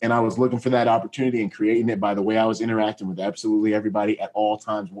relationships. And I was looking for that opportunity and creating it by the way I was interacting with absolutely everybody at all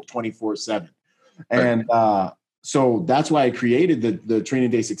times, 24/7. And So that's why I created the Training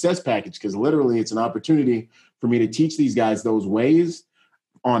Day Success Package, because literally it's an opportunity for me to teach these guys those ways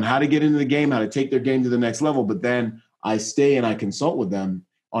on how to get into the game, how to take their game to the next level. But then I stay and I consult with them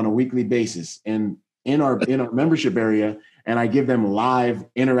on a weekly basis and in our membership area, and I give them live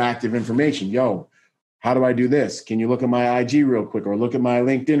interactive information. Yo, how do I do this? Can you look at my IG real quick, or look at my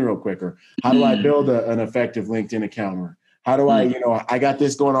LinkedIn real quick? Or how do I build an effective LinkedIn account? Or how do I, I got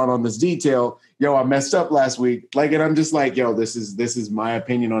this going on this detail. Yo, I messed up last week. Like, and I'm just like, yo, this is my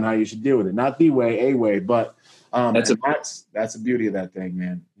opinion on how you should deal with it. Not the way, a way, but that's the beauty of that thing,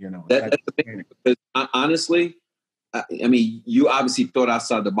 man. That's amazing, because honestly, I mean, you obviously thought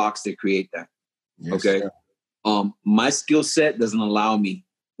outside the box to create that. Yes, okay. Sir. My skill set doesn't allow me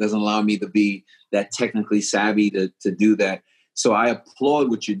to be that technically savvy to do that. So I applaud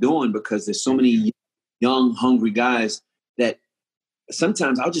what you're doing, because there's so many young, hungry guys that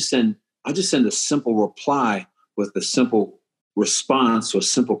sometimes I'll just send a simple reply with a simple response to a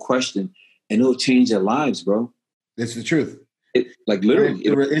simple question, and it'll change their lives, bro. It's the truth. Literally,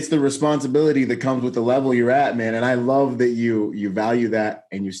 it's the responsibility that comes with the level you're at, man. And I love that you value that,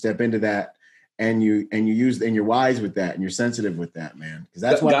 and you step into that, and you're wise with that, and you're sensitive with that, man. Because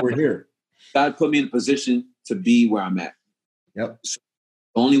that's why we're here. God put me in a position to be where I'm at. Yep. So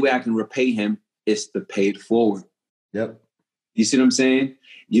the only way I can repay him is to pay it forward. Yep. You see what I'm saying?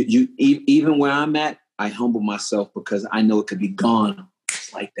 You even where I'm at, I humble myself, because I know it could be gone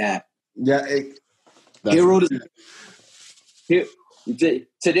just like that. Yeah.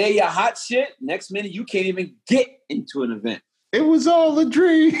 Today you're hot shit. Next minute you can't even get into an event. It was all a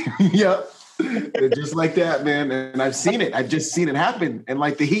dream. Yep. Just like that, man. And I've seen it. I've just seen it happen. And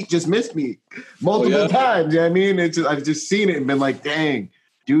like the Heat just missed me multiple times. You know what I mean? I've just seen it and been like, dang,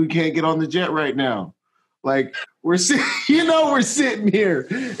 dude can't get on the jet right now. Like we're sitting here.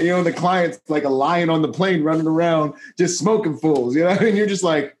 And, the client's like a lion on the plane running around just smoking fools. You know what I mean? You're just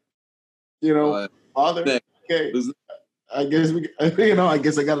like, Father, okay. I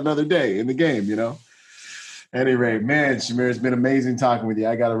guess I got another day in the game, Anyway, man, Shamir, it's been amazing talking with you.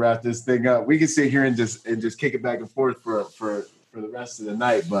 I got to wrap this thing up. We can sit here and just kick it back and forth for the rest of the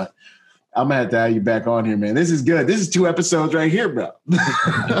night, but I'm gonna have to have you back on here, man. This is good. This is 2 episodes right here, bro.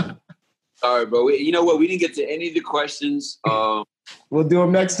 All right, bro. You know what? We didn't get to any of the questions. We'll do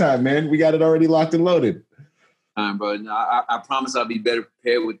them next time, man. We got it already locked and loaded. All right, bro. No, I promise I'll be better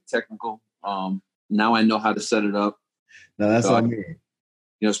prepared with the technical. Now I know how to set it up. No, that's on me.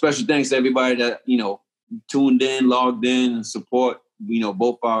 Special thanks to everybody that, tuned in, logged in, and support,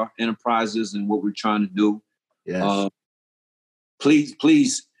 both our enterprises and what we're trying to do. Yes.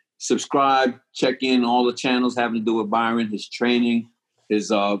 Please subscribe, check in all the channels having to do with Byron, his training, his,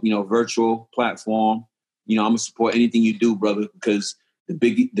 virtual platform. I'm going to support anything you do, brother, because the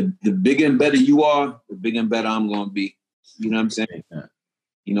bigger and better you are, the bigger and better I'm going to be. You know what I'm saying?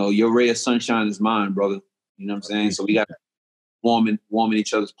 Your ray of sunshine is mine, brother. You know what I'm saying? So we got warming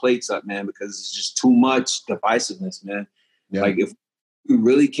each other's plates up, man, because it's just too much divisiveness, man. Yeah. Like if we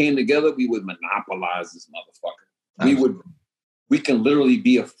really came together, we would monopolize this motherfucker. Absolutely. We can literally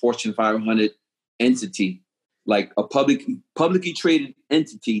be a Fortune 500 entity, like a publicly traded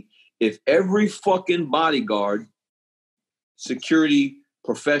entity. If every fucking bodyguard, security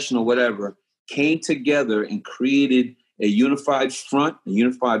professional, whatever, came together and created a unified front,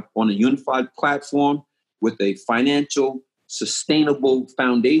 on a unified platform with a financial sustainable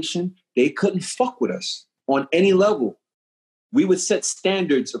foundation, they couldn't fuck with us on any level. We would set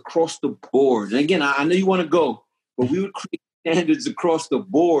standards across the board. And again, I know you want to go, but we would create standards across the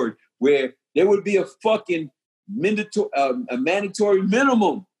board where there would be a fucking mandatory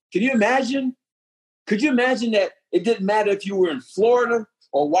minimum. Can you imagine? Could you imagine that it didn't matter if you were in Florida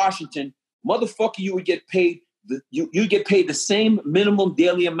or Washington, motherfucker, you would get paid. You get paid the same minimum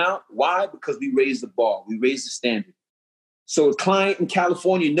daily amount. Why? Because we raised the bar. We raised the standard. So a client in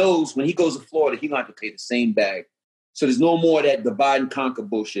California knows when he goes to Florida, he's going to have to pay the same bag. So there's no more of that divide and conquer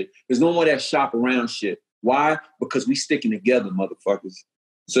bullshit. There's no more of that shop around shit. Why? Because we sticking together, motherfuckers.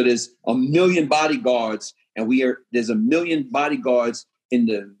 So there's 1 million bodyguards, and there's 1 million bodyguards in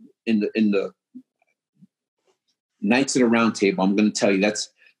the Knights of the Round Table. I'm going to tell you that's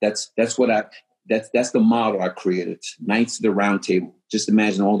the model I created. Knights of the Round Table. Just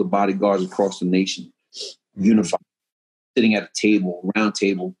imagine all the bodyguards across the nation, unified, sitting at a table, round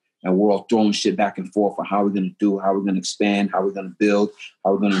table, and we're all throwing shit back and forth for how we're going to do, how we're going to expand, how we're going to build,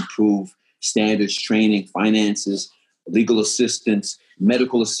 how we're going to improve standards, training, finances, legal assistance,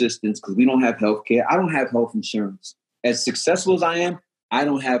 medical assistance, because we don't have health care. I don't have health insurance. As successful as I am, I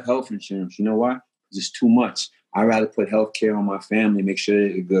don't have health insurance. You know why? Because it's too much. I'd rather put health care on my family, make sure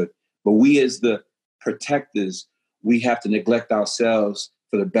they're good. But we as the protectors we have to neglect ourselves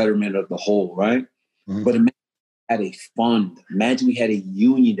for the betterment of the whole, right? Mm-hmm. But imagine we had a fund. Imagine we had a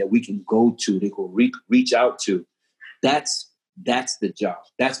union that we can go to, they could reach out to. That's the job.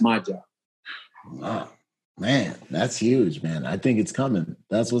 That's my job. Wow. Man, that's huge, man. I think it's coming.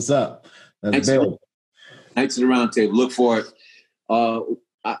 That's what's up. That's big. Thanks to the round table. Look for it. My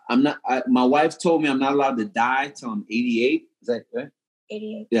wife told me I'm not allowed to die till I'm 88. Is that right?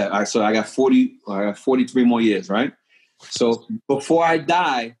 88. Yeah. So I got 43 more years, right? So before I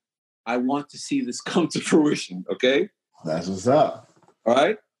die, I want to see this come to fruition. Okay. That's what's up. All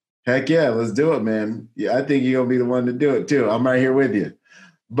right. Heck yeah. Let's do it, man. Yeah. I think you're going to be the one to do it too. I'm right here with you.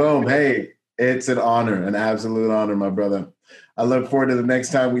 Boom. Hey, it's an honor, an absolute honor, my brother. I look forward to the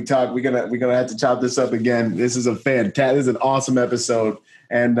next time we talk. We're gonna have to chop this up again. This is this is an awesome episode,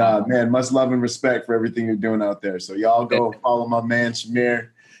 and man, much love and respect for everything you're doing out there. So y'all go follow my man Shamir,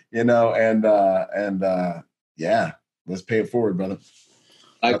 and yeah, let's pay it forward, brother.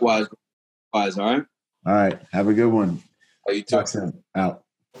 Likewise. All right. Have a good one. You too. Out.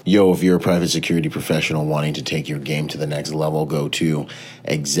 Yo, if you're a private security professional wanting to take your game to the next level, go to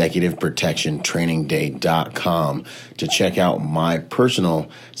executiveprotectiontrainingday.com to check out my personal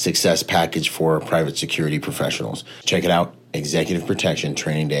success package for private security professionals. Check it out,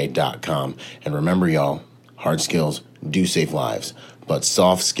 executiveprotectiontrainingday.com. And remember, y'all, hard skills do save lives, but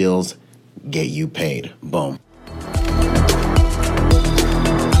soft skills get you paid. Boom.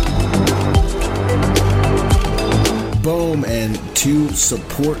 Boom. And to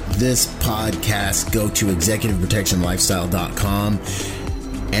support this podcast, go to executiveprotectionlifestyle.com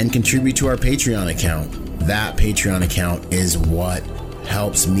and contribute to our Patreon account. That Patreon account is what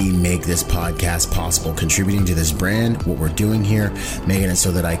helps me make this podcast possible, contributing to this brand, what we're doing here, making it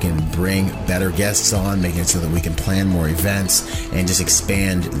so that I can bring better guests on, making it so that we can plan more events and just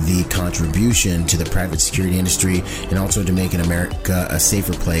expand the contribution to the private security industry, and also to making America a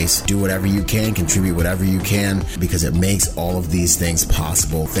safer place. Do whatever you can, contribute whatever you can, because it makes all of these things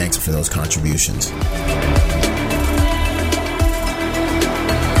possible. Thanks for those contributions.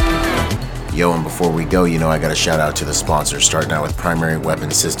 Yo, and before we go, I got a shout out to the sponsors, starting out with Primary Weapon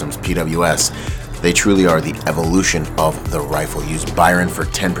Systems, PWS. They truly are the evolution of the rifle. Use Byron for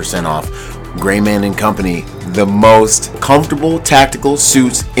 10% off. Grayman & Company, the most comfortable tactical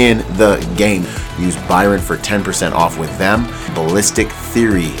suits in the game. Use Byron for 10% off with them. Ballistic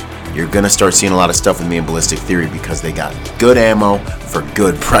Theory. You're going to start seeing a lot of stuff with me in Ballistic Theory because they got good ammo for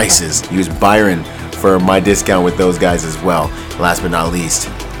good prices. Use Byron for my discount with those guys as well. Last but not least,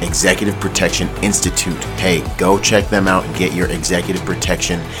 Executive Protection Institute. Hey, go check them out and get your executive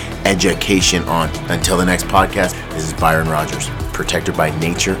protection education on. Until the next podcast, this is Byron Rogers, protector by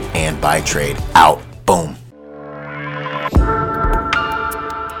nature and by trade. Out.